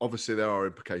it, obviously there are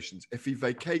implications. If he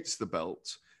vacates the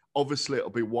belt, obviously it'll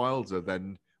be Wilder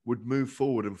then would move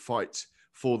forward and fight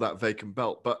for that vacant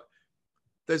belt. But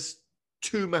there's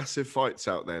two massive fights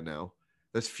out there now.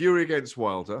 There's Fury against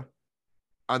Wilder,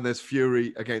 and there's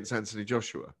Fury against Anthony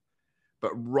Joshua.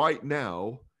 But right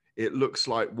now, it looks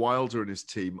like Wilder and his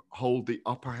team hold the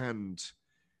upper hand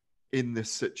in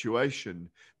this situation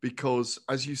because,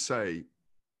 as you say,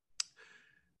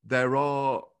 there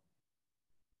are,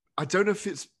 I don't know if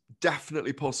it's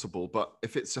definitely possible, but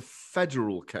if it's a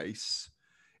federal case,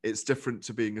 it's different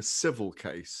to being a civil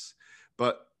case.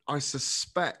 But I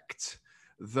suspect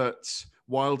that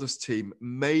Wilder's team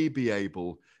may be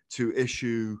able to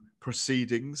issue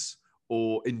proceedings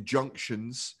or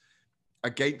injunctions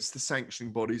against the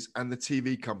sanctioning bodies and the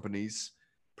TV companies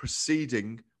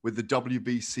proceeding with the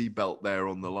WBC belt there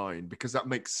on the line, because that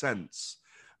makes sense.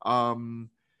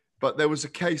 But there was a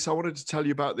case, I wanted to tell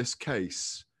you about this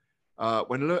case.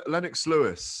 When Lennox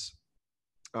Lewis,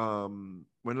 I've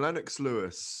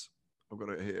got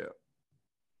it here.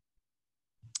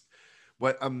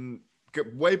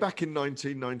 Way back in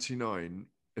 1999,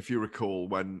 if you recall,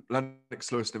 when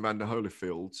Lennox Lewis and Evander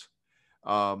Holyfield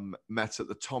met at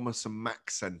the Thomas and Mack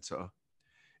Center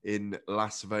in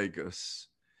Las Vegas,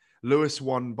 Lewis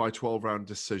won by 12-round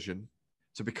decision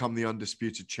to become the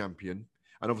undisputed champion.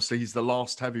 And obviously he's the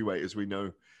last heavyweight, as we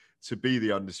know, to be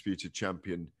the undisputed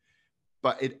champion.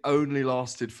 But it only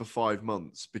lasted for 5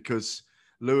 months because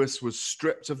Lewis was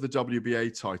stripped of the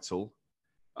WBA title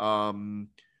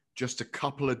just a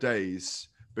couple of days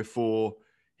before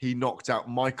he knocked out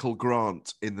Michael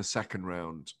Grant in the second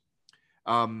round.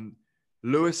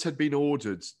 Lewis had been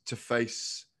ordered to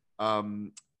face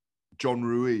John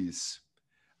Ruiz.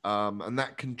 And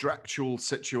that contractual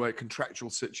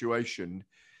situation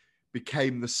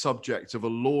became the subject of a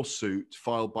lawsuit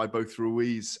filed by both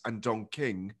Ruiz and Don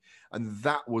King, and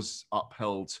that was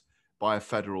upheld by a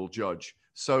federal judge.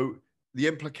 So the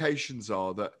implications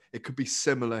are that it could be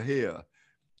similar here,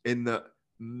 in that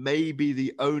maybe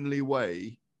the only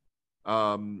way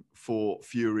for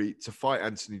Fury to fight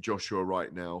Anthony Joshua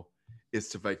right now is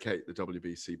to vacate the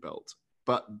WBC belt.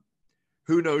 But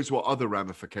who knows what other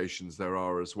ramifications there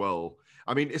are as well.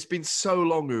 I mean, it's been so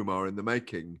long, Umar, in the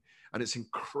making, and it's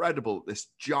incredible that this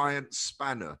giant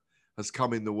spanner has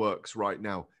come in the works right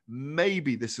now.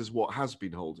 Maybe this is what has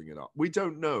been holding it up. We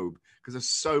don't know, because there's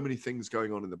so many things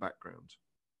going on in the background.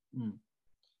 Mm.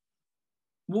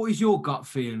 What is your gut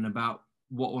feeling about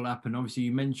what will happen? Obviously,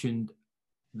 you mentioned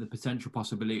the potential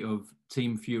possibility of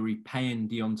Team Fury paying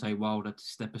Deontay Wilder to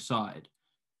step aside.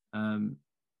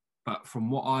 But from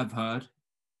what I've heard,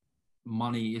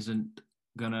 money isn't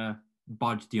going to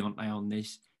budge Deontay on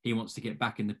this. He wants to get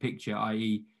back in the picture,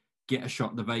 i.e. get a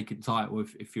shot at the vacant title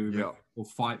if Fury or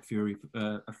fight Fury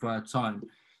a third time.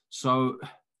 So,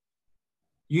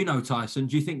 you know, Tyson,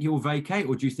 do you think he'll vacate,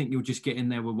 or do you think you'll just get in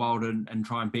there with Wilder and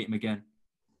try and beat him again?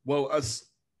 Well, as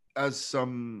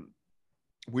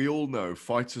we all know,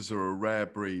 fighters are a rare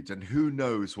breed, and who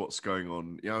knows what's going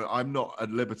on. You know, I'm not at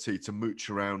liberty to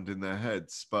mooch around in their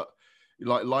heads, but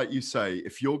like you say,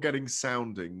 if you're getting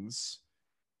soundings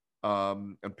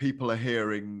and people are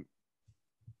hearing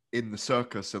in the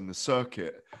circus and the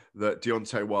circuit that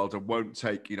Deontay Wilder won't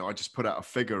take, you know, I just put out a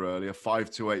figure earlier,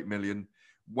 5 to 8 million,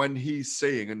 when he's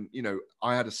seeing, and, you know,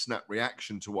 I had a snap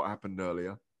reaction to what happened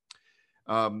earlier.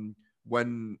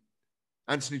 When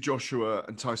Anthony Joshua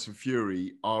and Tyson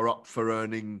Fury are up for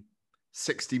earning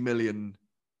 60 million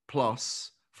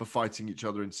plus for fighting each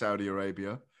other in Saudi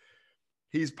Arabia,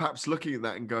 he's perhaps looking at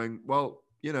that and going, well,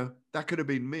 you know, that could have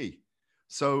been me.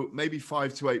 So maybe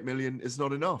 5 to 8 million is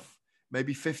not enough.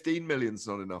 Maybe 15 million is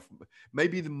not enough.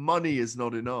 Maybe the money is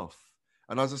not enough.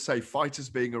 And as I say, fighters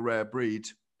being a rare breed,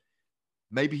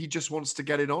 maybe he just wants to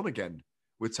get it on again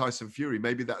with Tyson Fury.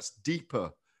 Maybe that's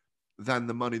deeper than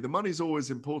the money. The money's always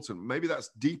important. Maybe that's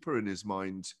deeper in his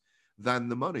mind than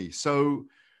the money. So,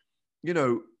 you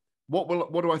know, what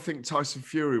do I think Tyson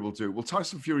Fury will do? Well,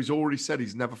 Tyson Fury's already said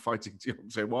he's never fighting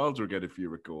Deontay Wilder again, if you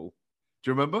recall.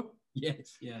 Do you remember?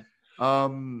 Yes, yeah.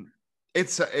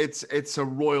 It's a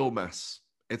royal mess.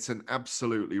 It's an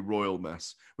absolutely royal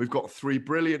mess. We've got 3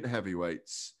 brilliant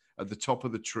heavyweights at the top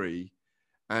of the tree,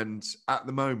 and at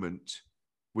the moment,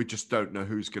 we just don't know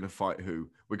who's going to fight who.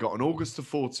 We got an August the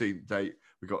 14th date.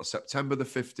 We got a September the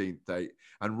 15th date.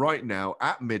 And right now,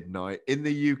 at midnight in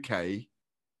the UK,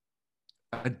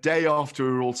 a day after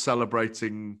we were all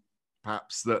celebrating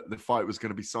perhaps that the fight was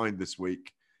going to be signed this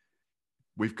week,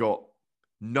 we've got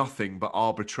nothing but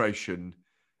arbitration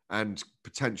and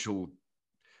potential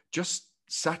just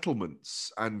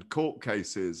settlements and court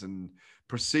cases and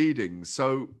proceedings.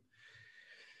 So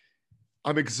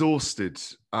I'm exhausted.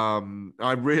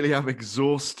 I really am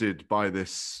exhausted by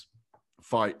this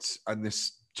fight and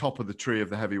this top of the tree of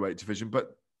the heavyweight division,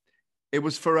 but it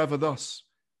was forever thus.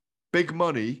 Big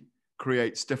money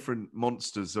creates different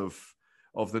monsters of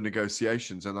the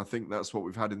negotiations, and I think that's what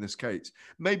we've had in this case.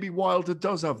 Maybe Wilder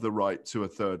does have the right to a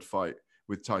third fight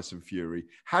with Tyson Fury.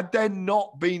 Had there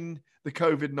not been the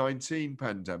COVID-19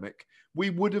 pandemic,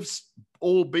 we would have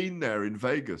all been there in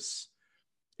Vegas.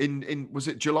 In was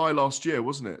it July last year,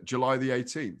 wasn't it? July the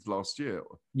 18th last year.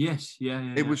 Yes,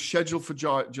 yeah. It was scheduled for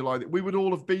July. We would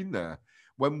all have been there.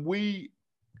 When we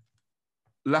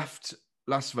left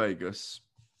Las Vegas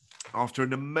after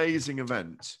an amazing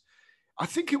event, I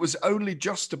think it was only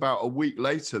just about a week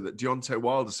later that Deontay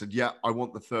Wilder said, yeah, I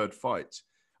want the third fight.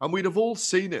 And we'd have all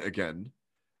seen it again.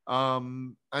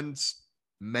 And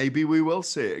maybe we will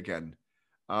see it again.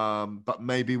 But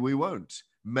maybe we won't.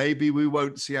 Maybe we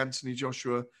won't see Anthony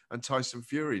Joshua and Tyson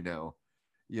Fury now.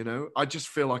 You know, I just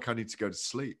feel like I need to go to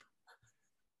sleep.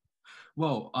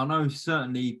 Well, I know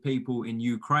certainly people in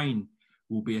Ukraine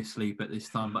will be asleep at this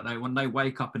time, but when they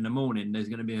wake up in the morning, there's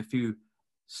going to be a few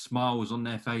smiles on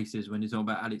their faces when it's all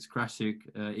about Alex Krasik,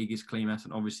 Igis Klimas,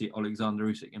 and obviously Alexander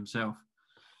Usyk himself.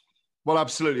 Well,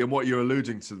 absolutely. And what you're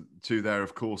alluding to there,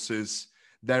 of course, is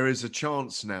there is a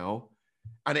chance now,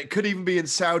 and it could even be in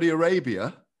Saudi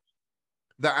Arabia,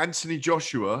 that Anthony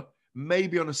Joshua,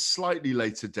 maybe on a slightly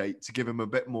later date to give him a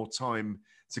bit more time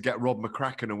to get Rob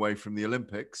McCracken away from the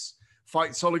Olympics,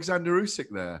 fights Alexander Usyk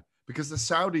there, because the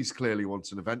Saudis clearly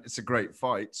want an event. It's a great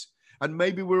fight. And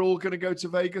maybe we're all going to go to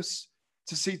Vegas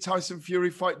to see Tyson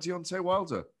Fury fight Deontay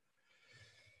Wilder.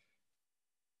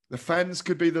 The fans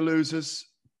could be the losers,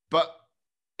 but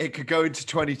it could go into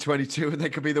 2022 and they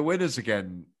could be the winners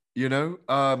again. You know,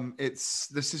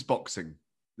 this is boxing.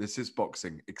 This is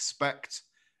boxing. Expect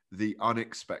the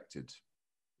unexpected.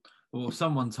 Well,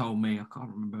 someone told me, I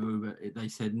can't remember who, but they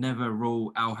said never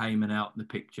rule Al Heyman out in the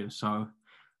picture. So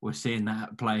we're seeing that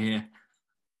at play here.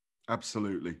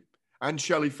 Absolutely. And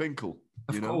Shelley Finkel,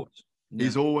 of course. Yeah.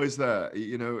 He's always there.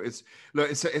 You know,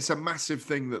 it's a massive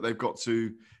thing that they've got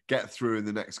to get through in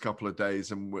the next couple of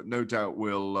days, and no doubt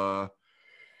we'll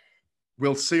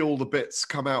we'll see all the bits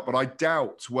come out, but I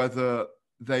doubt whether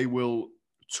they will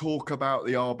talk about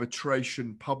the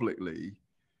arbitration publicly,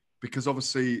 because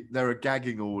obviously there are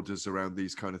gagging orders around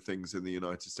these kind of things in the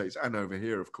United States and over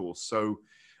here, of course. So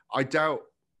I doubt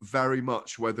very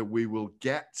much whether we will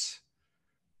get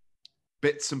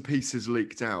bits and pieces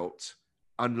leaked out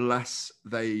unless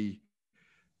they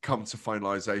come to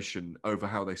finalization over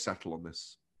how they settle on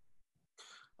this.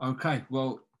 Okay,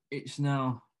 well, it's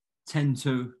now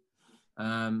 10:02,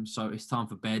 so it's time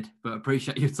for bed. But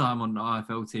appreciate your time on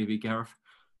IFL TV, Gareth.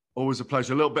 Always a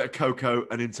pleasure. A little bit of cocoa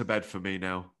and into bed for me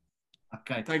now.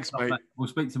 Okay. Thanks, mate. We'll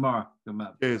speak tomorrow. Good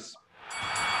man. Cheers.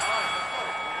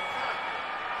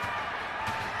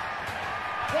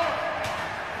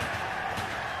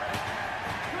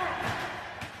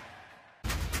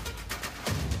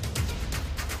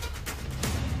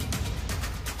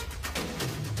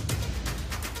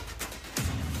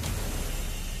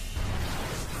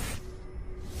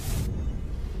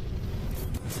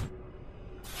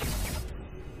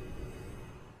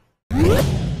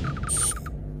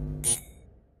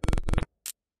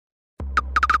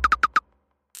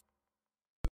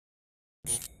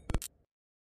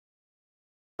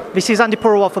 This is Andy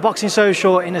Purrawat for Boxing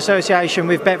Social in association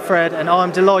with Betfred, and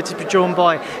I'm delighted to be joined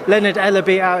by Leonard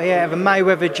Ellerbe out here at the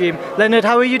Mayweather gym. Leonard,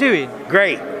 how are you doing?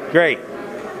 Great, great.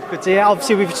 Good to hear.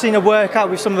 Obviously, we've seen a workout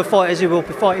with some of the fighters who will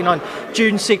be fighting on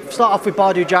June 6th. Start off with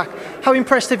Badu Jack. How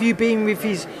impressed have you been with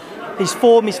his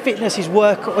form, his fitness, his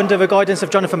work under the guidance of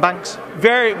Jonathan Banks?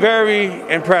 Very, very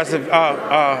impressive.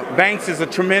 Banks is a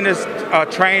tremendous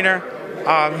trainer.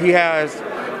 He has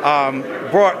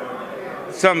brought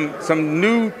some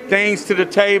new things to the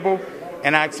table,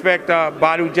 and I expect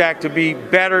Badu Jack to be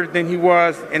better than he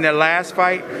was in their last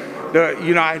fight.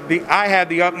 I have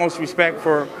the utmost respect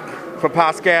for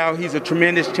Pascal. He's a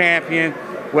tremendous champion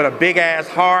with a big ass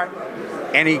heart,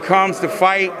 and he comes to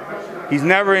fight. He's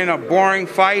never in a boring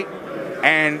fight,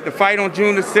 and the fight on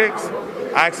June the 6th,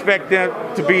 I expect them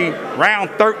to be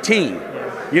round 13.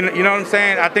 You know what I'm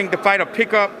saying? I think the fight will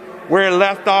pick up where it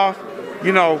left off.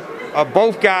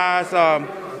 Both guys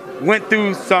went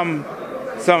through some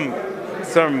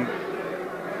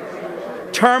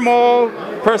turmoil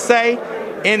per se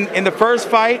in the first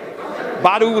fight.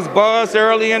 Badu was buzzed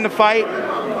early in the fight,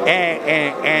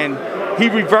 and he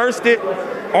reversed it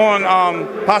on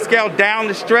Pascal down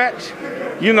the stretch.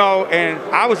 And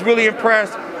I was really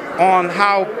impressed on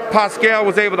how Pascal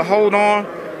was able to hold on.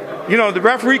 The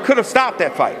referee could have stopped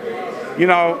that fight.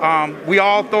 We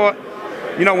all thought,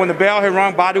 when the bell had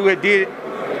rung, Badu had did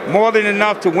more than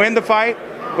enough to win the fight.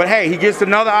 But hey, he gets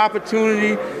another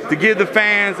opportunity to give the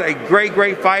fans a great,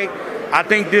 great fight. I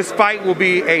think this fight will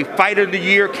be a Fight of the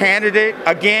Year candidate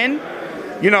again,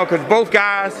 because both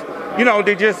guys,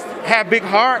 they just have big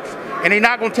hearts, and they're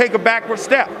not going to take a backward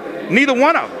step. Neither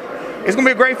one of them. It's going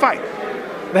to be a great fight.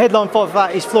 The headline fight for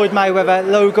that is Floyd Mayweather,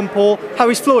 Logan Paul. How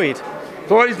is Floyd?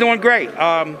 Floyd is doing great.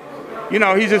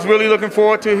 He's just really looking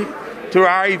forward to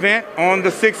our event on the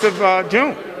 6th of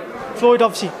June. Floyd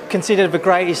obviously considered the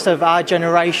greatest of our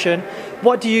generation.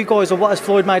 What do you guys, or what has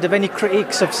Floyd made of any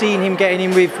critics of seeing him getting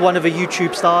in with one of the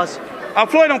YouTube stars?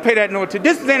 Floyd don't pay that no attention.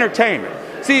 This is entertainment.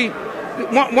 See,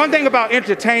 one thing about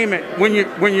entertainment, when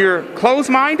you're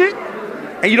closed-minded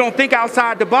and you don't think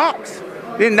outside the box,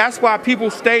 then that's why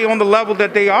people stay on the level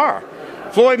that they are.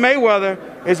 Floyd Mayweather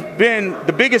has been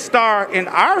the biggest star in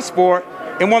our sport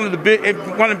and one of the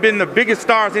biggest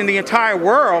stars in the entire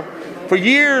world for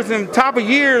years and top of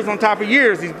years on top of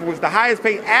years. He was the highest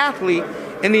paid athlete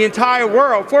in the entire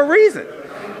world for a reason,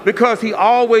 because he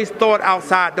always thought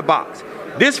outside the box.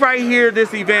 This right here,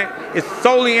 this event is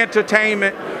solely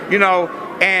entertainment,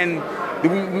 and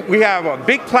we have a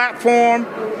big platform.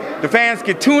 The fans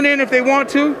can tune in if they want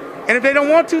to, and if they don't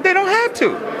want to, they don't have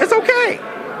to. It's okay.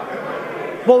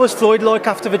 What was Floyd like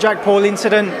after the Jack Paul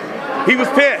incident? He was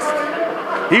pissed.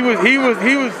 He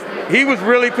was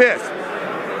really pissed.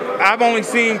 I've only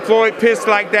seen Floyd pissed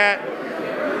like that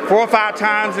 4 or 5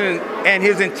 times in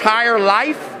his entire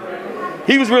life.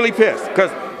 He was really pissed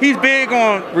because he's big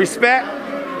on respect,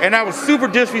 and that was super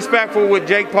disrespectful what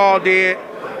Jake Paul did.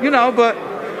 But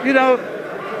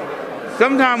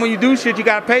sometimes when you do shit, you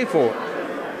gotta pay for it.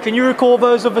 Can you recall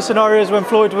those other scenarios when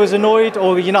Floyd was annoyed,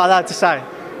 or you're not allowed to say?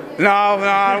 No,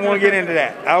 I don't want to get into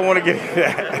that.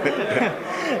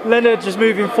 Leonard, just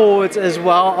moving forward as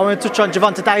well, I want to touch on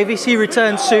Gervonta Davis. He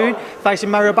returns soon, facing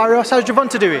Mario Barrios. How's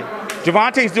Gervonta doing?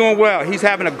 Gervonta's doing well. He's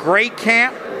having a great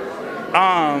camp,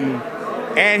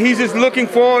 and he's just looking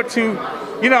forward to,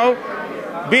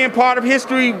 being part of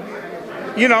history,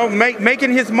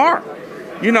 making his mark,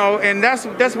 and that's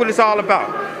what it's all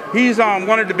about. He's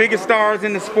one of the biggest stars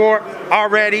in the sport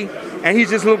already. and he's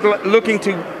just looking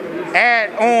to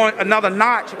add on another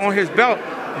notch on his belt.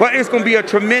 But it's going to be a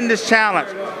tremendous challenge.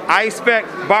 I expect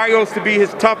Barrios to be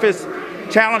his toughest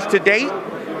challenge to date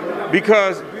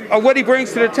because of what he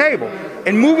brings to the table.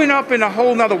 And moving up in a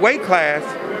whole nother weight class,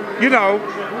 you know,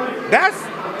 that's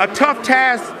a tough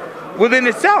task within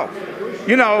itself,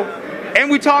 you know. And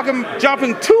we're talking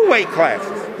jumping 2 weight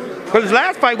classes because his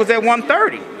last fight was at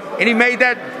 130, and he made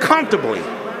that comfortably,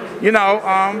 you know.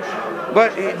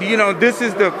 But, you know, this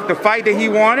is the fight that he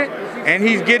wanted, and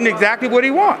he's getting exactly what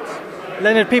he wants.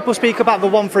 Leonard, people speak about the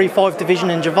 135 division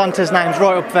and Gervonta's name's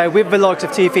right up there with the likes of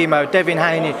Teofimo, Devin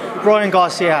Haney, Ryan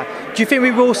Garcia. Do you think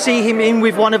we will see him in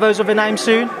with one of those other names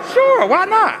soon? Sure, why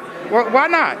not? Why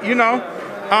not? You know,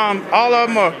 all of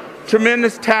them are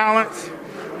tremendous talents,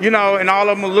 you know, and all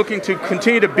of them are looking to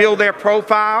continue to build their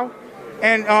profile.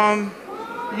 And,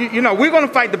 you know, we're going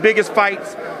to fight the biggest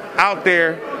fights out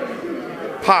there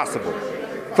possible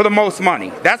for the most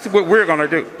money. That's what we're going to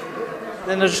do.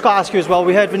 Then I just got to ask you as well,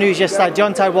 we heard the news yesterday,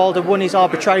 Deontay Wilder won his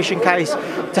arbitration case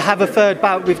to have a third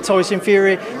bout with Tyson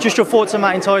Fury. Just your thoughts on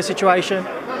that entire situation?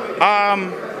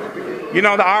 You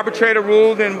know, the arbitrator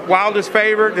ruled in Wilder's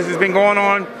favor. This has been going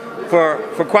on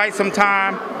for quite some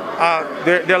time.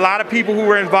 There are a lot of people who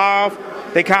were involved.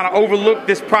 They kind of overlooked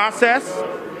this process,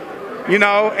 you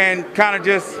know, and kind of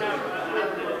just,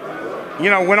 you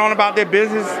know, went on about their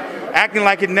business, acting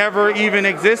like it never even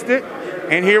existed.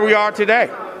 And here we are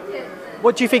today.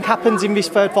 What do you think happens in this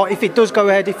third fight? If it does go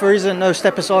ahead, if there isn't no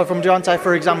step aside from Deontay,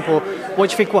 for example, what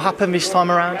do you think will happen this time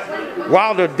around?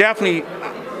 Wilder definitely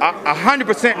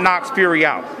 100% knocks Fury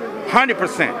out.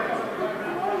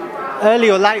 100%.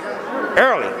 Early or late?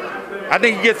 Early. I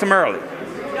think he gets him early.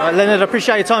 All right, Leonard, I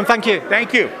appreciate your time. Thank you.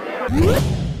 Thank you.